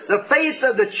restore the faith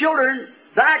of the children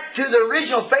back to the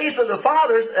original faith of the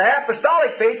fathers, the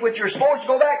apostolic faith, which you're supposed to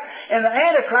go back, and the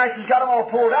Antichrist has got them all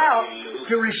pulled out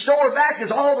to restore back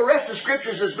as all the rest of the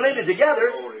Scriptures is blended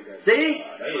together. See?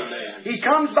 He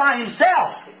comes by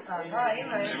himself.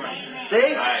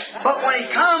 See? But when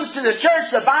he comes to the church,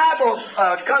 the Bible,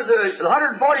 comes to the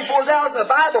 144,000,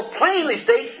 the Bible plainly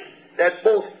states that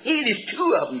both he and his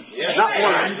two of them, not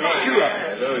one of them, two of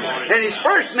them. And his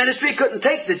first ministry couldn't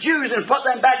take the Jews and put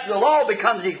them back to the law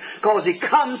because he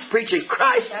comes preaching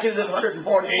Christ to the 144,000.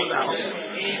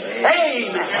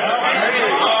 Amen.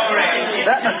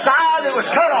 That Messiah that was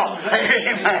cut off.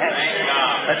 Amen.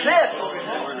 That's it.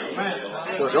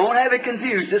 So don't have it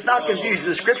confused. It's not confused.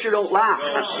 The Scripture don't lie.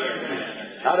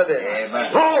 Out of it.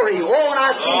 Amen. Glory. Oh, and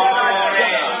I see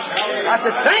that. I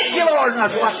said, thank you, Lord. And I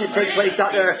was watching it take place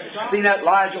out there. Seen that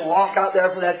Elijah walk out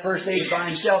there for that first age by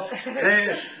himself.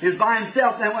 He was by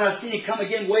himself. And then when I see him come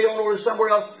again way over somewhere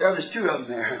else, there was two of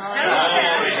them there.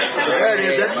 There it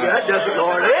is. That does it,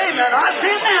 Lord. Amen. I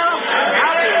see it now.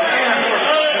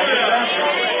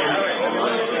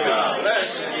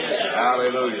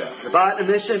 Hallelujah. About the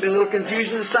mission, been a little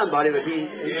confusion to somebody, but he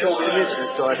told me to mention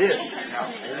it, so I did.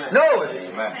 No,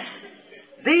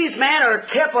 these men are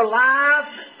kept alive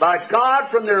by God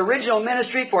from their original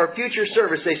ministry for future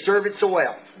service. They serve it so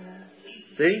well.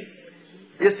 See?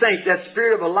 Just think, that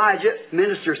spirit of Elijah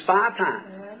ministers 5 times.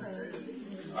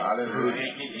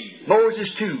 Hallelujah. Moses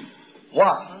 2.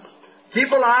 What?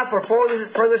 Keep alive for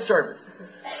further service.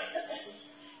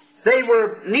 They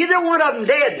were, neither one of them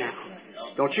dead now.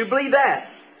 Don't you believe that?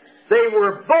 They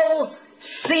were both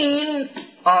seen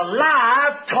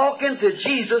alive talking to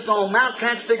Jesus on Mount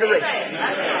Transfiguration.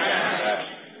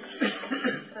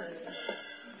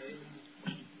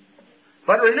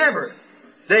 But remember,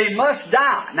 they must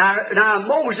die. Now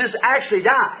Moses actually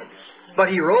died, but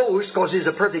he rose because he's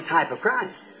a perfect type of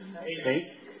Christ. See?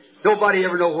 Nobody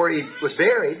ever know where he was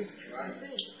buried.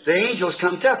 The angels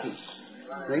come took him.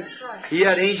 See? He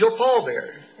had angel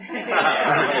pallbearers.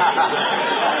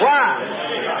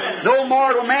 Why? No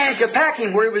mortal man could pack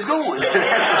him where he was going.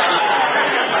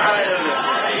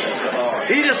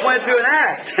 He just went through an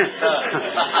act.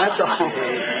 That's all.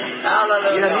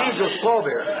 He had angels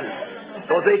pallbearers.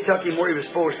 Because they took him where he was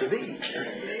supposed to be.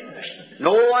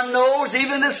 No one knows,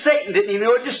 even the Satan didn't even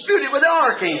know it, disputed with the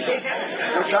archangel.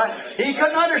 That's right. He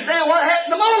couldn't understand what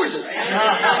happened to Moses.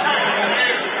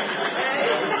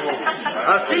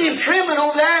 I see him trembling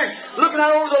over there, looking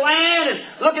out over the land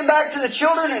and looking back to the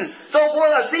children and so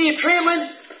forth. I see him trembling,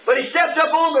 but he stepped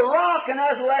up on the rock, and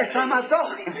that was the last time I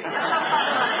saw him.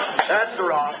 That's the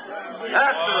rock.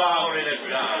 That's the rock.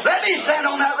 Let me stand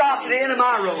on that rock at the end of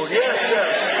my road. Yes, sir.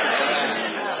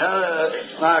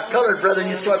 My colored brethren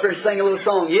used to come up here and sing a little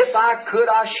song. If I could,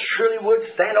 I surely would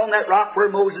stand on that rock where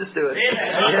Moses stood.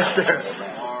 Yes, sir.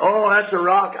 Oh, that's the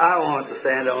rock I want to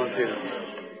stand on too.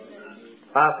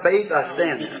 By faith I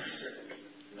stand there.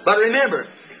 But remember,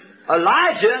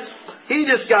 Elijah, he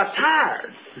just got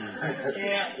tired.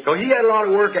 So he had a lot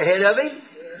of work ahead of him.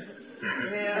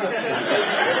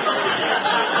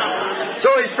 So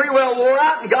he's pretty well wore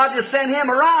out, and God just sent him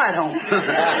a ride home.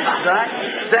 Right?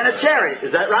 Sent a chariot.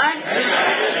 Is that right?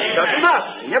 Took him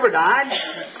up. He never died.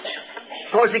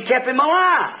 Because he kept him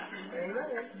alive.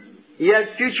 He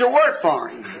had future work for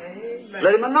him.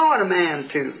 Let him anoint a man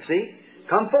too. See?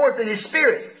 Come forth in his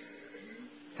spirit.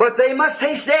 But they must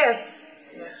taste death.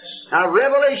 Now,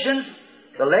 Revelations,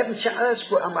 the 11th chapter.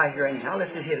 I'm right here anyhow.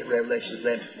 Let's just hit it, Revelations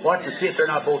 11. Watch and see if they're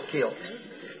not both killed.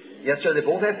 Yes, sir. They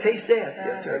both have taste death.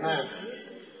 Yes, sir.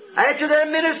 After their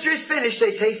ministry is finished,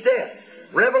 they taste death.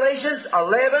 Revelations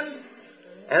 11,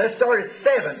 and let's start at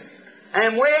 7.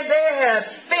 And when they have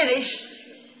finished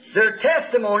their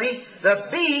testimony, the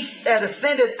beast that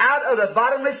ascended out of the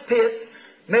bottomless pit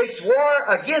makes war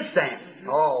against them.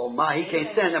 Oh, my, he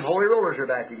can't stand them. Holy rollers are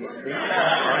back again. See?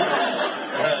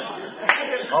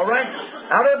 All right.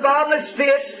 Out of the bottomless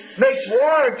pit makes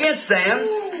war against them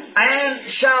and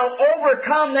shall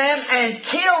overcome them and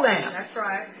kill them. That's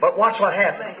right. But watch what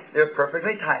happens. They're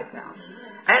perfectly tight now.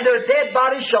 And their dead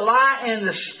bodies shall lie in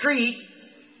the street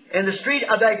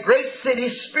of that great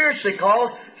city spiritually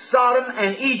called Sodom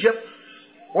and Egypt,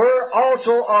 where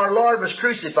also our Lord was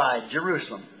crucified,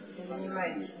 Jerusalem.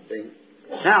 See?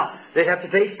 Now, they have to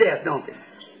taste death, don't they?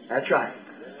 That's right.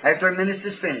 After a minute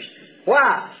is finished.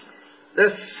 Why?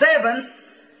 The seventh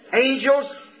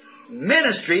angel's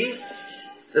ministry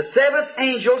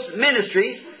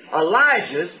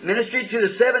Elijah's ministry to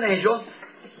the seven angels,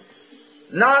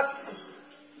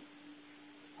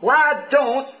 why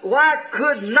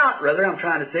could not, I'm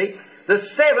trying to say, the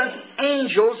seventh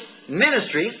angel's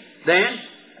ministry then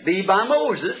be by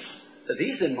Moses, if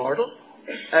he's immortal,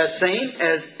 as same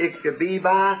as it could be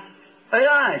by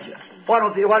Elijah? Why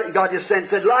didn't God just said,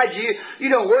 Elijah, you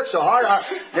don't work so hard,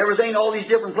 everything, all these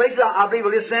different places, I believe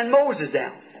we'll just send Moses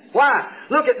down. Why?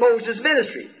 Look at Moses'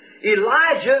 ministry.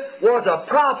 Elijah was a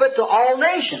prophet to all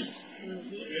nations.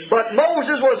 But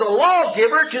Moses was a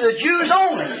lawgiver to the Jews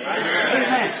only.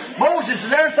 Amen. Moses is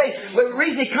there and say, well, the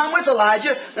reason he come with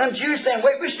Elijah, them Jews saying,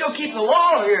 wait, we still keep the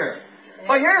law here.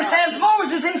 Well, here stands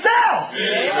Moses himself.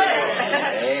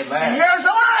 Amen. And here's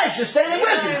Elijah standing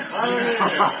with him.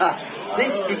 See,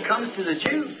 he comes to the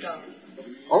Jews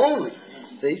only.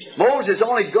 See, Moses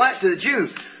only went to the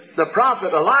Jews. The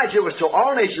prophet Elijah was to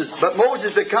all nations, but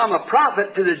Moses became a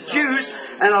prophet to the Jews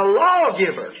and a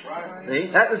lawgiver. See,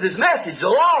 that was his message, the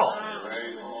law.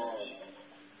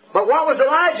 But what was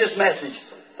Elijah's message?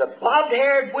 The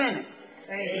bobbed-haired women.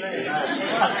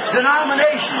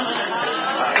 Denominations.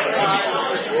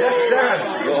 Yes, sir.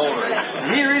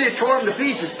 He really tore them to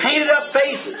pieces, painted up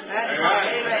faces.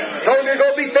 Told them to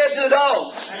go be fed to the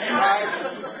dogs.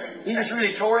 He just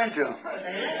really tore into them.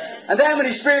 And then when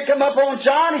his spirit come up on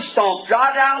John, he stomped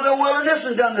right out of the wilderness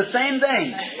and done the same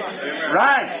thing.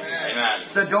 Right.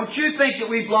 So don't you think that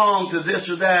we belong to this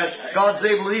or that. God's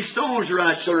able to these stones to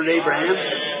right, so did Abraham.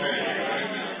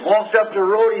 Walked up the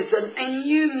road, he said, and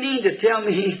you need to tell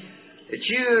me that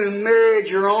you married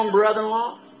your own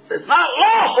brother-in-law? It's not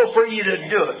lawful for you to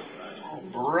do it. Oh,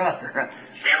 brother.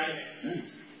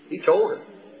 He told her.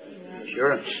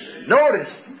 Sure. Notice,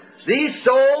 these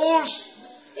souls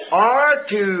are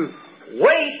to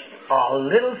wait a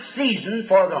little season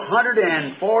for the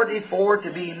 144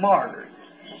 to be martyred.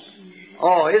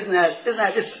 Oh, isn't that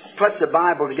just puts the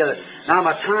Bible together. Now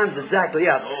my time's exactly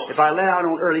up. If I let out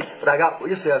on early, but I got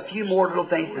just a few more little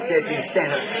things to say if you can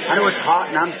stand up. I know it's hot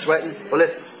and I'm sweating. Well,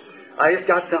 listen, I just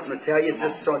got something to tell you. It's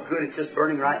just so good. It's just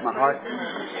burning right in my heart.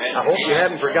 I hope you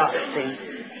haven't forgotten it. See?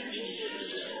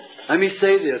 Let me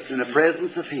say this in the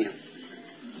presence of Him.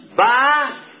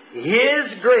 By His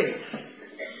grace,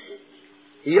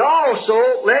 He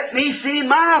also let me see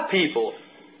my people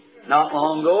not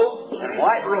long ago in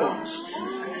white robes.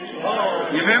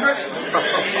 You remember?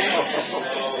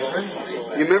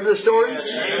 You remember the story?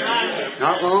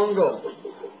 Not long ago.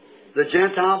 The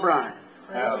Gentile bride.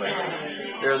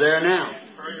 They're there now.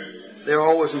 They're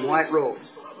always in white robes.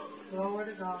 Glory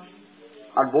to God.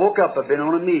 I woke up, I've been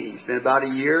on a meeting. It's been about a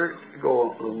year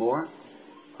ago, a little more.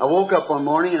 I woke up one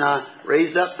morning and I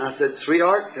raised up and I said,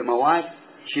 sweetheart, to my wife,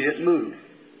 she didn't move.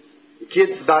 The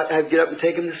kids about to have to get up and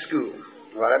take them to school.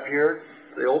 Right up here,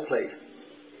 the old place.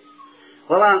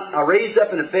 Well, I raised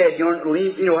up in the bed, how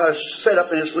I set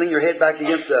up and just lean your head back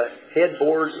against the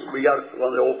headboard. We got one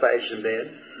of the old-fashioned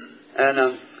bed.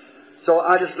 And so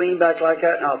I just leaned back like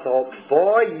that, and I thought,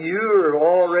 boy, you're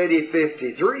already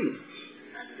 53.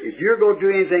 If you're going to do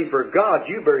anything for God,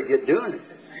 you better get doing it,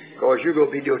 because you're going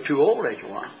to be too old after a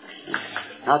while.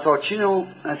 And I thought,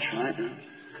 that's right.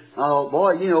 I thought,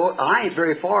 boy, I ain't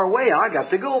very far away. I got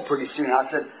to go pretty soon. I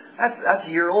said, that's a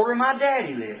year older than my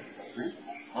daddy lived.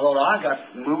 I thought, I got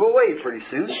to move away pretty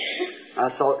soon. I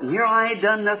thought, and here I ain't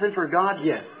done nothing for God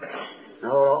yet. I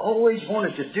thought, I always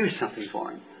wanted to do something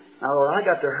for Him. I thought, I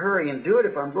got to hurry and do it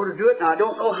if I'm going to do it, and I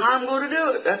don't know how I'm going to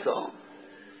do it, that's all.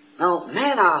 Now,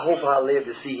 man, I hope I live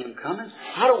to see Him coming.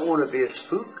 I don't want to be a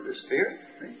spook of the Spirit.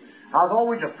 I was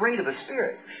always afraid of a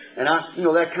spirit. And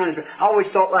that kind of, I always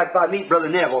thought like if I meet Brother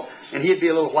Neville, and he'd be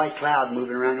a little white cloud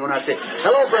moving around, and I'd say,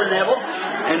 hello, Brother Neville.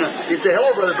 And he'd say,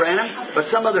 hello, Brother Branham.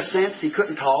 But some other sense, he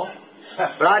couldn't talk.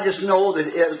 But I just know that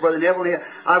it was Brother Neville. And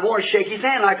I want to shake his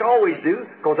hand like I always do,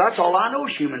 because that's all I know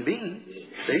as human being.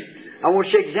 See? I want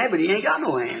to shake his hand, but he ain't got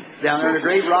no hand. Down there in the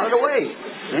grave, rotted away.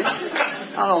 See?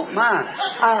 I don't mind.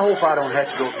 I hope I don't have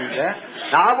to go through that.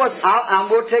 Now, I'm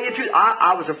going to tell you the truth.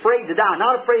 I was afraid to die.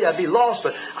 Not afraid I'd be lost,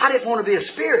 but I didn't want to be a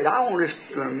spirit. I want to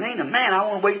remain a man. I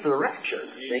want to wait for the rapture.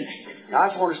 See?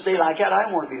 I just want to stay like that. I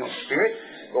don't want to be no spirit.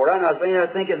 Lord, I was laying there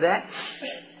thinking that.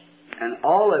 And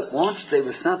all at once, there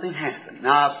was something happened.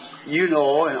 Now, and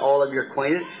all of you are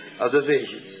acquainted of the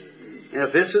visions. And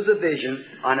if this was a vision,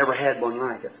 I never had one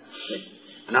like it.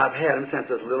 And I've had them since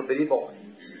I was a little bitty boy.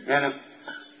 And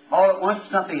all at once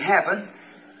something happened,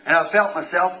 and I felt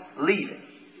myself leaving.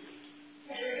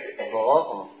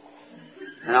 Uh-oh.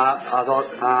 And I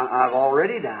thought, I've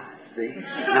already died, see?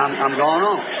 And I'm going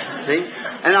on, see?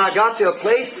 And I got to a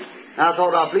place, and I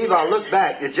thought, I believe I'll look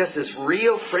back. It's just as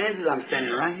real friends as I'm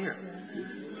standing right here.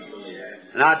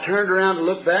 And I turned around to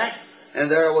look back, And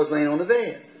there I was laying on the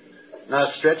bed. And I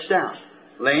was stretched out,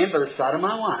 laying by the side of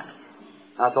my wife.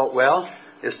 I thought, well,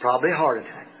 it's probably a heart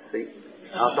attack. See?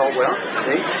 I thought, well,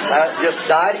 see, I just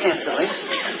died instantly,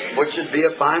 which would be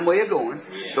a fine way of going.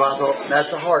 So I thought,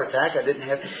 that's a heart attack. I didn't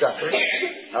have to suffer.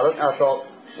 I thought,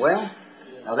 well,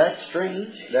 now that's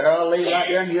strange. There I lay right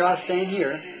there, and here I stand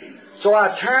here. So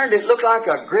I turned. It looked like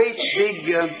a great big,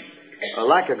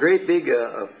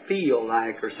 field,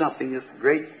 or something. This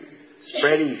great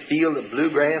spreading field of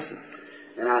bluegrass.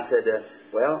 And I said,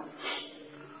 well,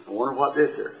 I wonder what this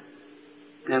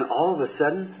is. And all of a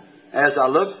sudden, as I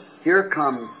looked, here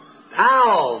come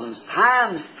thousands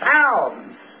times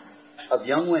thousands of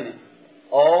young women,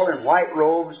 all in white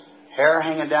robes, hair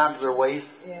hanging down to their waist,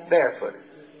 barefooted.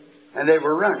 And they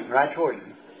were running right toward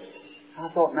me. I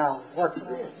thought, now, what's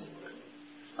this?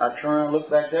 I turned and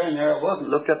looked back there, and there it was, and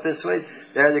looked up this way.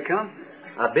 There they come.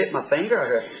 I bit my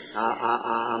finger.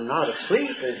 I'm not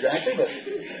asleep exactly,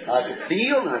 but I could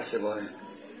feel, and I said, well,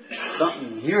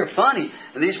 something here funny.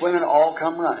 And these women all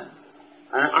come running.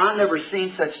 And I never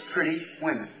seen such pretty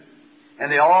women. And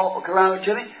they all come around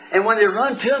to me. And when they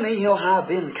run to me, you know how I've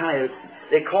been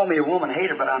they call me a woman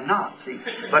hater, but I'm not, see.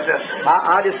 But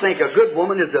I just think a good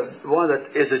woman is one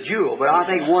that is a jewel. But I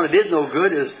think one that is no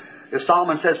good is, as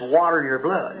Solomon says, water your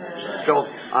blood. So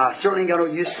I certainly got no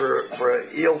use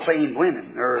for ill-famed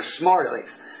women or smart alecks.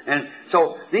 And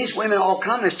so these women all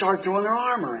come and start throwing their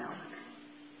arm around.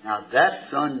 Now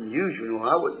that's unusual.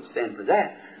 I wouldn't stand for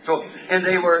that. So, and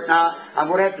they were, now I'm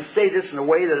going to have to say this in a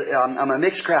way that I'm a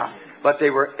mixed crowd, but they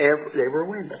were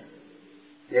women.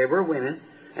 They were women,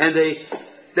 and they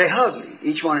hugged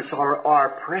me. Each one said,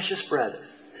 our precious brothers.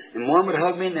 And one would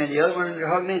hug me, and then the other one would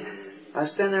hug me. I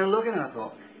was standing there looking, and I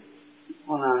thought,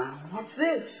 well, now, what's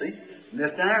this? See? And I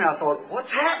there, and I thought,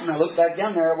 what's happened? I looked back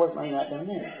down there. I wasn't laying right down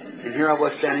there. And here I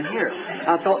was standing here. And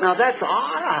I thought, now that's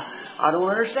odd. I don't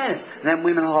understand it. And then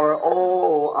women holler,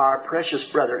 oh, our precious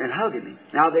brother, and hugging me.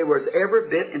 Now, they was every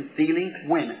bit in feeling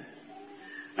women.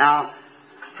 Now,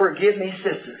 forgive me,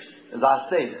 sisters, as I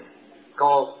say this,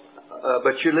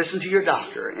 but you listen to your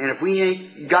doctor. And if we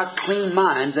ain't got clean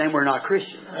minds, then we're not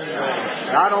Christians.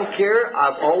 And I don't care.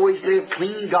 I've always lived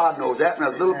clean. God knows that. When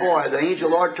I was a little boy, the angel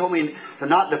Lord told me to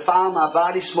not defile my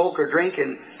body, smoke or drink,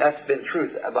 and that's been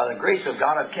truth. By the grace of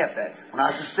God, I've kept that. When I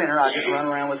was a sinner, I just run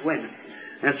around with women.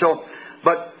 And so,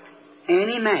 but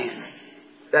any man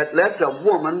that lets a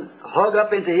woman hug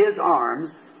up into his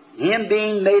arms, him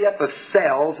being made up of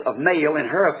cells of male and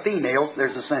her of female,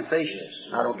 there's a sensation.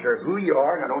 I don't care who you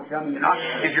are, and I don't tell me you're not,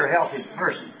 if you're a healthy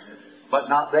person, but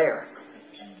not there.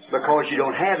 Because you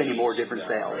don't have any more different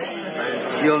cells.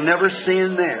 You'll never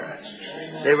sin there.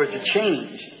 There was a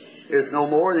change. There's no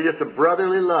more than just a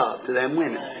brotherly love to them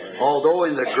women. Although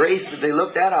in the grace that they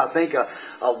looked at, I think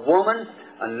a woman,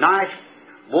 a nice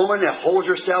woman that holds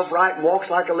herself right and walks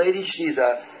like a lady,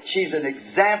 she's an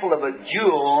example of a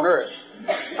jewel on earth.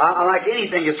 I like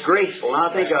anything that's graceful. And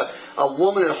I think a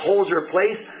woman that holds her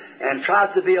place and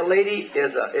tries to be a lady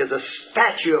is a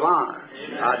statue of honor.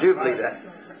 I do believe that.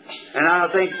 And I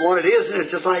think what it is,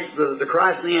 it's just like the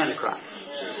Christ and the Antichrist.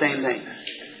 Same thing.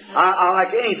 I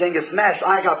like anything that's matched.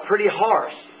 I got a pretty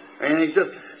horse. And it just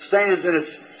stands in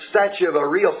its statue of a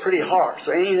real pretty horse.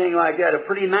 Or anything like that. A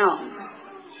pretty mountain.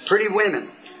 Pretty women.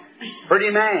 Pretty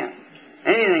man.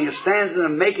 Anything that stands in the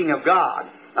making of God.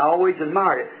 I always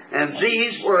admired it. And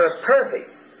these were perfect.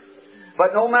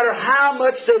 But no matter how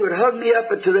much they would hug me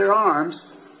up into their arms,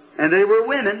 and they were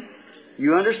women,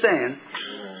 you understand,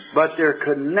 but there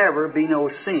could never be no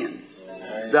sin.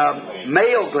 The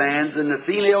male glands and the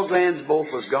female glands both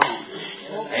was gone.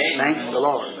 Thanks to the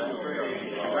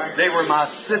Lord. They were my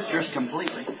sisters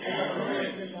completely.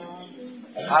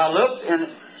 I looked and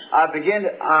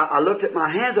I looked at my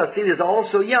hands. I seen it's all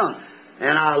so young.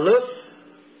 And I looked,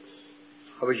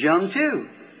 I was young too.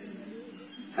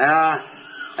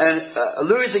 And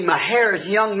losing my hair as a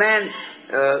young man,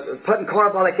 putting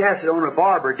carbolic acid on a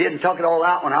barber, didn't tuck it all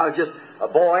out when I was just a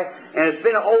boy. And it's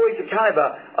been always a kind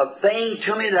of a thing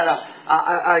to me that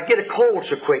I get a cold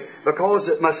so quick because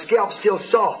my scalp's still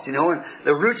soft, you know, and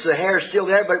the roots of the hair is still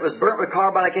there, but it was burnt with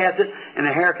carbolic acid, and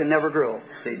the hair can never grow.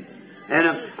 See? And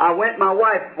I went, my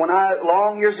wife,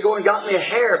 long years ago, and got me a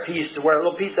hair piece to wear, a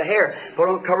little piece of hair,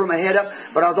 put on, cover my head up,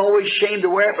 but I was always ashamed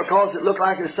to wear it because it looked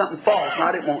like it was something false, and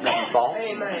I didn't want nothing false.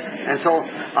 And so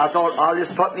I thought, I'll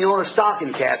just put me on a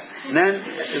stocking cap. And then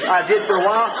I did for a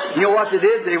while. You know what they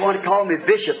did? They wanted to call me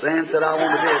bishop then, said I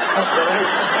wanted to do it.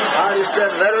 So I just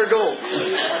said, let her go.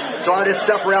 So I just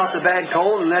stuff her out the bad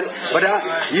cold and let it. But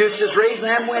you just raising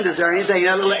them windows there, anything,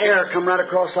 that little air come right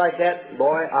across like that,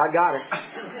 boy, I got it.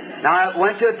 Now, I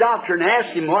went to a doctor and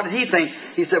asked him, what did he think?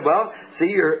 He said, well, See,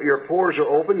 your pores are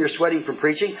open. You're sweating from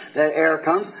preaching. That air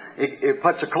comes. It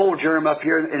puts a cold germ up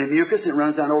here in a mucus. And it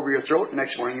runs down over your throat.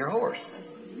 Next morning, you're hoarse.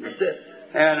 That's it.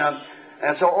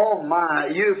 And so, oh my,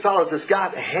 you fellows that's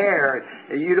got hair,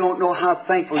 you don't know how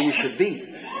thankful you should be.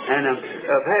 And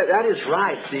that is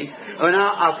right, see. And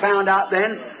I found out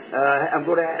then, I'm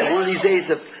going to, one of these days,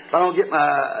 if I don't get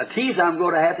my teeth, I'm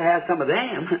going to have some of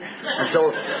them. And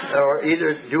so, or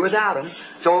either do without them.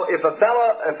 So if a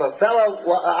fellow,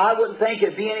 well, I wouldn't think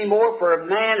it'd be any more for a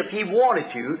man if he wanted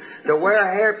to wear a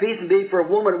hairpiece and be for a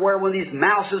woman to wear one of these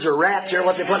mouses or rats or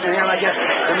what they put in their hair like that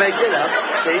to make it up,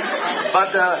 see.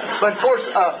 But of course,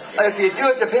 if you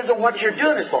do it, depends on what you're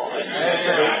doing it for. It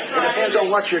depends on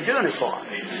what you're doing it for.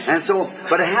 And so,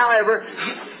 but however,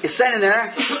 it's standing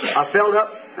there, I filled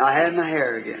up, I had my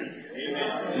hair again.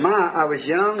 I was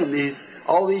young, and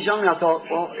all these young, and I thought,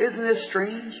 well, isn't this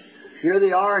strange? Here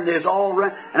they are, and there's all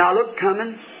around. And I looked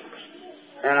coming,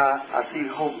 and I seen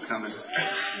Hope coming.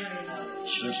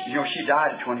 She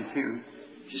died at 22.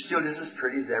 She's still just as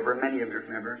pretty as ever. Many of you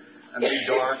remember. And big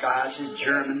dark eyes, she's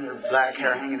German, her black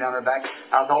hair hanging down her back.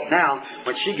 I thought, now,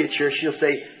 when she gets here, she'll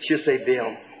say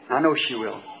Bill. I know she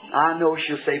will. I know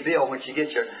she'll say Bill when she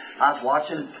gets here. I was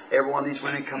watching every one of these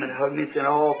women come and hug me and saying,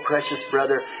 oh, precious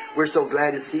brother, we're so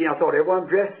glad to see you. I thought everyone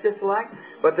dressed just alike,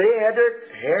 but they had their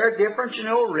hair different,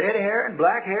 red hair and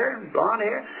black hair and blonde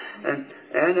hair. And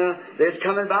they're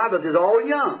coming by, but they're all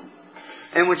young.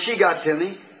 And when she got to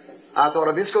me, I thought,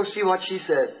 I'll just go see what she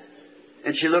said.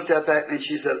 And she looked up at me and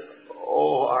she said,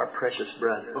 oh, our precious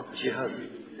brother. She hugged me.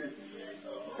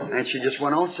 And she just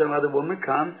went on. Some other woman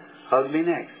come, hugged me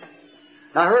next.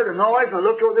 And I heard a noise, and I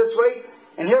looked over this way,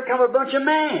 and here come a bunch of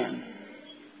men.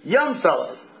 Young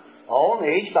fellows. All in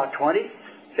age, about 20.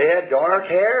 They had dark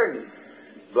hair and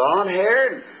blonde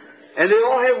hair, and they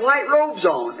all had white robes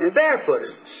on and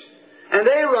barefooted. And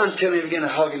they run to me and began to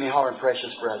hug me, hollering,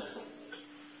 precious brother.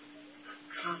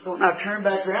 I thought, and I turned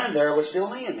back around, there was still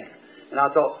laying there. And I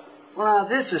thought, well,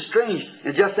 this is strange.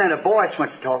 And just then a voice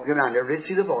went to talk to me. I never did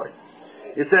see the voice.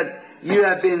 It said, you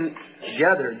have been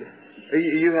gathered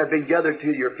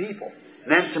to your people.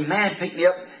 And then some man picked me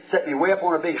up, set me way up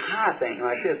on a big high thing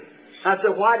like this. I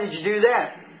said, why did you do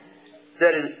that? He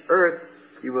said, in earth,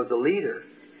 you was a leader.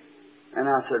 And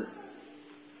I said,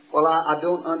 well, I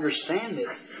don't understand it.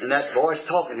 And that voice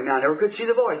talking to me, I never could see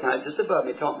the voice. Now, it's just above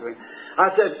me talking to me. I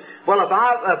said, well, if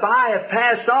I have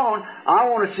passed on, I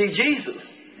want to see Jesus.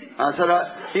 I said,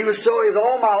 he was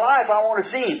all my life, I want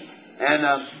to see him.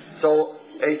 And so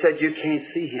he said, you can't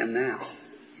see him now.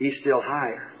 He's still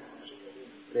higher.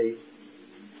 See?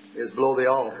 It's below the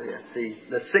altar yet. See?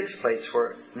 The sixth place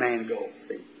where man goes.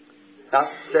 See? Not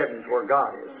seventh where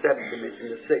God is. Seventh dimension,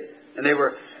 the sixth. And they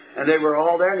were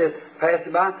all there, and they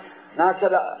passed by. And I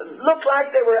said, looked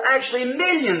like there were actually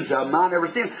millions of them. I never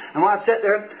seen them. And when I sat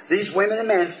there, these women and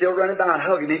men still running by and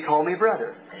hugging me, calling me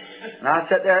brother. And I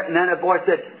sat there, and then a voice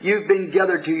said, you've been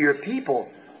gathered to your people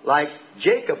like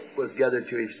Jacob was gathered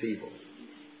to his people.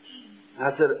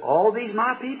 I said, all these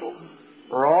my people?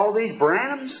 Or all these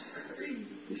Branhams?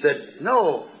 He said,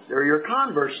 no, they're your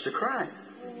converts to Christ.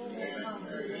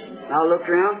 And I looked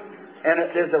around, and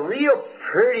there's a real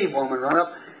pretty woman run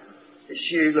up.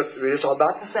 She looked at me, it's all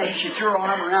about the same. She threw her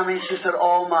arm around me, and she said,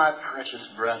 oh, my precious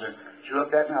brother. She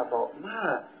looked at me, and I thought,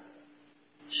 my.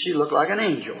 She looked like an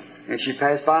angel. And she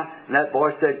passed by, and that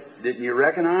boy said, didn't you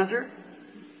recognize her?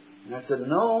 And I said,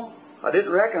 no, I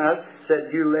didn't recognize her.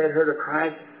 Said, you led her to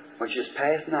Christ when she was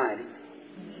past 90.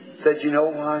 Said, you know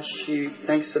why she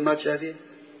thinks so much of you?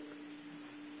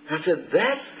 I said,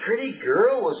 that pretty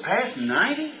girl was past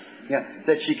 90? Yeah,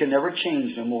 said she can never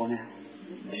change no more now.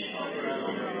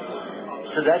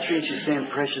 So that's when she's saying,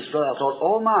 precious brother. I thought,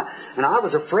 oh my, and I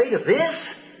was afraid of this.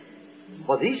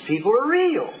 Well, these people are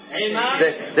real.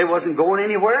 Amen. They wasn't going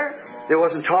anywhere. They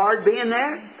wasn't tired being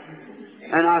there.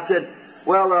 And I said,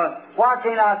 well, why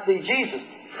can't I see Jesus?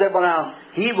 He said, well, now,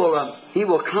 He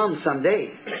will come someday.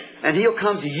 And He'll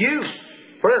come to you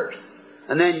first.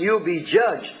 And then you'll be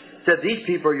judged. He said, these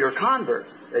people are your converts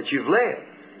that you've led.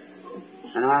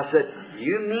 And I said,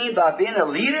 you mean by being a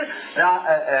leader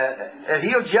that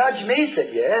He'll judge me? He said,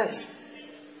 yes.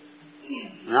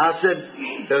 And I said,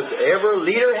 does every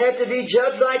leader have to be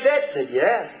judged like that? He said,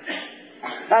 yes.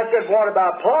 I said, what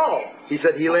about Paul? He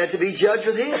said, he'll have to be judged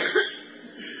with him.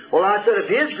 Well, I said, if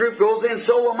his group goes in,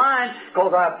 so will mine,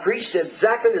 because I preached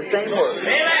exactly the same word.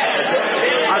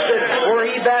 I said, were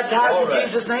he baptized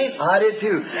in Jesus' name? I did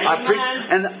too. I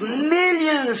preached, and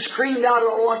millions screamed out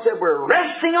at once that we're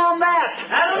resting on that.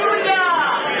 Hallelujah!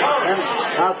 And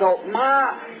I thought,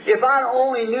 if I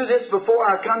only knew this before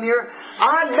I come here,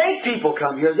 I'd make people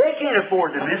come here. They can't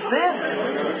afford to miss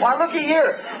this. Why, looky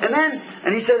here.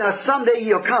 And he said, now someday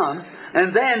he'll come,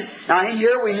 and then, now in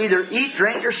here we neither eat,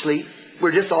 drink, or sleep.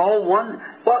 We're just all one.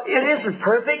 Well, it isn't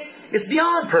perfect. It's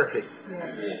beyond perfect.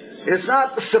 It's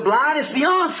not sublime. It's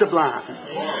beyond sublime.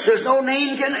 There's no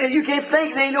name. You can't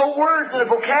think. There ain't no words in the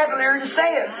vocabulary to say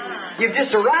it. You've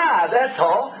just arrived. That's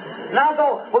all. And I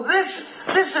thought, well, this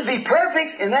would be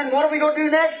perfect. And then what are we going to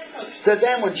do next? So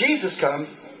then when Jesus comes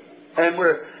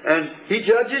and He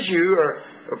judges you or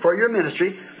for your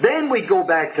ministry, then we go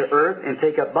back to earth and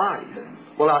take up bodies.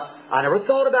 Well, I never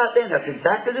thought about that. That's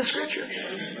exactly the Scripture.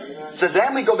 So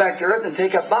then we go back to earth and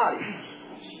take up bodies.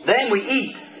 Then we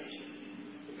eat.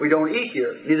 We don't eat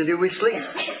here. Neither do we sleep.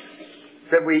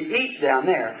 So we eat down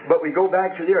there, but we go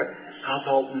back to the earth. I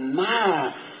thought,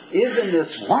 my, isn't this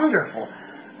wonderful?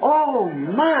 Oh,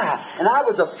 my. And I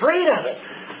was afraid of it.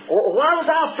 Why was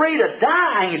I afraid of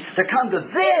dying to come to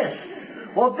this?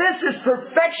 Well, this is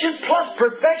perfection plus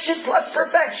perfection plus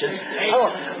perfection.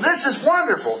 Oh, this is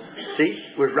wonderful. See,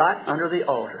 we're right under the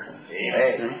altar.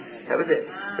 That was it.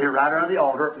 They were right around the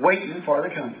altar, waiting for the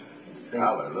coming.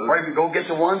 Hallelujah. Or you go get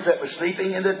the ones that were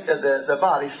sleeping in the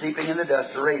body, sleeping in the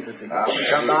dust, to raise us again.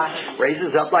 Come by,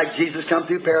 raises up like Jesus come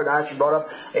through paradise. He brought up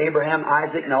Abraham,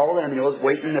 Isaac, and all of them. He was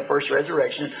waiting the first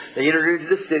resurrection. They entered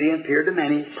into the city and appeared to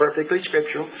many. Perfectly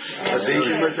scriptural. The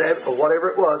vision was there, or whatever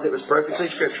it was perfectly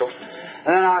scriptural.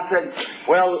 And then I said,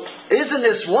 well, isn't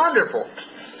this wonderful?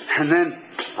 And then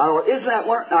I thought, isn't that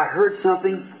wonderful? I heard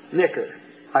something nicker,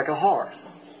 like a horse.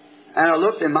 And I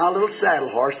looked in my little saddle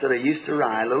horse that I used to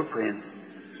ride, little Prince.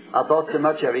 I thought so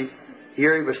much of him.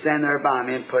 Here he was standing there by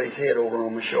me and put his head over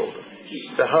on my shoulder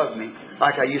to hug me,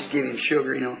 like I used to give him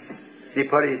sugar, you know.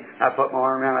 I put my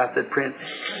arm around him. I said, Prince,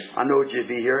 I knowed you'd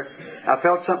be here. I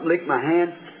felt something lick my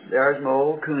hand. There's my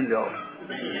old coon dog.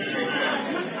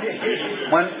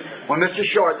 When Mr.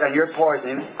 Short down here poisoned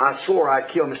him, I swore I'd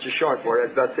kill Mr. Short for it. I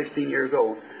was about 16 years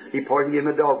old. He poisoned him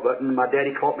with a dog button, and my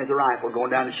daddy caught me with a rifle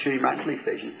going down to shoot him right in the police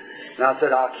station. And I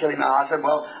said, I'll kill him. I said,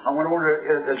 well, I went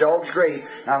over to the dog's grave.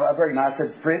 And I buried him. I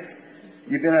said, Fritz,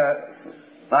 you've been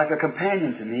like a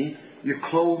companion to me. You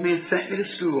clothed me and sent me to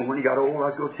school. And when you got old,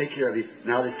 I was going to take care of you.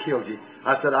 Now they've killed you.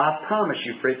 I said, I promise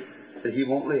you, Fritz, that he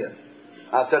won't live.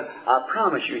 I said, I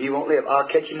promise you he won't live. I'll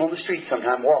catch him on the street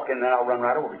sometime walking, and then I'll run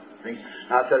right over him. See?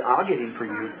 I said, I'll get him for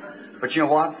you. But you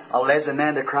know what? I led the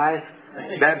man to Christ,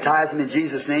 baptized him in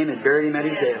Jesus' name, and buried him at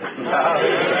his death.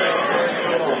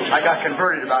 I got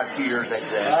converted about 2 years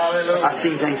after that. I've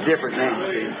seen things different now,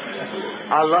 see.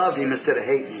 I loved him instead of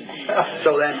hating him.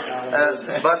 So then,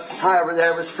 but however,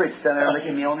 there was Fritz down there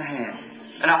licking me on the hand.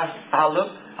 And I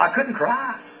looked, I couldn't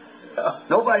cry.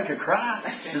 Nobody could cry.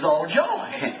 It was all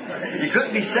joy. You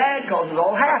couldn't be sad because it was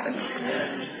all happened.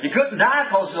 You couldn't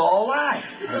die because it was all life.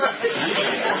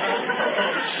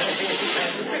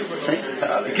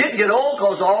 You couldn't get old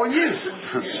because it's all you.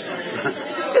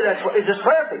 It's just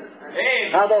perfect.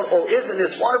 And I thought, oh, isn't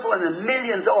this wonderful? And the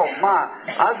millions, oh my.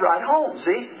 I was right home,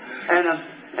 see?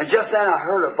 And just then I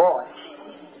heard a voice.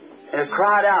 And it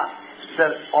cried out,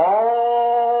 said,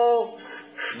 all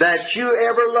that you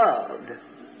ever loved,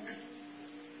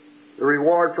 the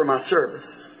reward for my service.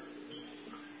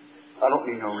 I don't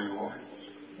need no reward.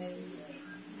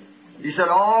 He said,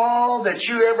 all that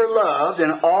you ever loved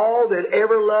and all that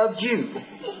ever loved you,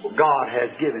 God has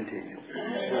given to you.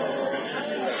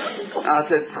 I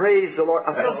said, praise the Lord.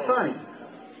 I felt funny.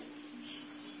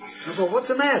 I said, what's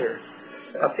the matter?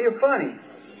 I feel funny.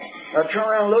 I turned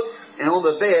around and looked, and on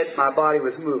the bed, my body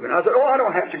was moving. I said, oh, I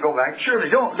don't have to go back. Surely,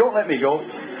 don't let me go.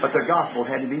 But the gospel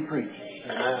had to be preached.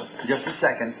 Just a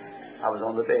second. I was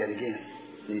on the bed again.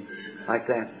 See, like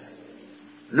that.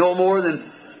 No more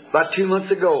than about 2 months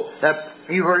ago, that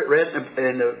you heard it read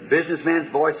in the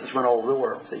businessman's voices went all over the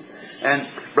world. See, and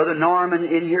Brother Norman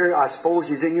in here, I suppose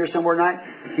he's in here somewhere tonight.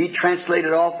 He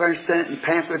translated off there and sent it in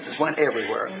pamphlets. Just went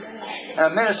everywhere.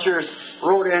 Ministers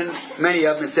wrote in, many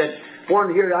of them, and said,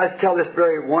 one here, I tell this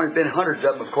very one, there's been hundreds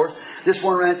of them, of course. This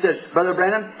one ran and said, Brother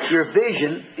Branham, your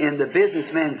vision in the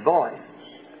businessman's voice.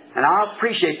 And I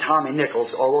appreciate Tommy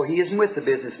Nichols, although he isn't with the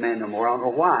businessman no more. I don't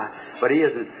know why, but he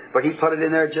isn't. But he put it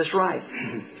in there just right.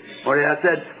 What I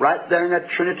said, right there in that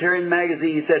Trinitarian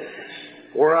magazine, he said,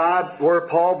 where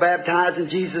Paul baptized in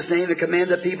Jesus' name to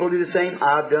command the people to do the same,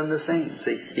 I've done the same.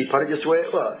 See, he put it just the way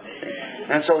it was.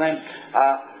 And so then,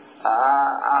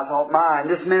 I thought, and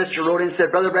this minister wrote in and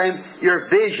said, Brother Branham, your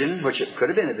vision, which it could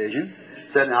have been a vision,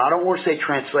 said, now I don't want to say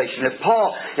translation. If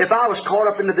I was caught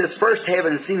up into this first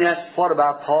heaven and seen that, what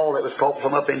about Paul that was caught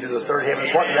from up into the third heaven?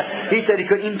 What that? He said he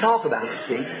couldn't even talk about it,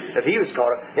 see, if he was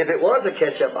caught up. If it was a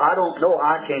catch-up, I don't know,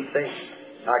 I can't say.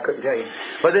 I couldn't tell you.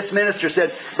 But this minister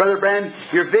said, Brother Branham,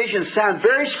 your visions sound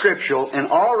very scriptural and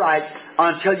all right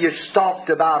until you talked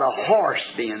about a horse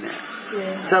being there.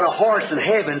 Yeah. Said a horse in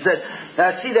heaven. Said,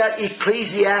 see that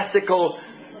ecclesiastical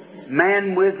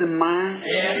man wisdom mind?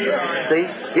 Yeah. See?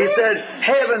 He said,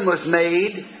 heaven was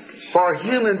made for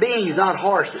human beings, not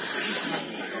horses.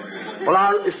 Well,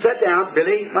 I sat down,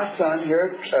 Billy, my son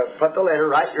here, put the letter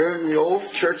right here in the old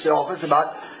church office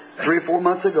about 3 or 4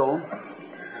 months ago.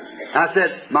 I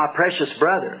said, my precious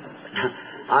brother,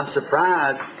 I'm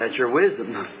surprised at your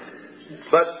wisdom,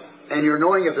 and your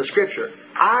knowing of the Scripture.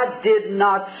 I did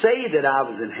not say that I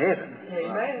was in heaven.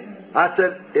 Amen. I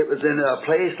said it was in a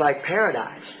place like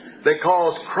paradise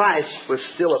because Christ was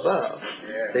still above.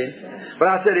 Yeah. See? But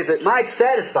I said, if it might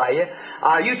satisfy you,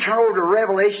 you turn over to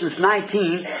Revelations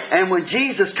 19, and when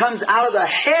Jesus comes out of the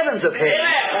heavens of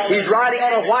heaven, He's riding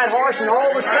on a white horse, and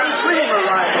all the saints with Him are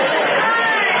riding.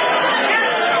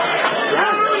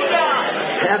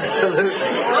 Absolutely.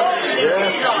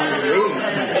 Yes,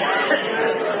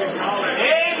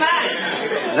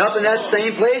 up in that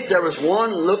same place, there was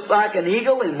one looked like an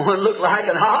eagle and one looked like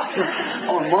an ox.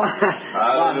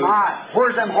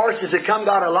 Where's them horses that come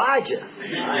got Elijah?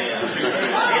 It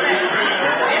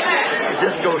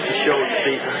just goes to show,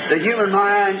 see, the human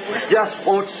mind just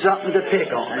wants something to pick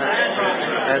on.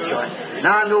 That's right.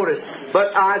 Now notice,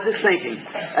 but I was just thinking,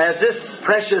 as this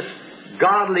precious,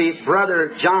 godly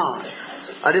brother John,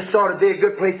 I just thought it'd be a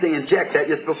good place to inject that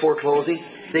just before closing.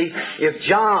 See, if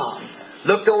John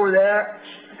looked over there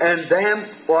and them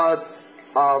was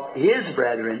of his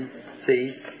brethren,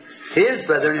 see, his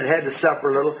brethren had to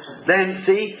suffer a little, then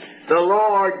see, the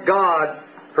Lord God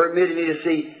permitted me to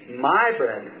see my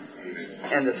brethren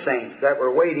and the saints that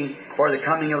were waiting for the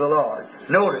coming of the Lord.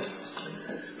 Notice,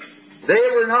 they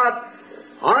were not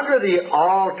under the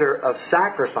altar of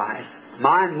sacrifice.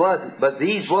 Mine wasn't, but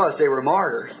these was. They were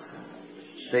martyrs.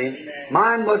 See?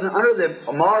 Mine wasn't under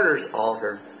the martyr's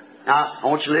altar. Now, I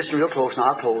want you to listen real close, and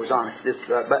I'll close on it.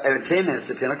 But in 10 minutes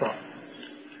to 10 o'clock.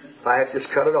 If I have to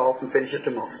just cut it off and finish it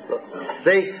tomorrow. Look.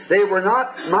 They were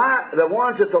not the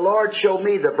ones that the Lord showed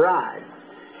me, the bride.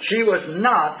 She was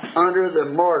not under the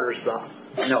martyr's block.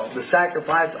 No, the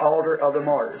sacrifice altar of the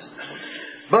martyrs.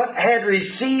 But had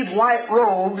received white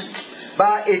robes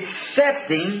by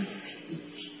accepting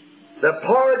the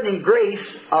pardoning grace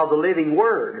of the living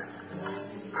Word.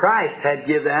 Christ had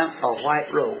given them a white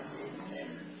robe.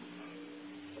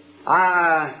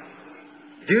 I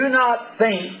do not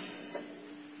think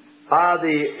by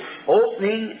the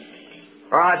opening,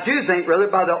 or I do think rather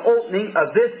by the opening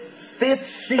of this fifth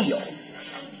seal,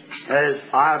 as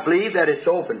I believe that it's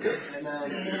open to us.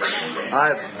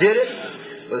 I did it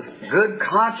with good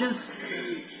conscience,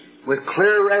 with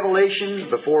clear revelation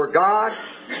before God,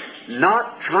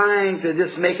 not trying to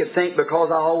just make it think because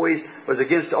I always was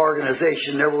against the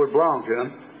organization, never would belong to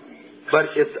them,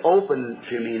 but it's open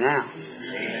to me now.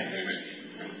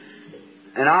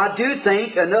 And I do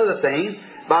think another thing,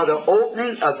 by the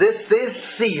opening of this fifth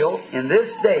seal in this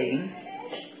day,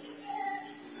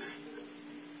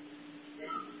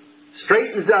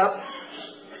 straightens up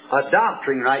a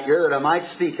doctrine right here that I might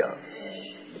speak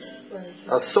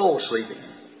of soul sleeping.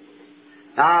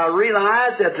 Now I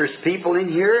realize that there's people in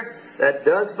here that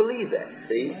does believe that,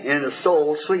 see, in the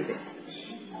soul sleeping.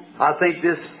 I think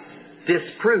this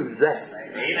disproves that.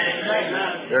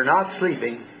 Amen. They're not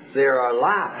sleeping, they are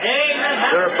alive.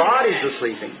 Amen. Their bodies are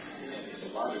sleeping.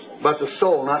 But the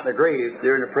soul, not in the grave,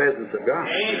 they're in the presence of God.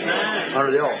 Amen.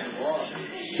 Under the altar.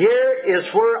 Here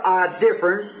is where I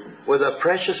differ with a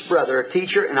precious brother, a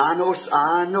teacher, and I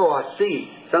see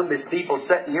some of these people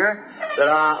sitting here that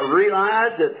I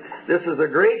realize that this is a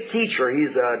great teacher.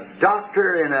 He's a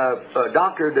doctor and a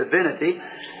doctor of divinity,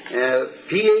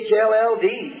 PhLLD.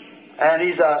 And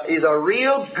he's a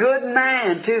real good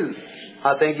man, too.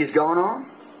 I think he's gone on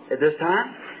at this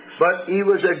time. But he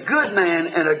was a good man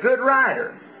and a good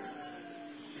writer.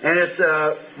 And it's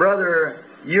Brother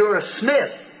Uriah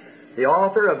Smith, the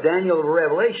author of Daniel of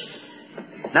Revelation.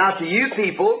 Now, to you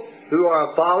people who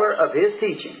are a follower of his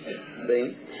teaching,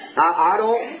 see, I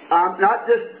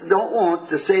don't want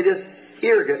to say this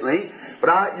arrogantly,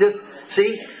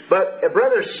 but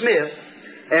Brother Smith,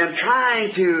 am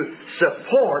trying to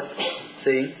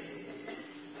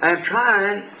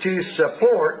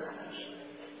support,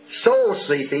 soul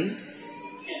sleeping.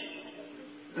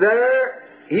 There,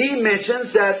 he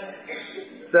mentions that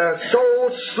the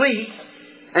soul sleeps,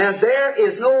 and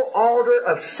there is no altar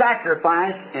of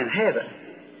sacrifice in heaven.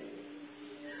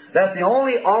 That the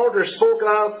only altar spoke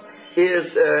of is,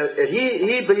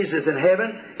 he believes is in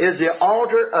heaven, is the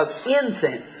altar of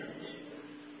incense.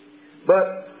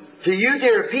 But to you,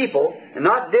 dear people, and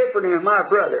not different than my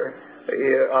brother,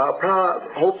 I'll probably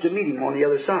hope to meet him on the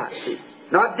other side. See?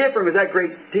 Not different with that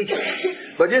great teacher,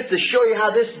 but just to show you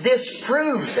how this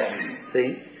disproves that.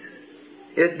 See?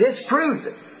 It disproves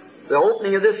it. The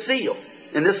opening of this seal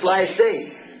in this last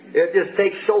day. It just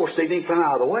takes soul sleeping from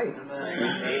out of the way.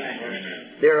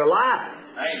 They're alive.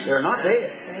 They're not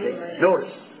dead. See?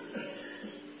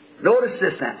 Notice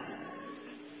this now.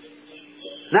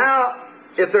 Now,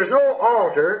 if there's no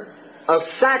altar of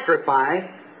sacrifice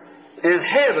in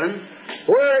heaven,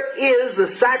 where is the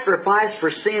sacrifice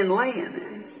for sin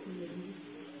laying?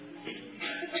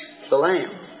 The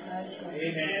Lamb.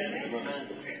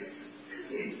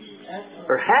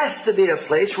 There has to be a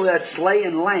place where that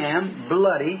slain lamb,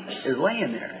 bloody, is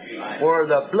laying there. Where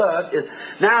the blood is.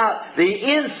 Now, the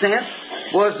incense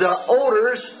was the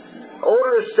odorous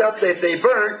stuff that they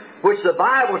burnt, which the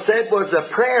Bible said was the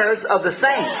prayers of the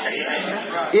saints.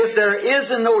 If there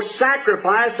isn't no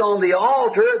sacrifice on the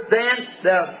altar, then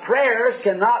the prayers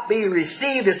cannot be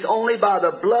received. It's only by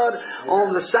the blood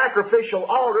on the sacrificial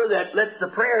altar that lets the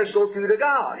prayers go through to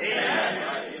God.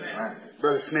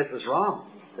 Brother Smith was wrong.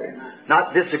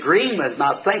 Not disagreeing with him.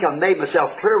 I think I made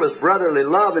myself clear with brotherly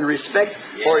love and respect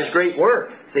for his great work.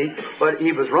 See? But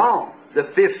he was wrong. The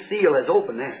fifth seal has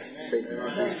opened there.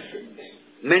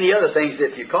 See? Many other things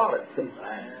if you call it. See?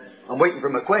 I'm waiting for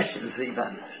my question. See?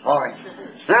 All right.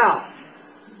 Now,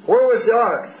 where was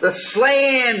the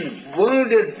slain,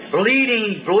 wounded,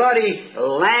 bleeding, bloody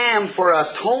lamb for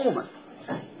atonement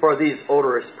for these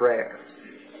odorous prayers?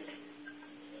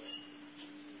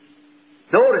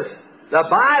 Notice, the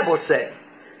Bible says,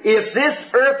 if this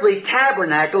earthly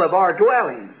tabernacle of our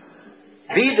dwelling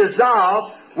be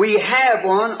dissolved, we have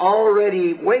one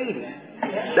already waiting.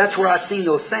 That's where I've seen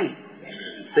those saints.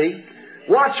 See?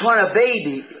 Watch when a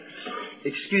baby,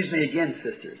 excuse me again,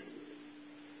 sisters,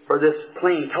 for this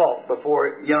plain talk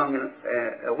before young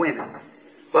women.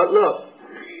 But look,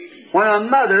 when a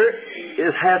mother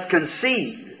has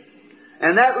conceived,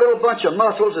 and that little bunch of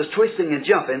muscles is twisting and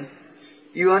jumping,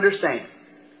 you understand.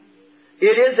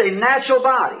 It is a natural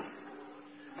body.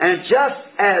 And just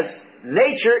as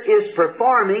nature is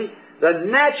performing the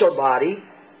natural body,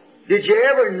 did you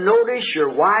ever notice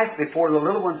your wife before the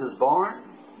little ones is born?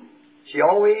 She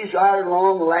always, right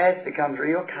along the last, becomes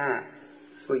real kind,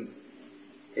 sweet.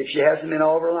 If she hasn't been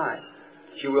all of her life,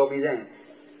 she will be then.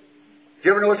 Do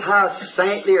you ever notice how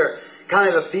saintly or kind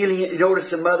of a feeling you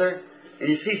notice a mother, and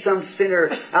you see some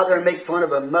sinner out there make fun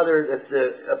of a mother that's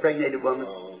a pregnated woman?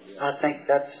 I think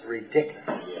that's ridiculous.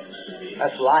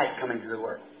 That's life coming to the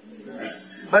world.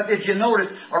 But did you notice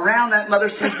around that mother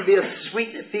seems to be a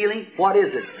sweet feeling? What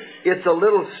is it? It's a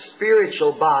little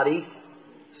spiritual body,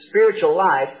 spiritual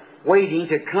life, waiting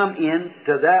to come in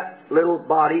to that little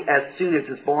body as soon as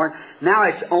it's born. Now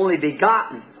it's only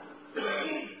begotten.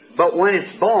 But when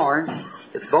it's born,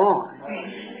 it's born.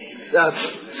 The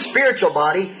spiritual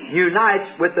body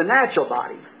unites with the natural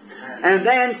body. And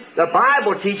then the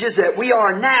Bible teaches that we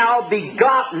are now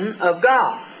begotten of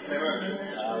God.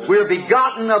 We're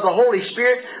begotten of the Holy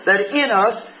Spirit, that in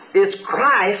us is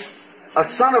Christ, a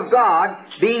Son of God,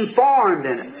 being formed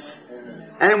in it.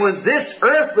 And when this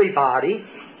earthly body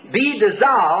be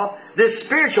dissolved, this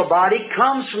spiritual body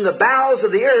comes from the bowels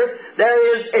of the earth.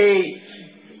 There is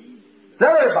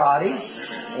another body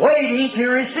waiting to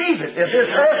receive it. If this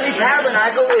earthly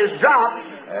tabernacle is dropped,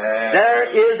 there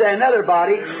is another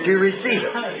body to receive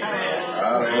it.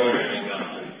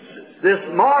 This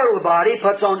mortal body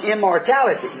puts on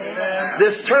immortality.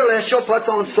 This terrestrial puts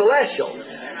on celestial.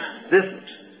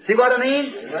 See what I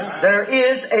mean? There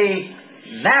is a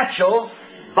natural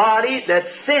body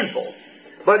that's sinful.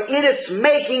 But in its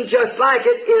making, just like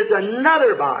it, is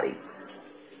another body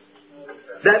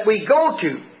that we go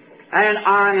to. And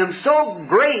I am so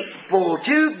grateful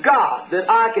to God that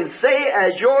I can say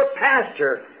as your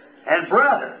pastor and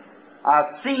brother,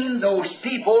 I've seen those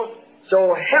people,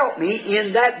 so help me,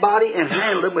 in that body and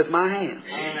handle them with my hands.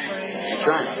 That's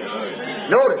right.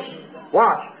 Notice,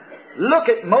 watch. Look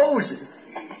at Moses,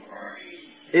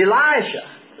 Elisha.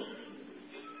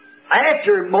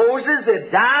 After Moses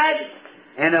had died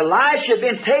and Elisha had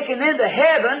been taken into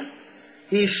heaven,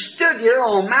 he stood here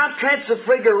on Mount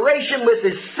Transfiguration with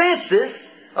his senses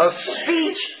of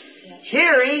speech,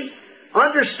 hearing,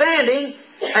 understanding,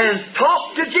 and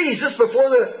talked to Jesus before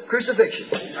the crucifixion.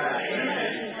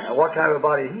 Now, what kind of a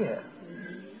body did he have?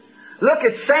 Look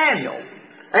at Samuel.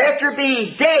 after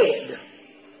being dead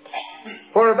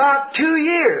for about 2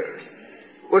 years,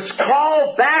 was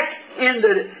called back in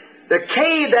the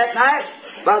cave that night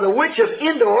by the witch of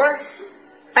Endor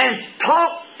and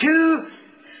talked to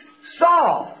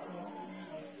Saul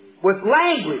with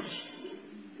language.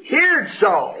 Heard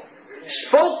Saul,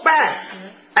 spoke back,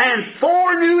 and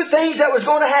foreknew things that was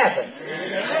going to happen.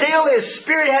 Still, his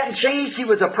spirit hadn't changed. He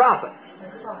was a prophet.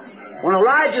 When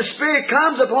Elijah's spirit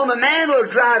comes upon the man,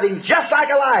 it'll drive him just like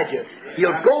Elijah.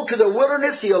 He'll go to the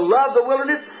wilderness. He'll love the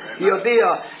wilderness. He'll be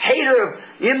a hater of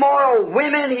immoral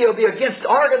women. He'll be against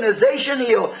organization.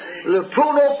 He'll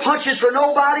pull no punches for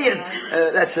nobody. And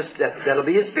that'll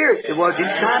be his spirit. It was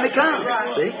each time it comes.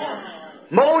 See?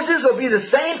 Moses will be the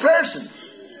same person.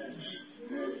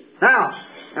 Now,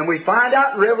 and we find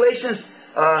out in Revelations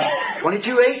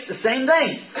 22:8 the same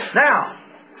thing. Now,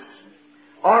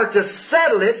 or to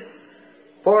settle it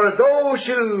for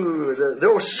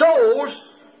those souls,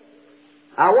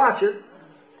 now watch it,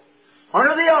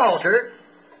 under the altar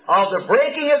of the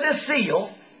breaking of this seal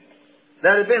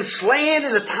that had been slain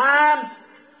in the time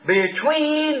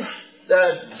between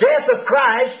the death of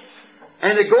Christ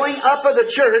and the going up of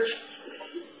the church,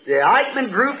 the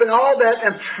Eichmann group and all that,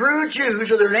 and true Jews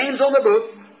with their names on the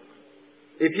book.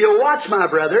 If you watch, my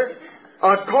brother,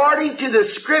 according to the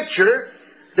Scripture,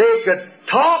 they could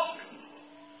talk,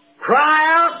 cry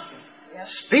out,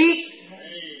 speak,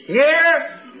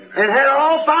 hear, and had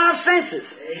all five senses.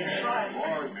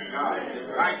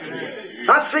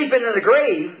 Not sleeping in the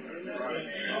grave,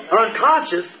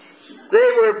 unconscious,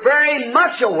 they were very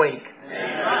much awake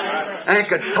and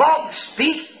could talk,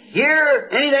 speak, hear,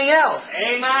 anything else.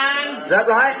 Amen. Is that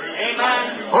right?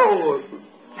 Amen. Oh,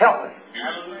 help me.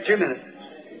 2 minutes.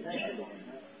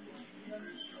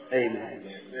 Amen.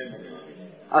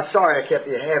 I'm sorry I kept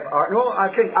you half hour. No, I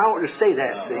couldn't. I want to say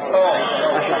that. See?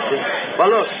 That's not see. But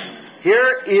look,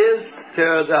 here is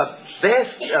to the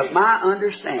best of my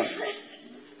understanding,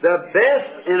 the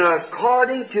best in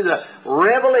according to the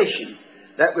revelation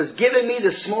that was given me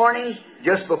this morning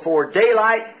just before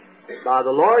daylight by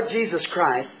the Lord Jesus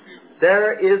Christ.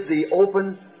 There is the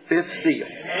open fifth seal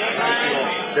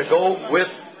to go with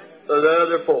the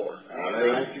other four.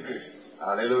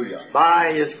 Hallelujah.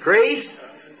 By His grace,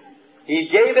 He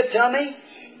gave it to me.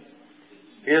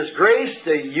 His grace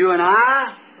to you and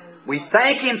I. We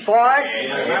thank Him for it.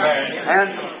 And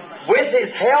with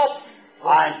His help,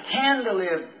 I intend to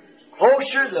live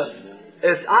closer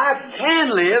as I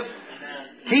can live,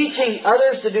 teaching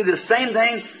others to do the same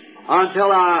thing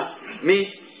until I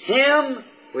meet Him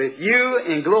with you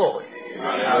in glory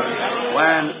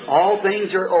when all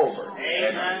things are over.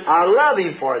 I love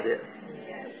Him for this.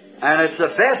 And it's the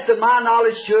best of my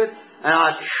knowledge to it. And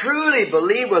I truly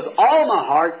believe with all my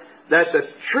heart that the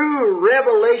true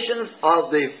revelations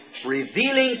of the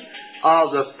revealing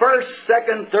of the first,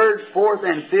 second, third, fourth,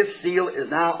 and fifth seal is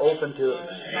now open to us.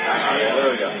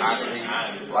 Hallelujah.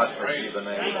 Blessed be the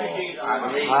name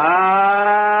of the Lord.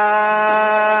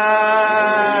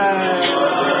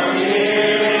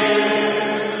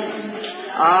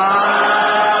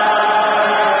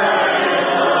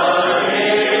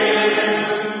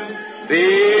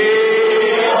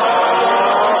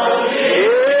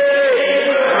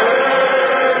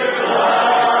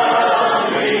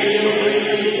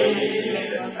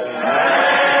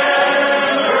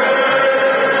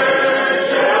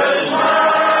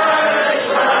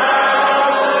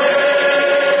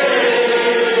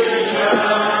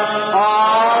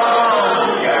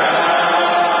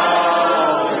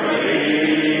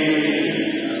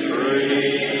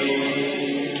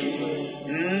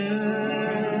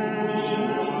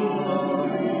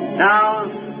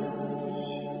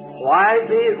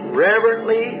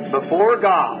 Before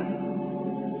God,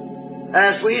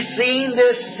 as we've seen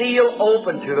this seal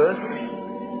open to us,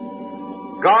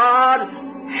 God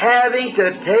having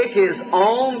to take His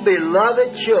own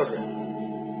beloved children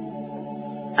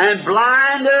and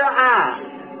blind their eyes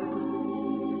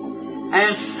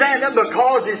and send them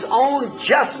because His own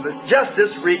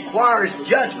justice requires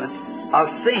judgment of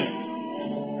sin.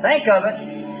 Think of it.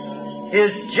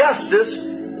 His justice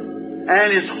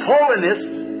and His holiness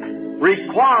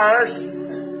requires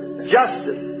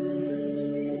justice.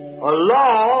 A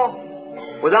law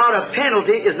without a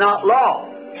penalty is not law.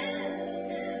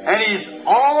 And His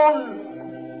own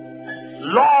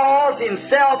laws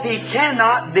Himself He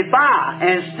cannot defy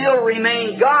and still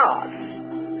remain God.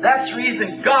 That's the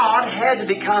reason God had to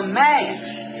become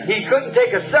man. He couldn't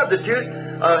take a substitute,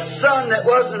 a son that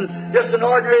wasn't just an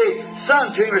ordinary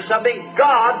son to Him or something.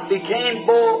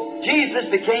 Jesus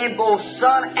became both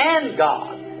Son and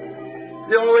God.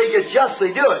 The only way He could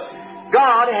justly do it.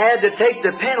 God had to take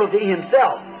the penalty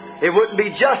Himself. It wouldn't be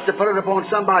just to put it upon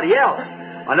somebody else,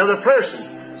 another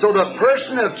person. So the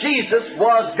person of Jesus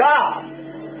was God,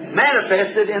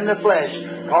 manifested in the flesh,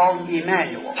 called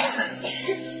Emmanuel.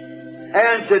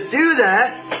 And to do that,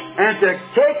 and to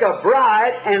take a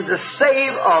bride and to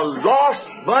save a lost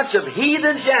bunch of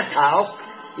heathen Gentiles,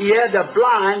 He had to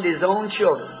blind His own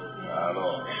children.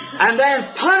 And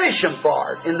then punish them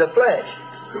for it in the flesh,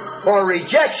 for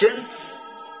rejection,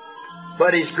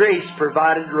 but His grace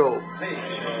provided robe.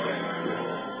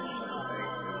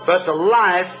 But the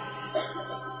life,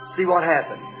 see what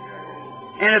happened.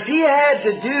 And if He had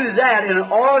to do that in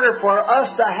order for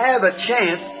us to have a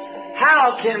chance,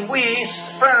 how can we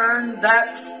spurn that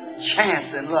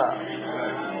chance in love?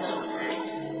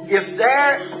 If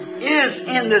there is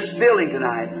in this building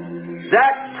tonight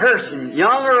that person,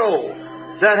 young or old,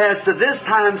 that has to this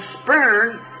time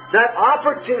spurned that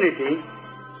opportunity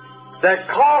that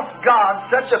cost God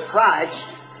such a price,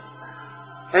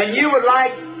 and you would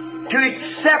like to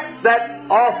accept that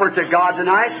offer to God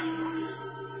tonight,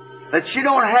 that you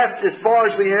don't have, as far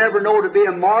as we ever know, to be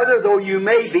a martyr, though you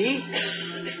may be,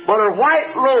 but a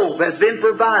white robe has been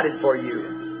provided for you.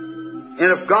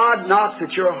 And if God knocks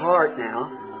at your heart now,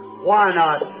 why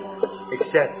not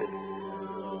accept it?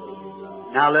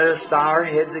 Now let us bow our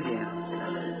heads again.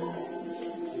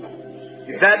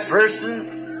 If that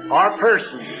person or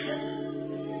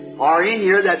persons are in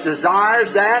here that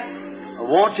desires that, I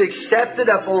want to accept it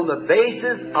upon the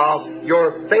basis of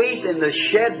your faith in the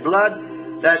shed blood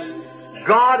that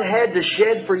God had to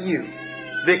shed for you.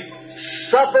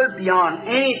 Suffered beyond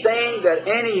anything that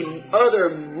any other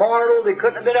mortal, there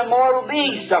couldn't have been a mortal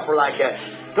being suffer like that,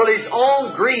 till His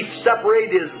own grief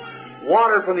separated His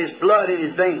water from His blood in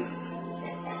His veins.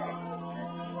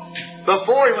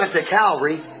 Before He went to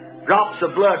Calvary, drops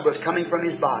of blood was coming from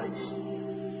His body.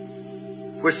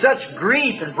 With such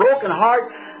grief and broken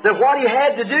heart that what He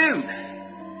had to do,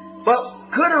 but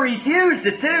could have refused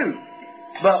it too,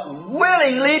 but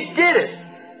willingly did it.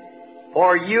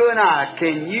 For you and I,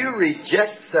 can you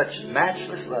reject such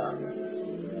matchless love?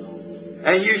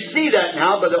 And you see that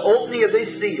now by the opening of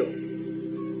this seal,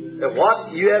 that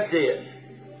what you have did,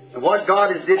 and what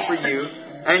God has did for you,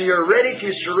 and you're ready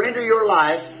to surrender your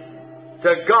life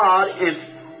to God, and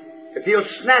if He'll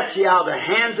snatch you out of the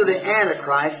hands of the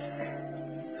Antichrist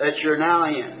that you're now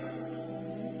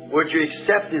in, would you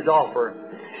accept His offer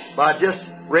by just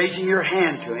raising your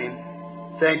hand to Him,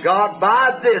 saying, God,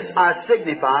 by this I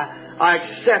signify, I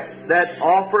accept that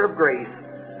offer of grace.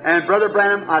 And Brother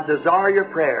Branham, I desire your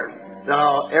prayer that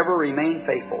I'll ever remain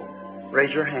faithful.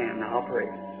 Raise your hand and I'll pray.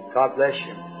 God bless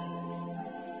you.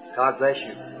 God bless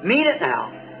you. Mean it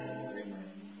now.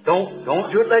 Don't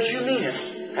do it unless you mean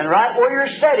it. And right where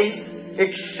you're sitting,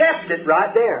 accept it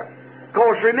right there.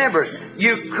 Because remember,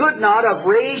 you could not have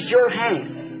raised your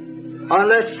hand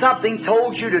unless something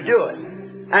told you to do it.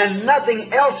 And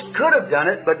nothing else could have done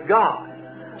it but God.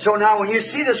 So now when you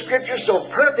see the Scripture so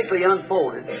perfectly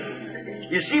unfolded,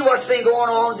 you see what's been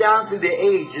going on down through the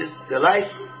ages, the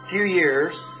last few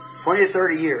years, 20 or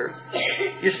 30 years.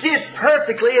 You see it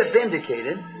perfectly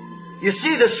vindicated. You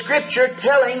see the Scripture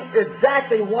telling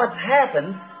exactly what's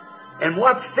happened and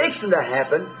what's fixing to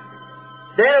happen.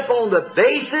 Then upon the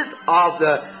basis of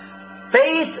the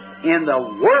faith in the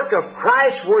work of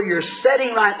Christ where you're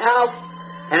sitting right now,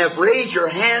 and have raised your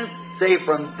hand, say,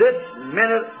 from this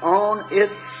minute on,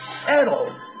 it's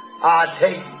settled. I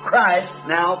take Christ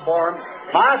now for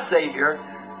my Savior,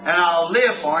 and I'll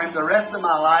live for Him the rest of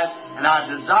my life, and I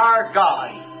desire God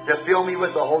to fill me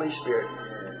with the Holy Spirit.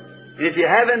 And if you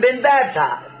haven't been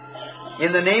baptized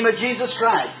in the name of Jesus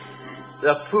Christ,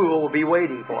 the pool will be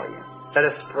waiting for you. Let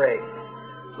us pray.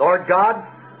 Lord God,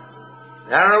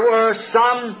 there were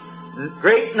some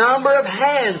great number of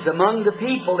hands among the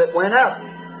people that went up.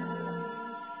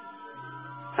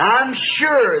 I'm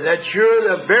sure that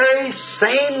you're the very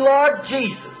same Lord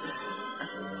Jesus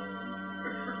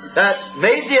that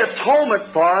made the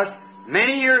atonement for us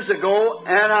many years ago,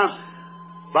 and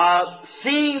by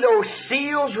seeing those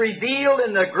seals revealed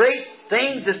in the great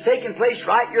things that's taken place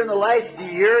right here in the last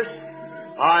few years,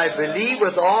 I believe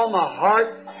with all my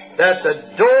heart that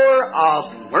the door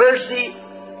of mercy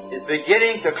is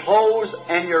beginning to close,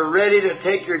 and you're ready to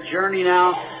take your journey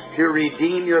now to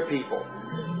redeem your people.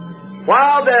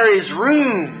 While there is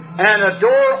room and a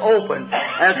door open,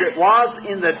 as it was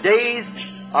in the days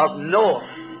of Noah,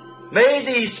 may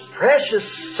these precious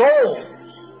souls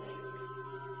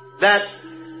that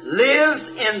lives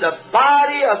in the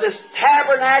body of this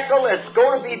tabernacle that's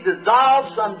going to be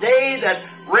dissolved someday, that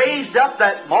raised up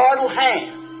that mortal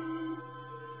hand,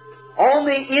 on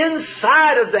the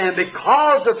inside of them,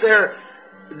 because of their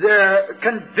their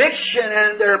conviction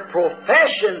and their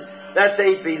profession that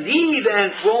they believe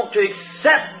and want to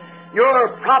accept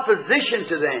your proposition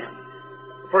to them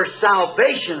for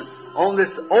salvation on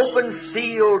this open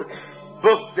sealed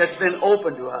book that's been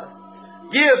opened to us.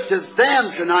 Give to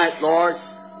them tonight, Lord,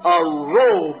 a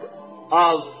robe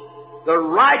of the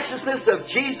righteousness of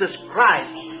Jesus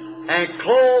Christ and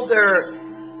clothe their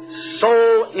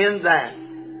soul in that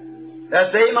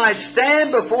they might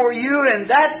stand before you in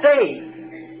that day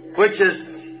which is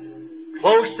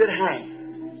close at hand,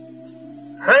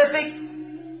 perfect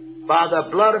by the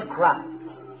blood of Christ.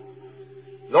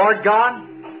 Lord God,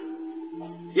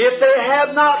 if they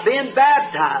have not been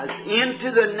baptized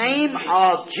into the name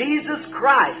of Jesus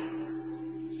Christ,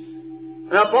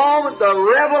 and upon the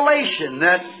revelation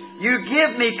that you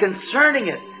give me concerning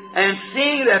it, and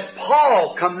seeing that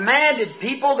Paul commanded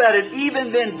people that had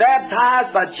even been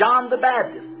baptized by John the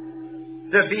Baptist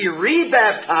to be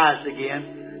rebaptized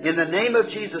again in the name of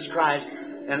Jesus Christ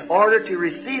in order to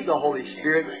receive the Holy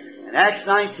Spirit in Acts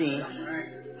 19,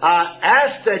 I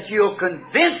ask that you'll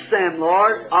convince them,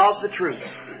 Lord, of the truth.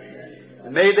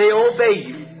 And may they obey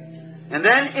you. And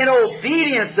then in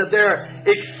obedience of their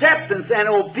acceptance and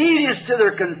obedience to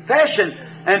their confession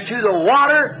and to the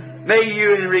water, may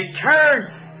you in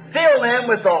return fill them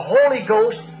with the Holy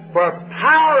Ghost for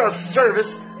power of service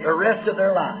the rest of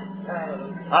their lives.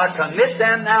 I commit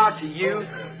them now to you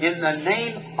in the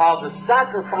name of the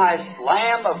sacrificed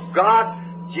Lamb of God,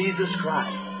 Jesus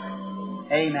Christ.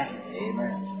 Amen.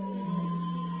 Amen.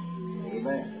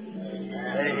 Amen.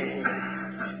 Amen.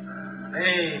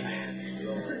 Amen.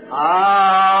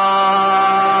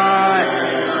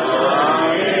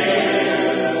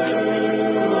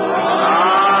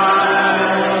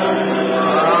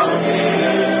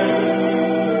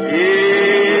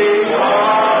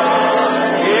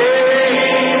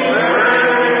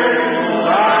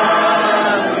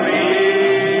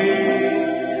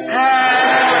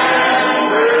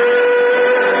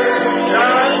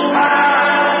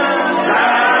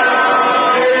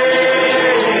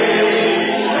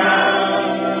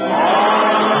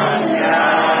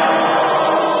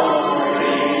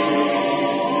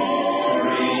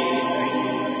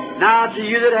 To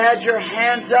you that had your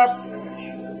hands up,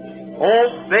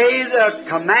 obey the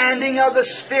commanding of the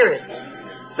Spirit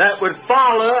that would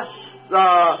follow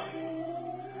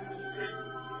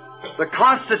the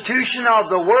constitution of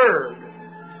the Word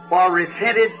for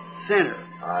repented sinners.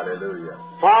 Hallelujah.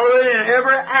 Follow it in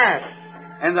every act,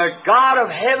 and the God of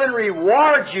heaven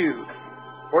reward you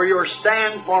for your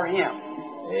stand for Him.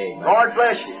 Amen. Lord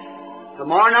bless you.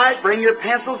 Tomorrow night, bring your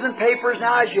pencils and papers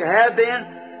now as you have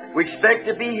been. We expect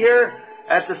to be here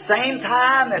at the same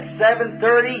time at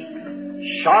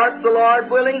 7:30, sharp, the Lord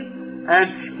willing.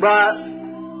 And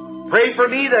pray for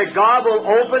me that God will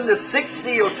open the sixth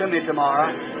seal to me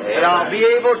tomorrow, that I'll be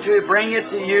able to bring it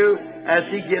to you as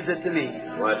He gives it to me.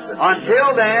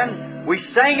 Until then, we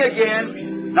sing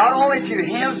again, not only to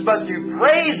hymns, but to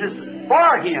praises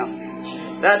for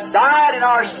Him that died in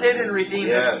our sin and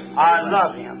redeemed us. I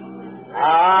love Him.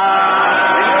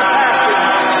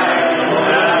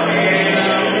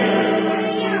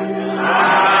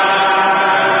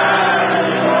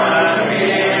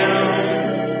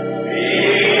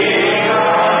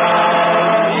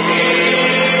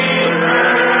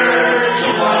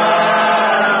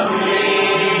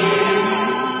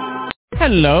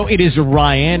 Hello, it is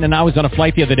Ryan, and I was on a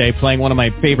flight the other day playing one of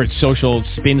my favorite social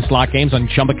spin slot games on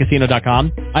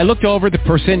ChumbaCasino.com. I looked over at the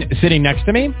person sitting next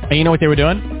to me, and you know what they were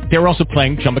doing? They were also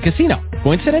playing Chumba Casino.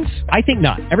 Coincidence? I think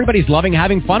not. Everybody's loving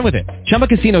having fun with it. Chumba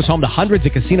Casino is home to hundreds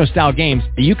of casino-style games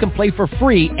that you can play for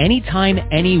free anytime,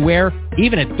 anywhere,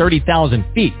 even at 30,000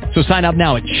 feet. So sign up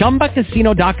now at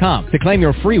ChumbaCasino.com to claim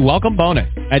your free welcome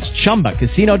bonus. That's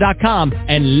ChumbaCasino.com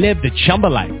and live the Chumba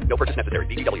life. No purchase necessary.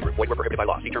 WWII. Void where prohibited by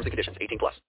law. See terms and conditions. 18+.